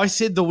 I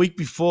said the week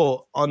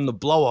before on the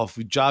blow off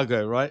with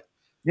Jargo, right?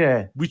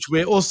 Yeah. Which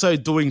we're also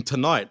doing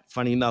tonight,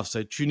 funny enough.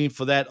 So tune in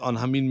for that on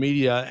Hamin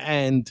Media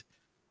and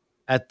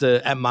at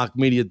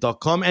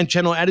markmedia.com and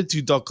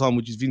channelattitude.com,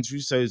 which is Vince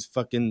Russo's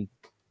fucking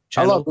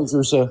channel. I love Vince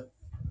Russo.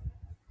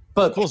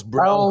 But of course,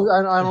 bro.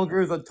 I don't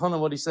agree with a ton of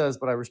what he says,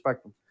 but I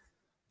respect him.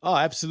 Oh,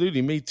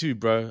 absolutely. Me too,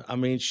 bro. I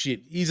mean,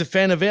 shit. He's a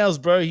fan of ours,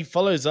 bro. He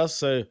follows us.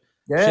 So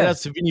shout out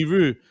to Vinny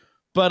Roo.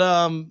 But,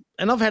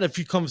 and I've had a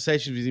few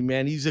conversations with him,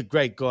 man. He's a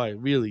great guy.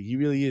 Really. He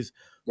really is.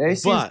 Yeah, he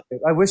seems. But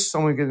I wish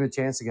someone would give him a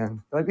chance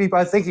again. I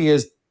think he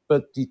is,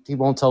 but he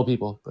won't tell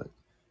people. But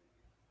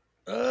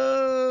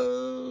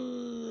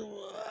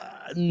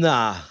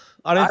nah,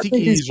 I don't think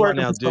he he's is right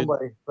working now, for dude.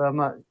 somebody. But I'm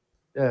not.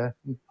 Yeah,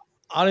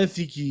 I don't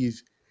think he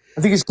is.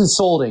 I think he's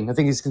consulting.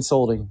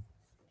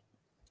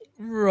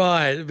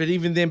 Right, but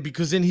even then,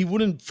 because then he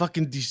wouldn't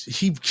fucking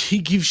he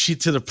gives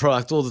shit to the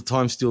product all the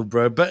time, still,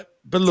 bro. But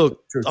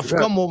look, True. I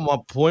forgot what my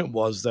point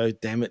was, though.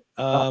 Damn it.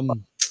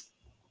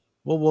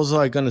 What was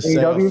I gonna say?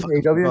 I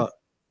fucking forgot.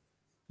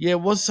 Yeah,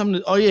 it was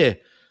something. Oh yeah,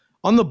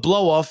 on the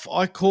blow off,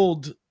 I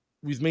called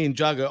with me and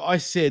Jago. I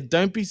said,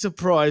 don't be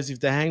surprised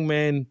if the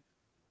Hangman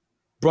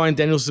Bryan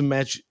Danielson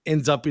match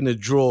ends up in a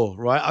draw.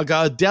 Right? I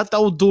doubt they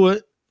will do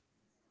it.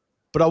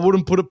 But I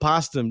wouldn't put it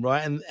past them,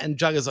 right? And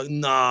Jugger's like,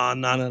 no,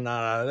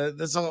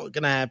 that's not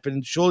gonna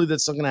happen. Surely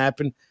that's not gonna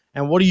happen.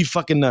 And what do you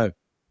fucking know?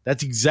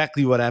 That's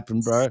exactly what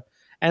happened, bro.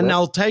 And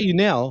I'll tell you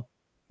now,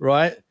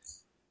 right?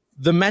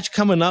 The match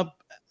coming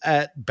up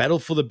at Battle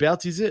for the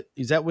Belt, is it?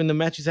 Is that when the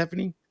match is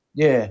happening?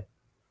 Yeah.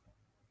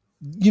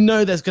 You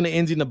know that's gonna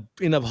end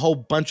in a whole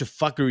bunch of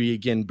fuckery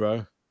again,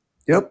 bro.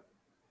 Yep.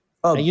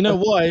 And you know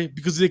why?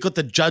 Because they got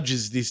the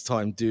judges this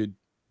time, dude.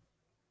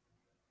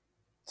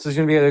 So there's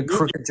going to be a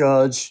crooked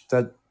judge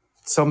that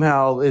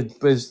somehow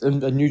it was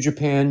a New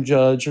Japan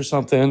judge or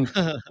something.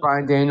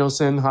 Bryan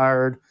Danielson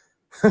hired.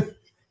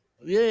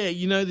 Yeah,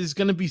 you know, there's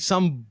going to be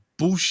some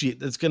bullshit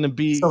that's going to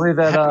be Somebody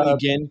that happening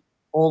again.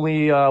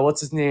 Only,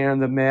 what's his name?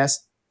 The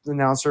masked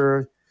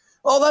announcer.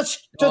 Oh,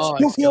 that's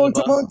Yukio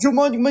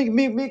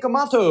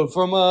Mikamoto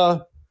from,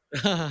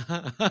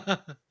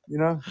 you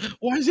know?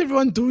 Why is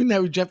everyone doing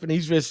that with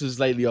Japanese wrestlers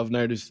lately? I've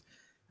noticed.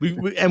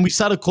 We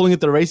started calling it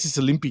the racist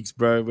Olympics,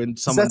 bro. When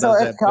someone that's does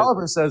how that,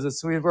 Excalibur says it.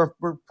 So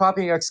we're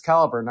copying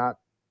Excalibur, not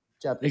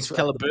Japanese.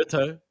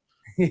 Excaliburto.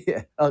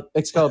 Yeah,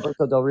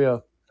 Excaliburto Del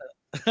Rio.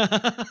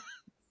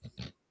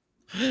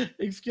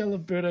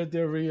 Excaliburto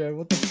Del Rio.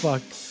 What the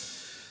fuck?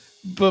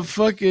 But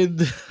fucking.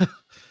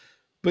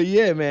 But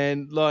yeah,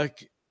 man.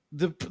 Like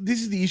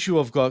this is the issue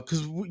I've got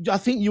because I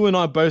think you and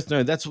I both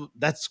know that's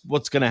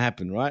what's going to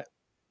happen, right?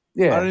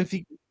 Yeah. I don't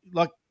think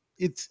like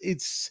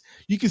it's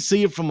you can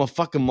see it from a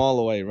fucking mile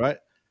away, right?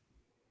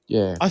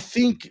 Yeah. I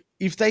think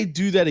if they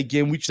do that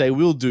again, which they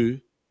will do,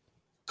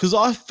 because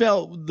I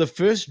felt the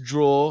first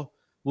draw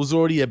was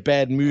already a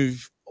bad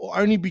move,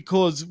 only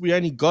because we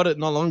only got it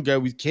not long ago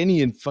with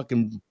Kenny and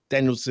fucking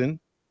Danielson.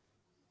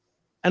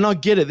 And I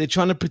get it. They're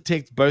trying to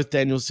protect both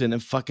Danielson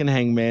and fucking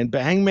Hangman,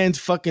 but Hangman's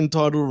fucking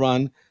title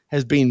run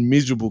has been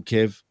miserable,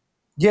 Kev.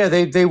 Yeah,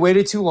 they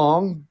waited too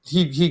long.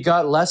 He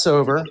got less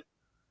over.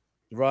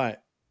 Right.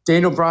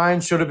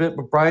 Bryan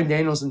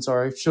Danielson,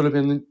 should have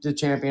been the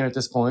champion at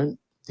this point.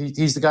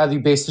 He's the guy that you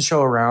base the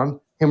show around,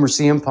 him or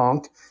CM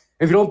Punk.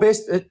 If you don't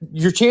base it,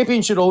 your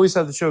champion should always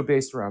have the show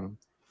based around him.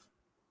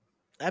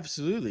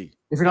 Absolutely.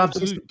 If you're not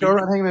based the show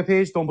around Hangman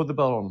Page, don't put the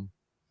belt on him.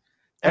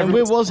 And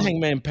where was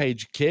Hangman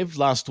Page, Kev,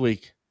 last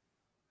week?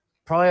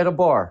 Probably at a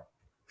bar.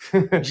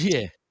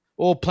 Yeah.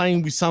 Or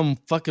playing with some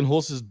fucking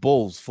horse's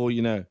balls, for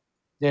you know.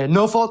 Yeah,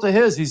 no fault of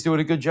his. He's doing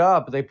a good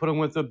job. But they put him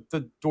with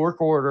the dork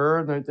order,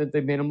 and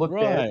they made him look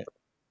bad.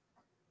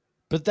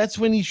 But that's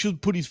when he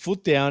should put his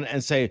foot down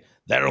and say,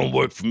 that don't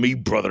work for me,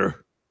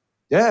 brother.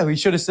 Yeah, he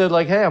should have said,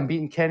 like, hey, I'm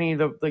beating Kenny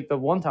the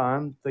one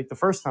time, like the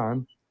first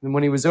time. And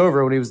when he was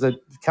over, when he was the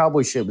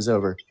cowboy shit was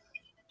over.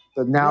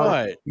 But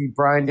now he's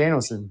Bryan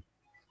Danielson.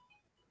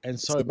 And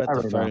sorry about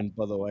the phone,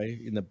 by the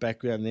way, in the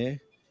background there.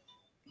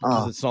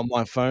 Because it's not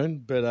my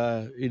phone, but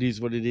it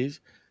is what it is.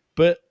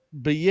 But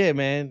yeah,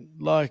 man,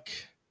 like...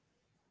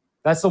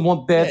 That's the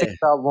one bad thing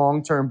about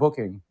long-term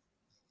booking.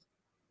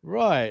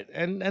 Right.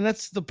 And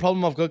that's the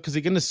problem I've got, because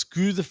they're going to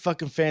screw the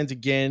fucking fans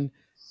again.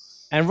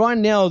 And right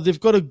now, they've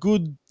got a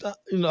good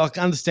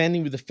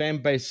understanding with the fan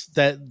base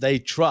that they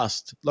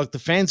trust. Like, the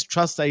fans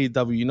trust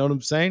AEW, you know what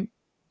I'm saying?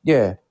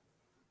 Yeah.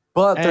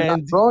 But they're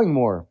not growing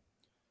more.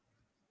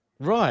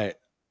 Right.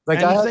 Like,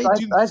 I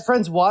had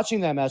friends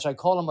watching that match. I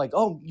called them like,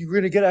 oh, you're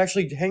going to get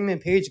actually Hangman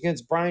Page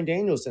against Bryan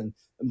Danielson.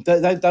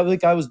 That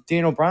guy was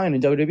Daniel Bryan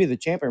in WWE, the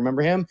champion.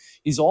 Remember him?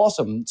 He's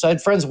awesome. So I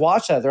had friends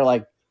watch that. They're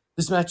like,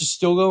 this match is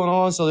still going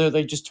on. So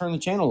they just turned the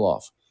channel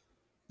off.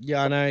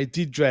 Yeah, I know. It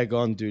did drag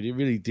on, dude. It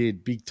really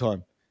did. Big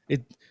time.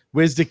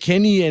 Whereas the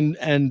Kenny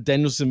and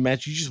Danielson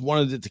match, you just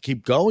wanted it to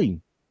keep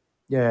going.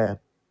 Yeah.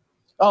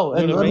 Oh,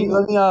 and let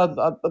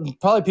me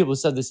probably people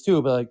said this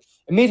too, but like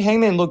it made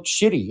Hangman look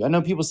shitty. I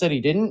know people said he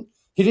didn't.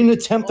 He didn't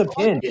attempt a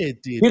pin. Yeah,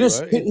 it did,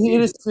 he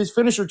hit his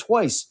finisher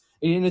twice.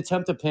 He didn't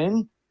attempt a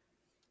pin.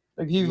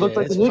 Like he looked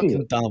like an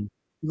idiot. Dumb.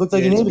 He looked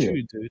like an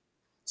idiot. True, dude.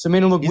 So it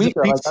made him look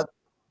weaker.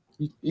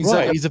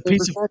 He's a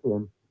piece of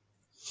champion.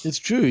 It's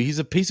true. He's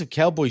a piece of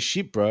cowboy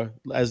shit, bro,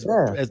 as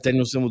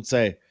Danielson would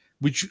say,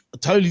 which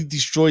totally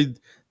destroyed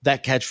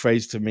that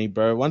catchphrase to me,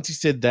 bro. Once he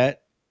said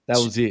that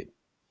was it.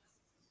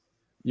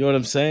 You know what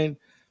I'm saying?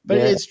 But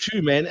it's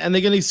true, man. And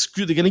they're gonna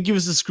give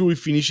us a screwy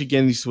finish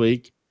again this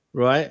week,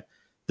 right?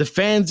 The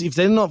fans, if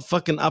they're not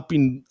fucking up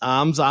in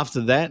arms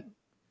after that,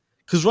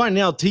 because right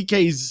now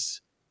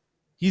TK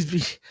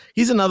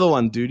he's another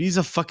one, dude. He's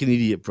a fucking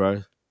idiot,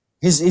 bro.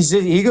 His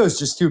ego's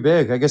just too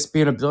big. I guess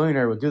being a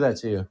billionaire would do that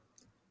to you.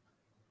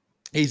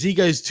 His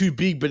ego's too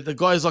big, but the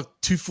guy's like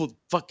 2 foot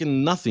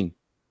fucking nothing.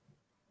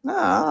 No,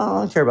 I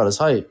don't care about his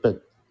height,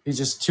 but he's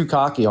just too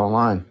cocky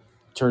online.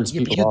 Turns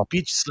people you'd off.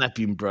 bitch slap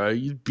him, bro.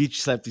 You'd bitch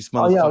slap this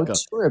Oh yeah, I motherfucker. would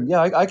destroy him.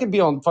 Yeah, I could be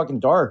on fucking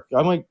dark.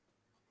 I'm like,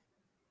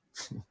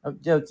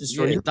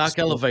 destroy you. Dark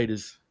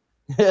elevators.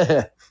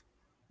 Yeah.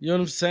 You know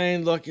what I'm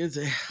saying? Like,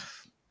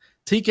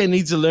 TK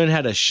needs to learn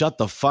how to shut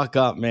the fuck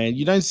up, man.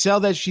 You don't sell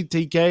that shit,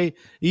 TK.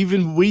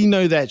 Even we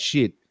know that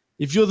shit.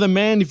 If you're the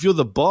man, if you're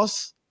the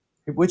boss,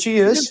 which he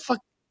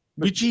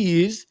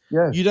is,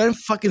 you don't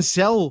fucking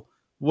sell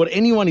what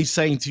anyone is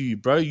saying to you,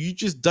 bro. You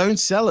just don't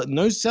sell it.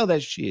 No, sell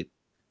that shit.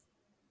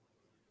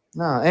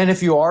 No, and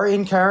if you are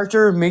in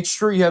character, make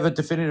sure you have a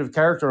definitive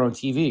character on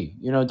TV.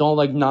 You know, don't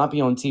like not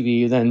be on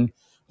TV, then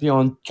be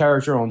on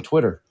character on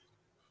Twitter.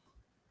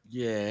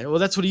 Yeah, well,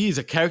 that's what he is,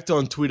 a character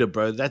on Twitter,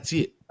 bro. That's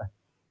it.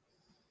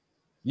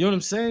 You know what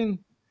I'm saying?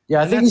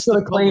 Yeah, I think he's the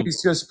going to claim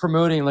he's just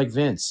promoting like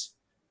Vince,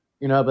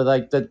 you know, but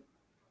like that,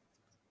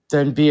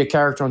 then be a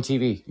character on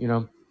TV, you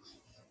know.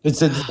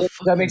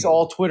 That makes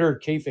all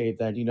Twitter kayfabe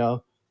then, you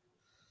know.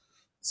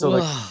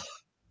 So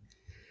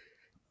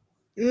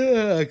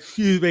yeah,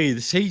 excuse me.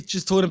 See,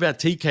 just talking about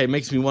TK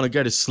makes me want to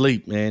go to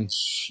sleep, man.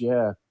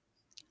 Yeah.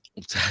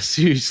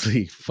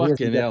 Seriously,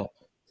 fucking hell.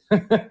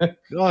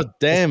 God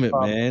damn it,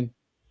 man.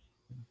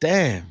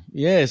 Damn.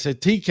 Yeah, so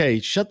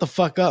TK, shut the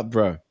fuck up,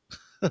 bro.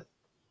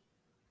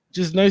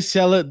 Just no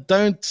sell it.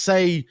 Don't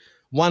say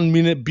 1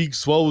 minute Big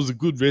Swole was a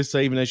good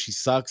wrestler even though she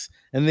sucks,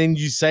 and then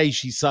you say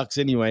she sucks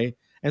anyway.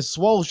 And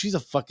Swole, she's a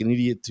fucking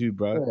idiot too,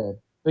 bro. Yeah.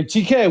 Like,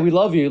 TK, we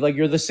love you. Like,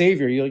 you're the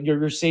savior.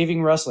 You're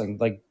saving wrestling.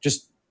 Like,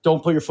 just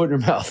don't put your foot in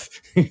your mouth.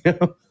 You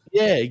know?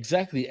 Yeah,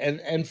 exactly.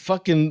 And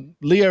fucking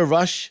Leo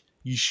Rush,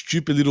 you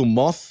stupid little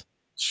moth,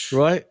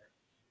 right?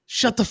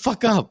 Shut the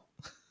fuck up.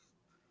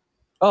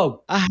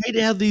 Oh. I hate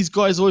how these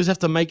guys always have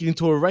to make it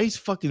into a race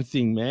fucking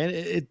thing, man.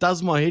 It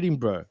does my head in,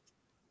 bro.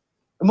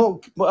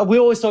 Well, we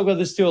always talk about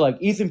this too. Like,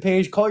 Ethan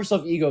Page, call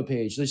yourself Ego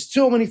Page. There's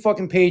so many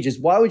fucking pages.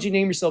 Why would you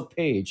name yourself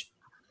Page?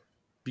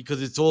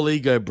 Because it's all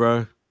ego,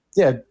 bro.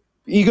 Yeah.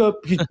 Ego,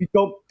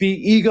 don't be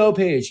Ego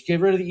Page. Get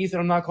rid of the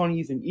Ethan. I'm not calling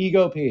Ethan.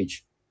 Ego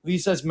Page. At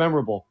least that's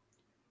memorable.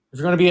 If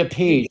you're going to be a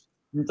page,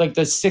 like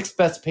the sixth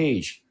best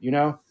page, you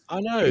know? I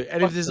know.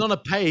 And if there's not a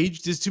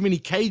page, there's too many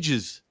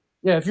cages.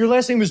 Yeah, if your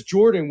last name was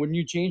Jordan, wouldn't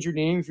you change your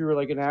name if you were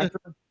like an actor?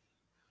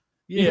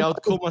 Yeah,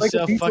 I'd call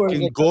myself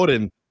fucking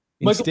Gordon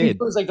Michael instead.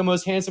 Pico is like the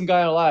most handsome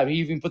guy alive. He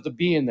even put the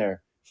B in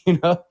there, you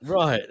know?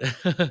 Right.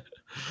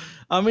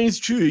 I mean, it's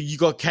true. You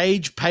got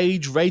Cage,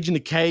 Page, Rage in the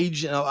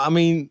Cage. I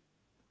mean,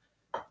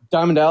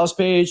 Diamond Dallas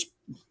Page,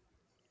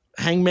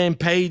 Hangman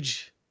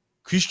Page,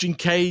 Christian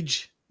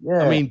Cage.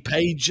 Yeah. I mean,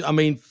 Page. I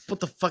mean, what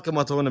the fuck am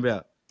I talking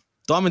about?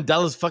 Diamond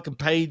Dallas fucking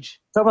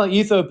Page.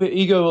 Talking about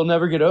Ego will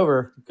never get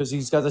over because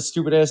he's got that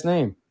stupid ass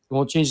name. He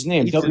won't change his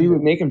name. WWE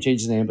would make him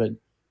change his name, but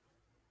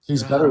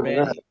he's better than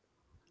that.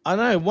 I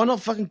know. Why not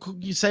fucking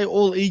you say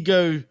all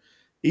ego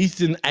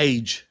Ethan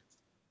Age?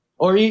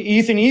 Or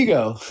Ethan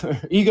Ego.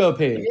 Ego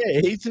Page.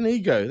 Yeah, Ethan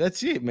Ego.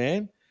 That's it,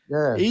 man.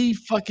 Yeah. E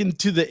fucking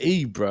to the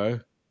E, bro.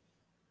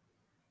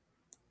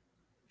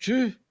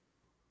 True.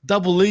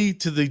 Double E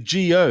to the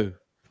G-O.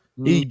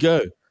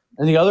 Ego.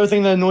 And the other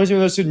thing that annoys me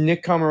most is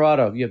Nick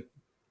Camarado. You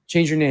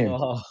change your name.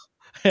 Oh,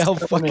 how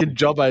fucking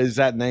jobber is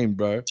that name,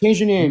 bro?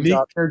 Change your name, Nick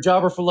You're a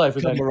jobber for life.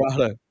 With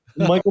Camarado.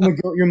 You're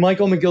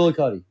Michael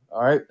McGillicuddy.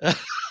 All right.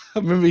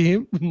 Remember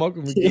him?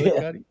 Michael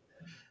McGillicuddy? Yeah.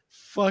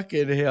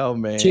 Fucking hell,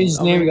 man. Changed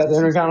his name and got the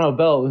Intercontinental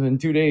belt within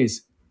 2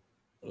 days.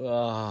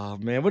 Oh,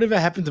 man. Whatever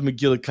happened to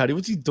McGillicuddy?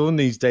 What's he doing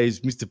these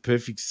days, Mr.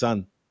 Perfect's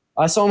son?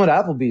 I saw him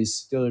at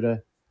Applebee's the other day.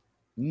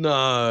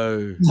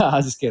 No.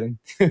 Nah, just kidding.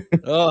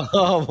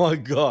 Oh, my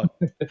God.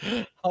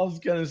 I was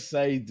going to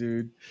say,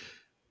 dude.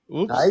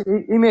 Oops. Nah,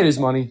 he made his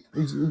money.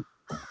 Is that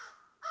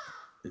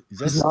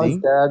he's not his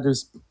Sting? dad.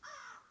 There's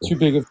too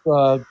big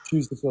of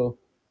shoes to fill.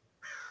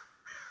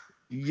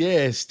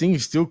 Yeah, Sting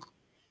is still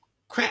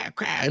crack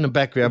in the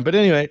background. But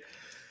anyway,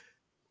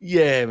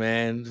 yeah,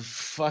 man.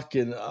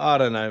 Fucking, I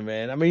don't know,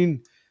 man. I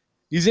mean,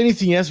 is there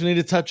anything else we need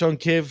to touch on,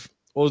 Kev?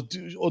 Or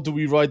do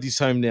we ride this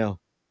home now?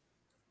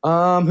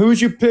 Who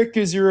would you pick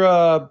as your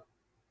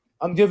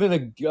I'm giving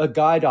a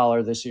guy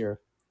dollar this year.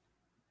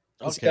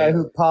 This guy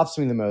who pops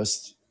me the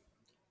most.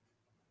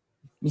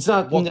 It's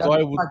not.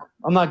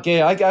 I'm not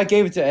gay. I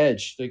gave it to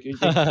Edge. Like,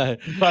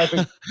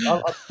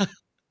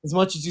 as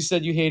much as you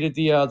said you hated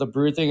the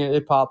Brood thing,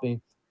 it popped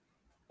me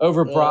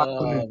over Brock.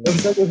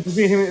 It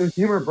was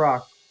him or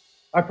Brock.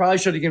 I probably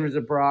should have given it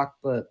to Brock,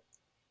 but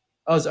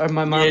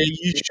my mom. Yeah,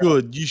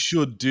 you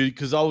should, dude.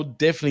 Because I would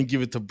definitely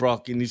give it to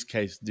Brock in this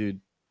case, dude.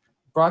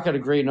 Brock had a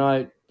great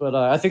night, but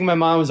I think my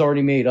mind was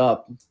already made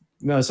up.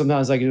 You know,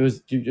 sometimes like it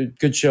was a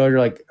good show. You're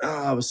like,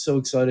 I was so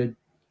excited.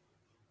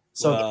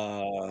 So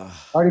I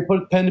already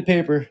put pen to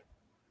paper.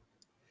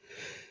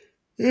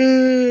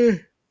 Yeah.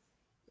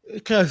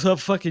 Okay, so I'm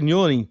fucking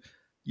yawning.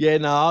 Yeah,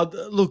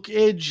 look,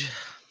 Edge.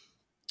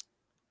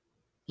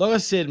 Like I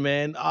said,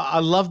 man, I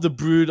love the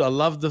Brood. I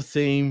love the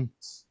theme.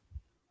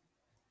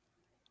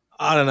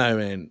 I don't know,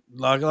 man.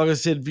 Like I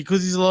said,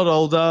 because he's a lot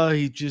older,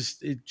 it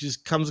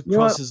just comes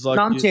across as like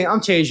No,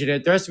 I'm changing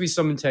it. There has to be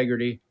some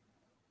integrity.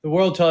 The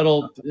world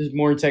title is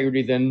more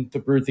integrity than the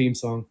Brew theme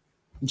song.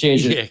 I'm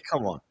changing yeah, it.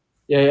 come on.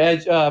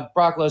 Yeah,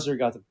 Brock Lesnar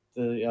got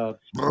the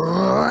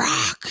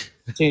Brock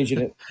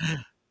changing it.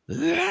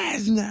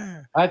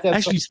 Lesnar. I have to have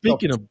Actually,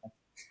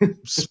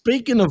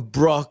 speaking of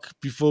Brock,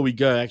 before we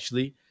go,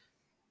 actually,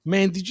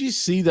 man, did you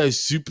see those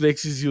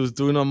suplexes he was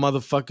doing on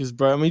motherfuckers,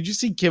 bro? I mean, did you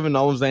see Kevin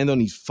Owens land on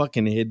his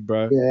fucking head,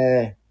 bro?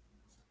 Yeah.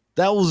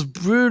 That was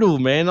brutal,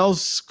 man. I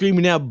was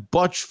screaming out,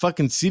 botch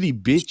fucking city,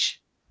 bitch.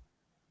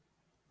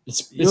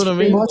 It's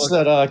pretty much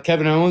that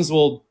Kevin Owens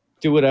will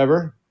do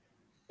whatever,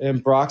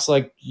 and Brock's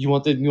like, you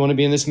want to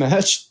be in this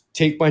match?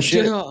 Take my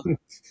shit. Yeah.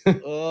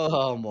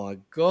 Oh my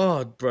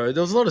god, bro!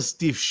 There was a lot of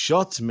stiff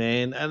shots,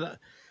 man.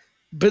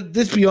 But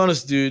let's be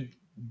honest, dude.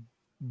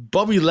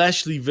 Bobby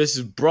Lashley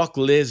versus Brock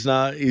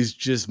Lesnar is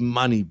just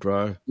money,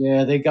 bro.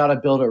 Yeah, they got to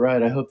build it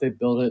right. I hope they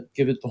build it.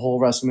 Give it the whole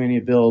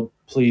WrestleMania build,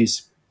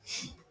 please.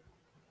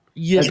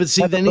 Yeah, but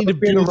see, they need to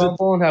build a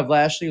Rumble and have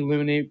Lashley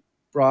eliminate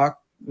Brock,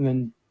 and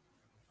then.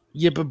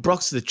 Yeah, but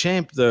Brock's the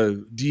champ,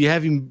 though. Do you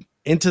have him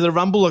enter the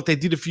Rumble like they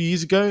did a few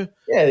years ago?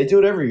 Yeah, they do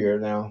it every year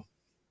now.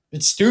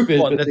 It's stupid.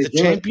 What, but that they the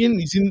do champion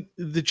is in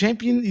the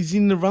champion is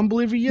in the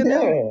Rumble every year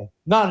now?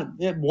 Not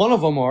one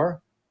of them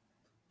are.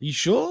 You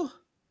sure?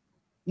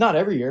 Not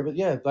every year, but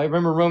yeah. I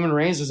remember Roman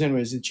Reigns was in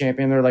as the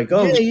champion. They're like,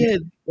 oh yeah.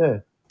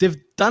 They've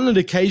done it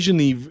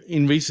occasionally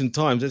in recent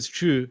times. That's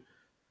true.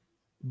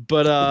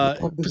 But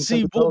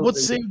see,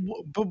 what's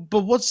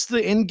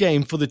the end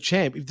game for the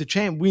champ? If the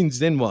champ wins,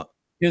 then what?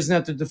 He doesn't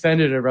have to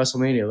defend it at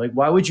WrestleMania. Like,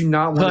 why would you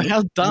not want?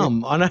 How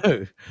dumb! I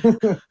know.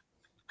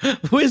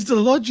 Where's the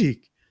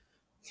logic?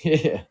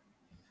 Yeah.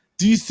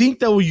 Do you think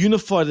they will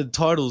unify the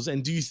titles,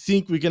 and do you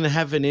think we're going to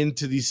have an end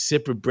to this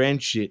separate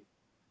brand shit?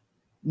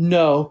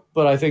 No,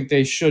 but I think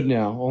they should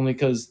now, only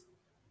because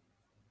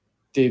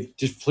they've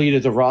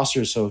depleted the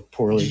roster so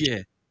poorly. Yeah,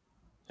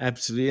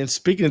 absolutely. And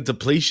speaking of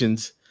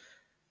depletions,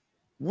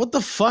 what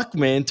the fuck,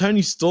 man?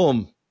 Toni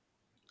Storm,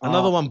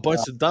 another one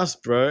bites the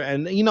dust, bro.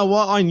 And you know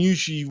what? I knew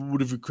she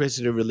would have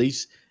requested a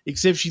release,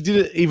 except she did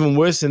it even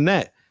worse than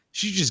that.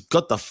 She just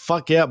got the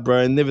fuck out, bro,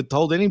 and never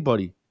told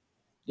anybody.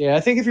 Yeah, I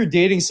think if you're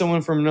dating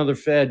someone from another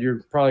Fed,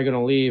 you're probably going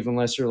to leave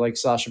unless you're like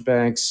Sasha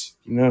Banks.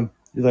 You know,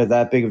 you're like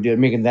that big of deal,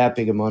 making that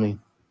big of money.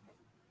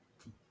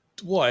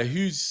 Why?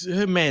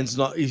 Her man's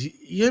not?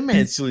 Her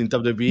man's still in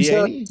WWE,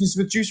 ain't he? He's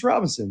with Juice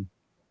Robinson.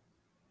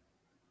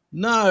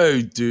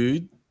 No,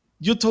 dude.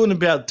 You're talking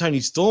about Toni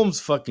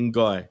Storm's fucking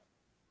guy.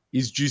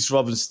 Is Juice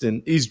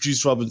Robinson?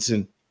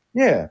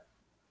 Yeah.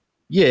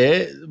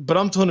 Yeah, but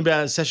I'm talking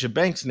about Sasha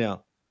Banks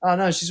now. Oh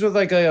no, she's with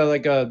like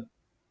a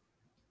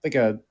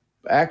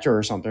actor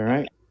or something,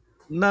 right?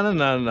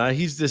 No.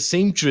 He's the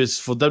seamstress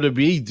for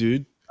WWE,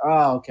 dude.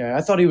 Oh, okay.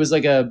 I thought he was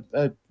like a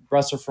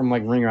wrestler from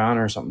like Ring of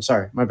Honor or something.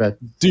 Sorry, my bad.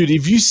 Dude,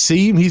 if you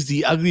see him, he's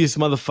the ugliest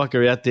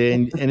motherfucker out there,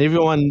 and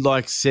everyone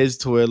like says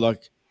to her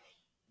like,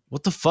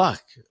 "What the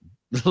fuck?"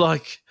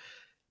 Like,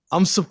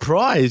 I'm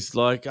surprised.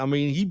 Like, I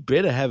mean, he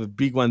better have a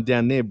big one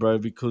down there, bro,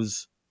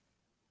 because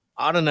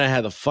I don't know how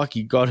the fuck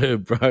he got her,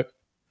 bro.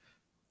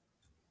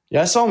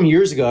 Yeah, I saw him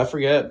years ago. I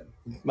forget.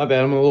 My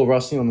bad. I'm a little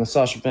rusty on the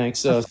Sasha Banks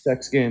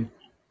sex game.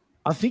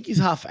 I think he's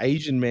half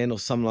Asian, man, or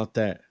something like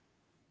that.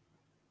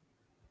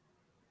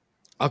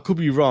 I could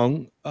be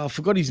wrong. I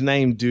forgot his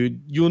name,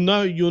 dude. You'll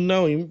know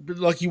him.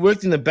 Like, he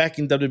worked in the back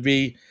in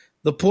WWE.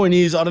 The point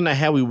is, I don't know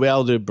how he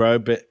wowed her, bro,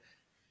 but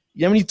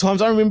how many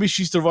times I remember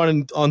she used to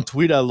write on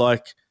Twitter,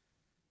 like,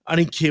 I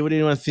don't care what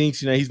anyone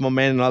thinks, you know, he's my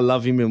man and I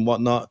love him and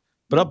whatnot.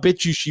 But I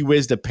bet you she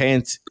wears the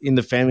pants in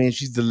the family and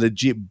she's the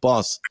legit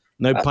boss.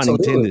 No pun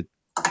intended.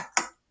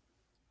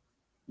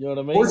 You know what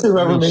I mean? Or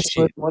whoever makes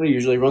money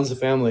usually runs the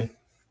family.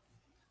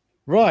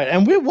 Right.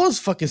 And where was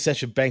fucking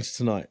Sasha Banks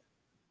tonight?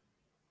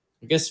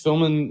 I guess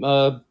filming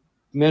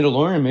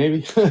Mandalorian,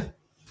 maybe.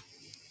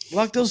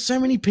 Like, there was so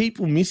many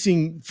people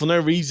missing for no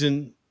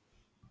reason.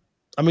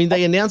 I mean,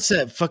 they announced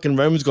that fucking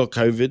Roman's got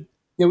COVID.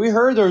 Yeah, we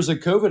heard there was a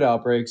COVID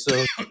outbreak,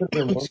 so...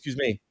 Excuse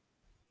me.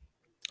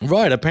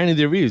 Right, apparently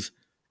there is.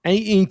 And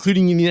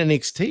including in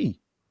NXT.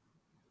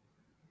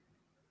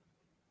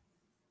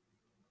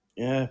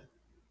 Yeah.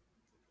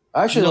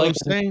 I actually like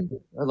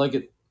it. I like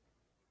it.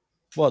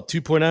 What,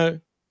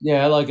 2.0?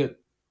 Yeah, I like it.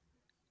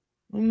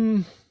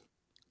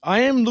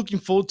 I am looking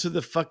forward to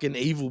the fucking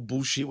evil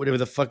bullshit, whatever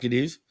the fuck it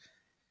is.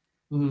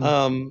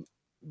 Mm-hmm.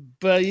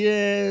 But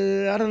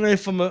yeah, I don't know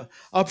if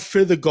I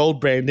prefer the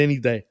gold brand any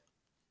day.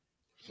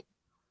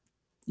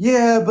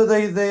 Yeah, but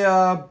they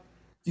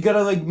you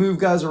gotta like move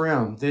guys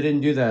around. They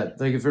didn't do that.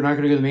 Like, if they're not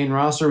gonna go to the main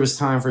roster, it was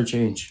time for a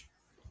change.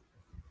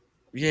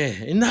 Yeah,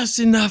 enough's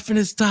enough and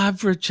it's time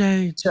for a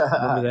change.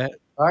 Remember that?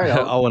 All right,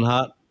 Owen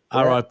Hart,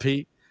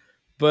 R.I.P.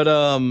 But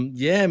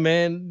yeah,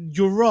 man,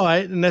 you're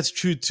right, and that's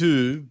true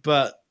too.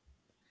 But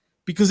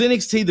because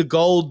NXT,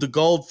 the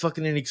gold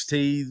fucking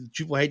NXT,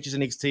 Triple H's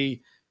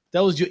NXT, that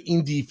was your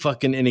indie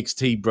fucking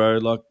NXT, bro.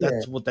 Like,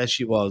 that's what that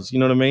shit was. You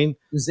know what I mean? It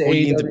was the or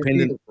AEW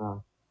independent.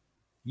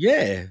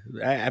 Yeah,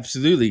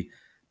 absolutely.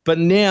 But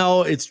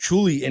now it's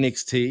truly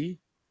NXT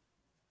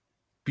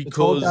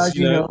because guys,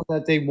 you know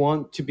that they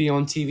want to be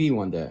on TV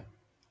one day.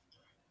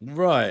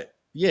 Right.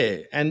 Yeah.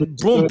 And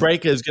Braun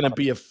Breaker is going to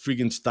be a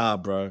friggin' star,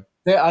 bro.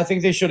 I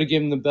think they should have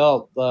given him the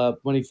belt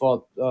when he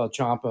fought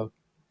Ciampa.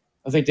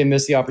 I think they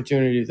missed the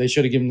opportunity. They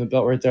should have given him the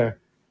belt right there.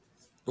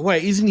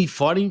 Wait, isn't he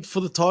fighting for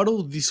the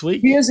title this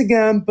week? He is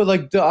again, but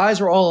like the eyes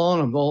were all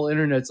on him. The whole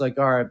internet's like,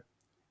 all right,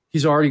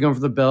 he's already going for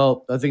the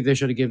belt. I think they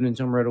should have given it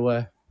to him right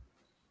away.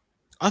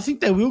 I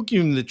think they will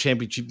give him the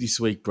championship this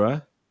week,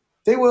 bro.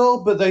 They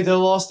will, but they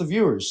lost the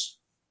viewers.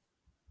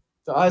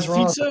 The eyes were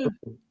on him. So?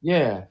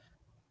 Yeah.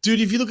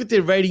 Dude, if you look at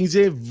their ratings,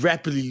 they're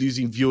rapidly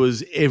losing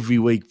viewers every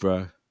week,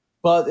 bro.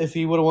 But if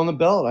he would have won the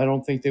belt, I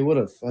don't think they would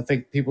have. I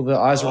think the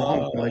eyes are on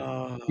him.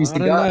 Like, he's the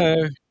guy.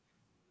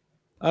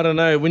 I don't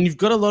know. When you've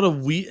got a lot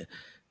of weird...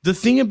 The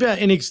thing about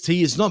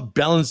NXT is not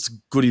balanced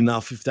good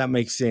enough, if that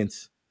makes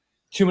sense.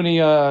 Too many...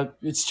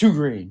 it's too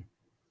green.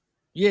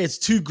 Yeah, it's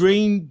too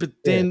green, but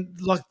then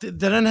like they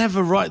don't have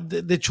a right...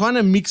 They're trying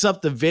to mix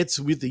up the vets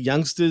with the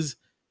youngsters,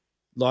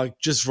 like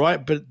just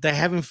right, but they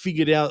haven't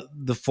figured out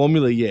the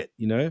formula yet,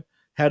 you know?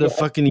 How to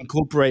fucking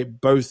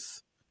incorporate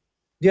both.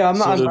 Yeah,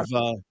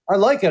 I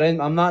like it.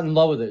 I'm not in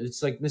love with it.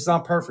 It's like, it's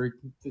not perfect.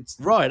 It's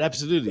right,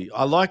 absolutely.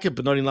 I like it,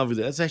 but not in love with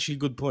it. That's actually a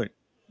good point.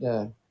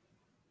 Yeah.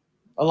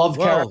 I love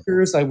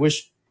characters. I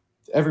wish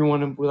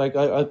everyone, like,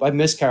 I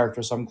miss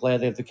characters, so I'm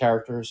glad they have the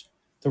characters.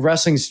 The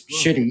wrestling's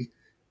shitty.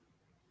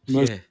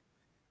 Yeah.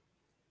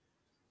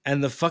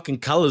 And the fucking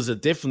colors are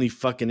definitely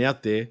fucking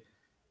out there.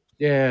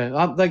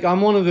 Yeah,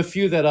 I'm one of the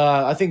few that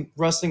I think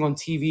wrestling on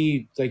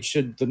TV, like,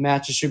 the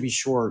matches should be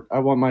short. I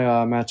want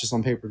my matches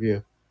on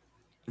pay-per-view.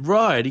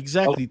 Right,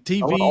 exactly.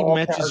 TV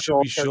matches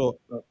should be short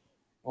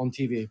on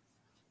TV.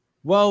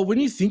 Well, when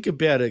you think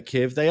about it,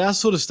 Kev, they are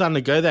sort of starting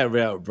to go that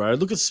route, bro.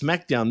 Look at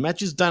SmackDown.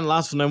 Matches don't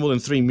last for no more than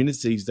 3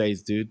 minutes these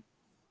days, dude.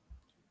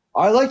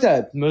 I like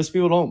that. Most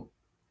people don't.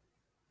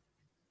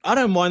 I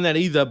don't mind that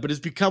either, but it's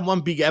become one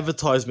big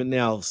advertisement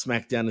now,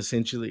 SmackDown,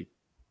 essentially.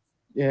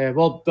 Yeah,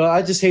 well, but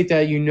I just hate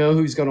that you know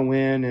who's going to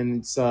win, and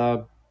it's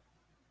very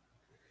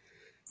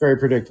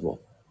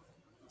predictable.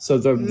 So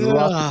the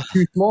roster's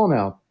too small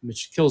now,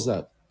 which kills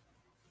that.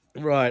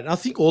 Right. I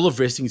think all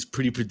of wrestling is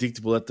pretty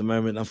predictable at the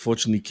moment,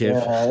 unfortunately, Kev.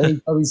 Yeah,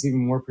 AEW's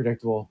even more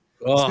predictable.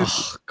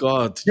 Oh,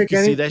 God. You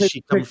can see that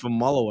shit coming from a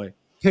mile away.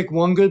 Pick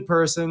one good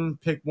person,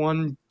 pick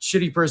one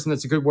shitty person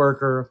that's a good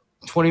worker,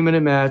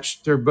 20-minute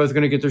match. They're both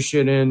going to get their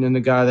shit in, and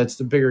the guy that's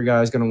the bigger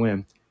guy is going to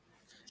win.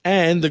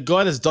 And the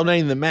guy that's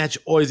dominating the match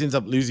always ends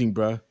up losing,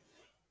 bro.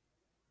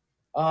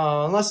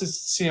 Unless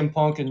it's CM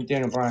Punk and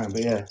Daniel Bryan,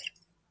 but yeah.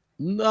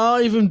 No,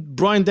 even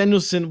Bryan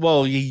Danielson,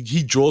 well,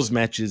 he draws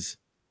matches.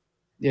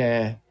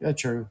 Yeah,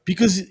 that's true.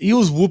 Because he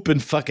was whooping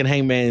fucking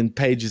Hangman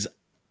Page's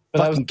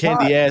fucking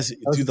candy ass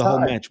through the whole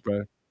match,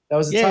 bro. That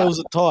was a tie. Yeah, it was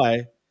a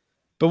tie.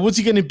 But what's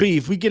he going to be?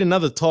 If we get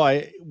another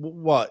tie,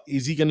 what?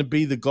 Is he going to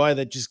be the guy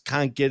that just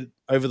can't get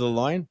over the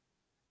line?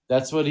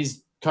 That's what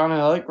he's kind of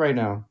like right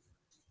now.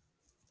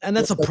 And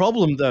that's a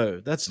problem,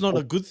 though. That's not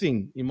a good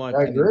thing, in my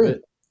opinion. I agree.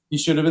 He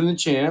should have been the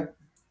champ.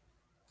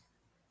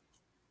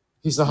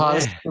 He's the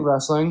hottest in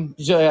wrestling.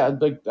 Yeah,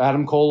 like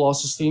Adam Cole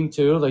lost his team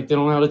too. Like they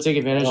don't know how to take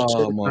advantage of shit.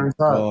 Oh my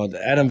God.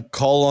 Adam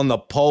Cole on the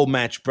pole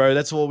match, bro.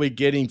 That's what we're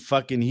getting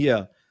fucking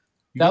here.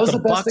 That was the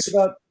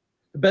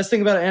best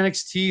thing about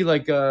NXT,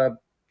 like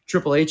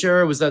Triple H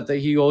era, was that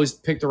he always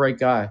picked the right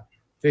guy.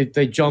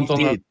 They jumped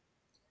on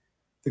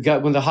the guy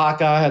when the hot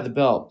guy had the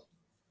belt.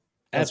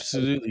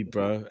 Absolutely,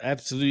 bro.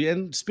 Absolutely.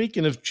 And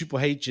speaking of Triple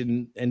H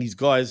and his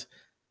guys,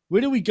 where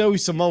do we go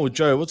with Samoa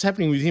Joe? What's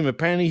happening with him?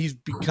 Apparently, he's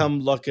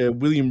become like a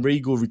William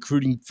Regal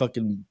recruiting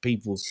fucking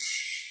people.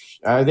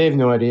 They have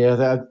no idea.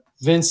 That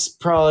Vince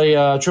probably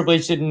Triple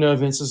H didn't know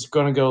Vince was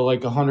going to go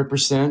like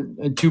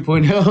 100% at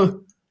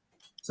 2.0.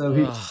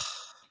 So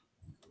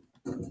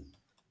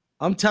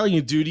I'm telling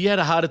you, dude, he had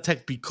a heart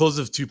attack because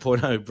of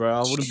 2.0, bro.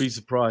 I wouldn't be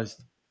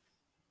surprised.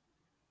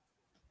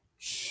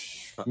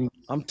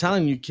 I'm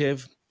telling you,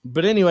 Kev.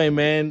 But anyway,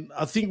 man,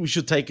 I think we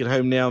should take it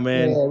home now,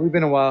 man. Yeah, we've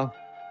been a while.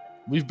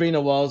 We've been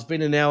a while. It's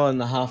been an hour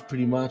and a half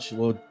pretty much,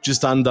 or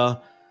just under.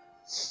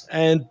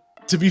 And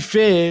to be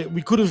fair,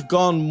 we could have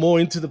gone more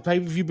into the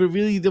pay-per-view, but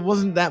really there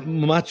wasn't that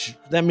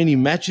many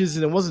matches,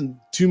 and there wasn't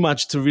too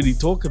much to really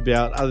talk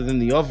about other than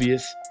the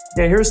obvious.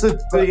 Yeah, here's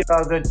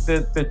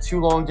the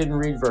too long didn't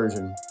read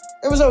version.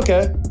 It was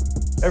okay.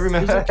 Every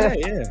match. It was okay,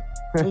 yeah.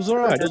 It was all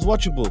right. It was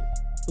watchable.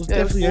 It was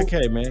definitely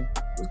okay, man.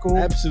 It was cool.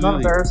 Absolutely. Not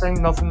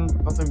embarrassing. Nothing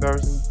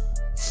embarrassing.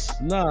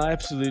 No,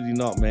 absolutely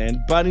not,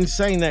 man. But in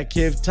saying that,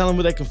 Kev, tell them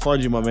where they can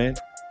find you, my man.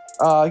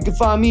 You can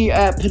find me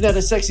at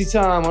Panetta Sexy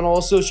Time on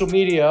all social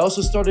media. I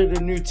also started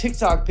a new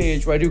TikTok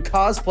page where I do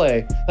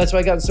cosplay. That's why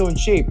I got so in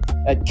shape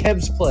at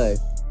Kev's Play.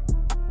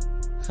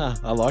 Huh,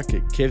 I like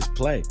it. Kev's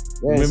Play.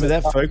 Yeah, remember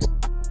that, folks?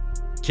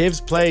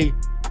 Kev's Play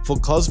for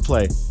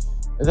cosplay.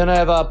 And then I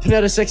have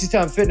Panetta Sexy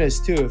Time Fitness,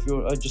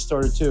 too. I just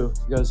started, too.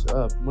 If you guys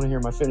want to hear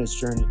my fitness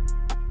journey.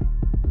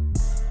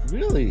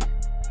 Really?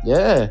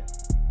 Yeah.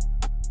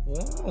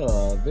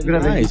 Oh, very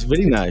nice.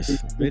 Very nice.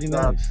 Very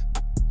nice.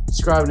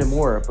 subscribing to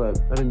more,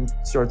 but I didn't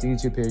start the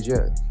YouTube page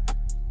yet.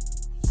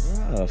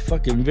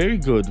 Fucking very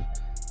good.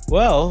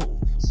 Well,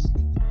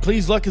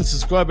 please like and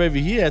subscribe over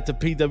here at the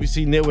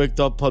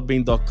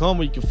pwcnetwork.podbean.com,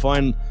 where you can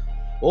find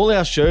all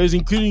our shows,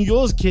 including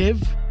yours,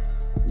 Kev.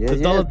 Yeah,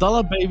 the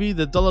 $, baby.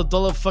 The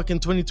 $, fucking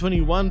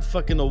 2021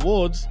 fucking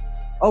awards.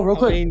 Oh, real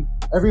quick.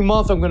 Every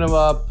month I'm going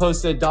to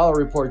post a dollar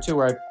report, too,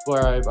 where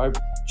I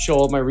show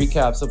all my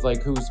recaps of,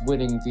 like, who's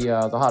winning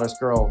the hottest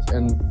girl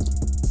and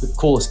the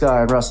coolest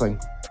guy in wrestling.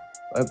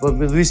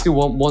 But at least do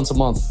once a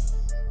month.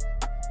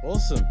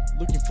 Awesome.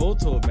 Looking forward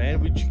to it, man.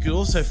 Which you can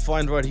also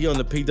find right here on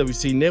the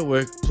PWC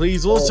Network.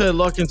 Please also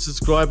like and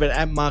subscribe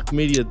at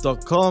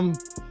markmedia.com,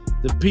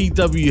 the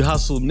PW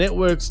Hustle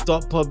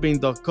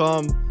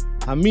Networks.podbean.com,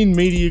 Hamin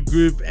Media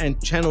Group, and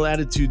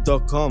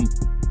channelattitude.com.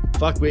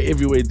 Fuck, we're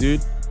everywhere,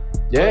 dude.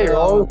 Yeah, you're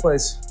all over the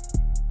place.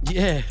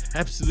 Yeah,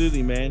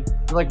 absolutely, man.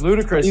 You're like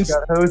Ludacris, you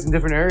got hoes in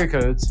different area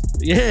codes.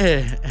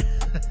 Yeah.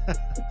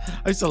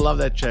 I used to love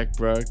that track,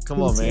 bro.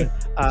 Come on, man.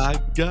 I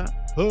got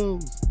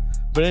hoes.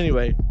 But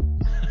anyway,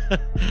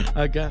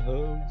 I got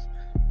hoes.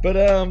 But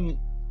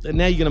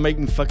now you're gonna make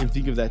me fucking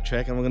think of that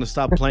track, and I'm gonna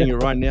start playing it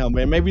right now,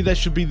 man. Maybe that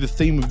should be the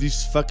theme of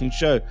this fucking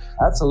show.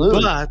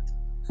 Absolutely. But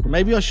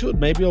maybe I should.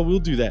 Maybe I will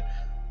do that.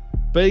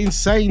 But in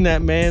saying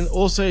that, man,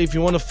 also if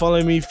you want to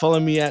follow me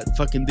at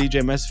fucking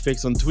DJ Mass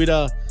Effects on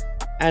Twitter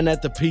and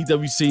at the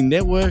PWC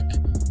Network.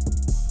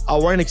 I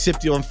won't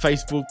accept you on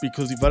Facebook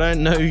because if I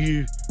don't know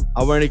you,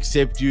 I won't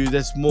accept you.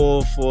 That's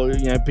more for,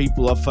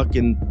 people I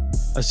fucking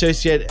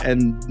associate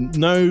and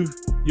know, you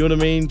know what I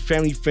mean?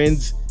 Family,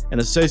 friends, and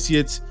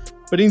associates.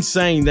 But in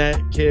saying that,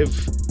 Kev,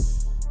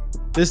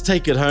 let's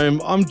take it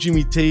home. I'm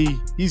Jimmy T.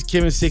 He's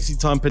Kevin Sexy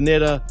Time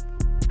Panetta.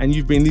 And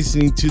you've been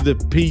listening to the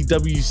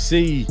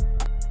PWC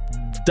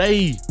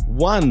Day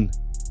 1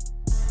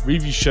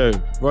 review show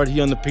right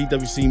here on the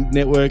PWC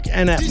Network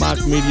and at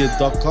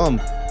markmedia.com.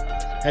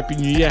 Happy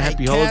New Year,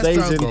 happy holidays,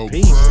 and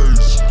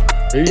peace.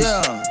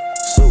 Yeah,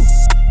 so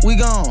we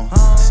gone.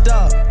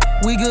 Stop,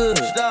 we good.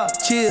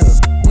 Chill,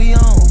 we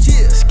on.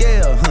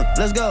 Scale,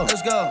 let's go.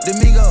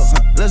 Domingo,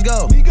 let's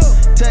go.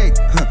 Take,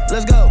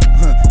 let's go.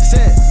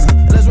 Set,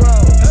 let's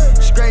roll.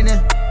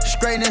 Straightening.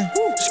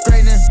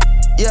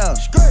 Yeah,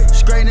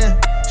 straightening.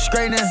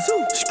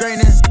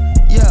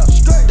 Yeah,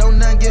 don't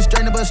nothing get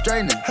straightening but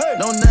straightening.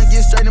 Don't nothing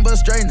get straightening but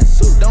straightening.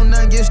 Don't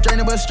nothing get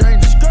straightening but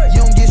straightening.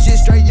 You don't get shit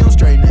straight, you don't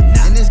straighten it.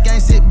 In this game,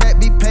 sit back,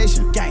 be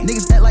patient.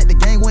 Niggas act like the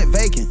game went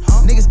vacant.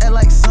 Niggas act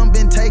like some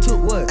been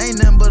taken. Ain't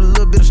nothing but a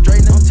little bit of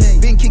straightening.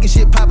 Been kicking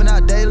shit popping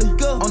out daily.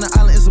 On the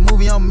island, it's a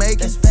movie I'm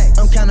making.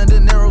 I'm counting the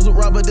Neros with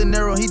Robert De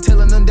Niro. He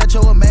telling them that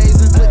you're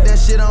amazing. Put that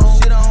shit on.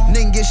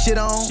 Nigga get shit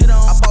on.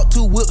 I bought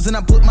 2 whips and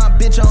I put my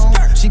bitch on.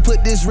 She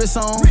put this wrist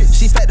on.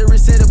 She factory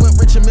said it went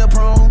rich and meal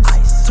prone.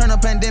 Turn a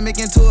pandemic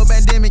into a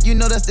pandemic. You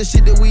know that's the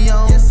shit that we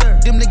on. Yes, sir.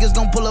 Them niggas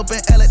gon' pull up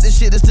and L at this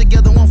shit that's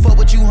together. Won't fuck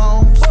with you,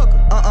 homes.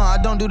 I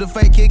don't do the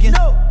fake kicking.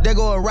 No. There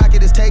go a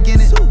rocket, it's taking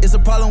it. It's a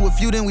problem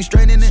with you, then we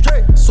straightening it.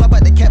 Swap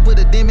out the cap, put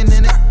a demon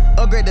in it.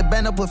 Upgrade the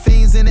band up, put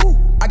fiends in it.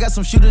 I got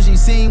some shooters you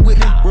seen with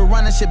me. We're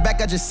running shit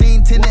back, I just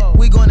seen tenant.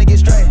 We gonna get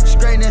straight.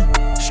 Straightening.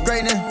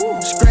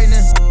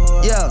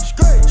 Yeah.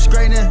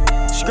 Straightening.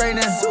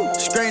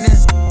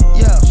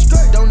 Yeah.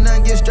 Don't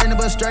nothing get straightening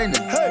but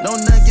straightening.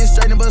 Don't nothing get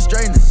straightening but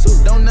straightening.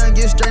 Don't nothing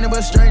get straightening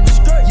but straightening.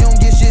 You don't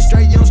get shit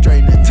straight, you don't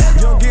straighten it.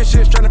 You don't get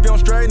shit straight if you don't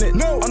straighten it.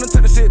 No. I'm the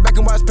type to sit back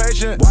and watch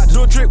patient.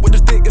 Do a trick with the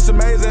stick, it's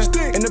amazing.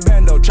 In the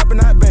bando, chopping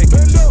out bacon.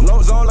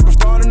 Low zone like I'm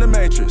starring in the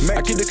Matrix.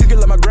 I keep the cookie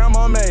like my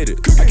grandma made it.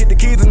 I get the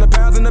keys and the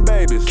pounds and the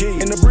babies.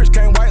 And the bricks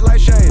came white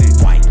like shady.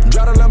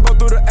 Drive the Lambo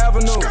through the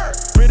avenue.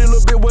 Pretty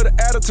little bit with an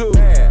attitude.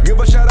 Give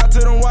a shout out to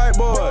them white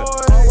boys.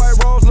 All white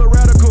rolls look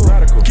radical.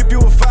 Keep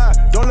you a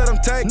 5, don't let them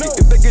take it.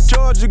 If they get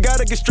charged, you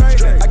gotta get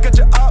straight. I got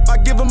your op, I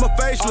give them a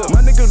facelift.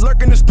 My niggas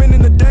lurking and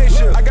spending the day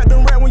shift. I got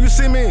them rat when you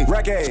see me.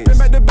 Spin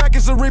back to back,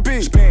 it's a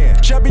repeat.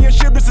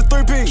 Championship, it's a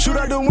 3-peat. Shoot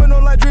out the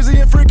window like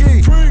Drizzy and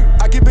Freaky.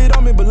 I keep it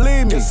on me,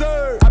 believe me. Yes,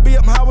 sir. I be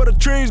up high where the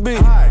trees be.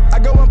 I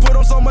go and put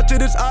on so much of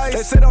this ice.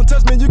 They say don't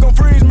touch me, you gon'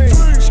 freeze me.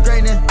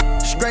 Straightening.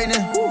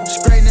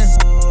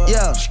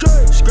 Yeah.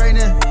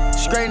 Straightening.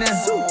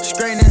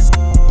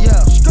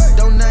 Yeah.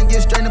 Don't nothing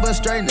get straightening but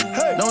straightening.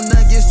 Don't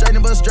nothing get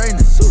straightening but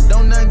straightening.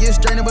 Don't nothing get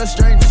straightening but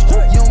straightening.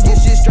 You don't get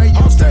shit straight, you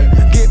don't straighten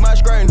it. Get my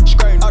straightening.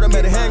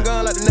 Automatic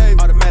handgun like the Navy.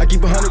 I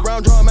keep 100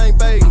 round drum, ain't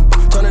fading.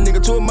 Turn a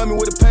nigga to a mummy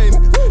with a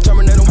payment.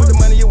 Terminate him with the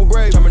money, it was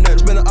grave.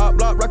 Spin an op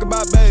block, rock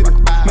about baby.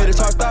 Made it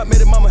talk stop,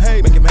 made it mama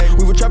hate me.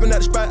 We were trapping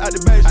at the spot, out the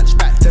base.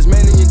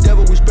 Tasmanian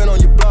devil, we spin on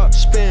your block.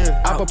 Spin.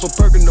 I pop a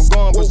perk and I'm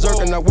going berserk.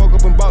 And I woke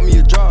up and bought me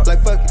a job.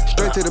 Like fuck it.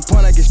 Straight to the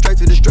point, I get straight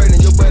to the straight. And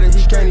your buddy,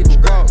 he can't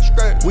even walk.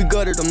 We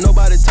gutted them,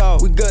 nobody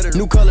talk. We gutted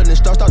new color, then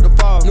start to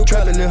fall. New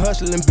trapping and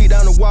hustling, beat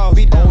down the wall.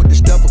 Beat on with the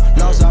stepper,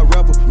 Northside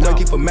rapper. Boy,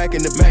 keep a Mac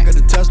in the back of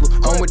the Tesla.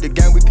 On with the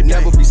gang, we can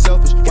never be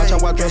selfish. Watch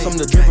on watch I'm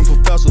the dripping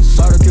professor.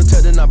 Saw the kill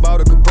tech, then I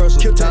bought a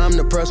compressor. Time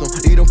to press them,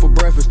 eat them for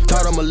breakfast.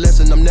 Taught them a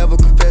lesson, I'm never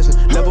confessing.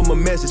 Never my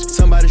message,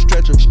 somebody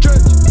stretch them.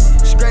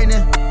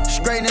 Straightening.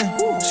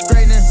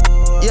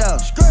 Yeah.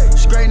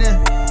 Straightening.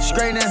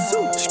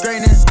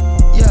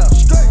 Yeah.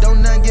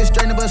 Don't nothing get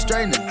strained but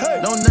straightening.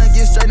 Don't nothing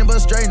get strained but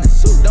straightening.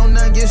 Don't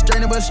nothing get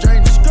strained but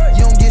straightening.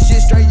 You don't get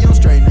shit straight, you don't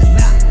straighten it.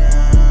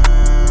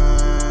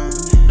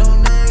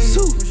 Don't nothing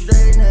get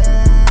straightening.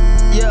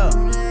 Yeah.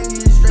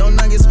 Don't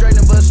nothing get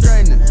straightening but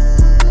straightening.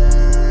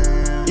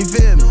 You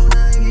feel me?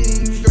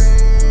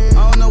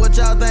 I don't know what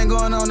y'all think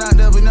going on out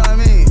there, but you know what I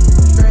mean?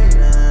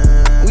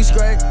 We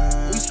straight.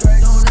 We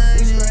straight.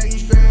 We straight.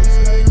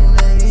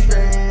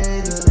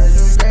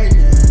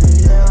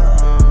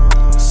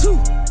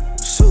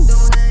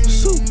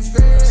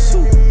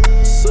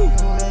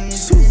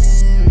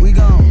 We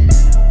gone.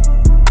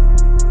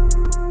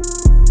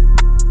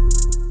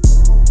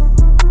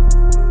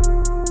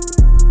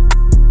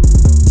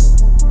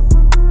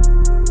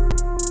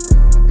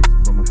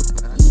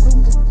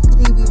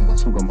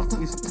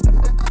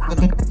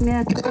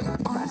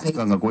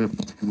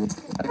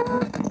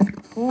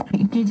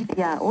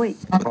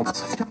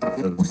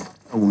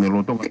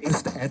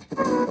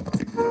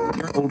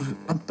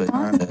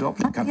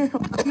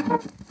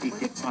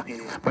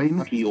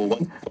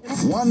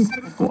 One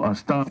for a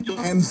star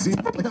and zip.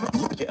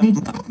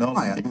 No,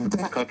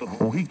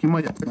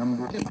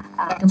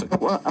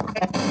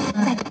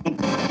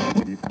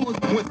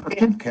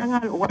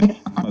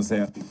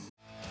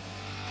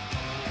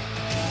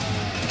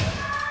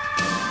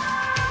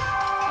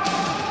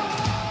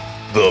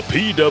 The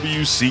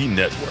PWC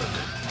Network.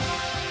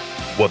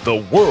 What the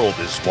world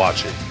is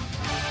watching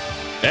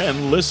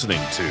and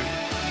listening to.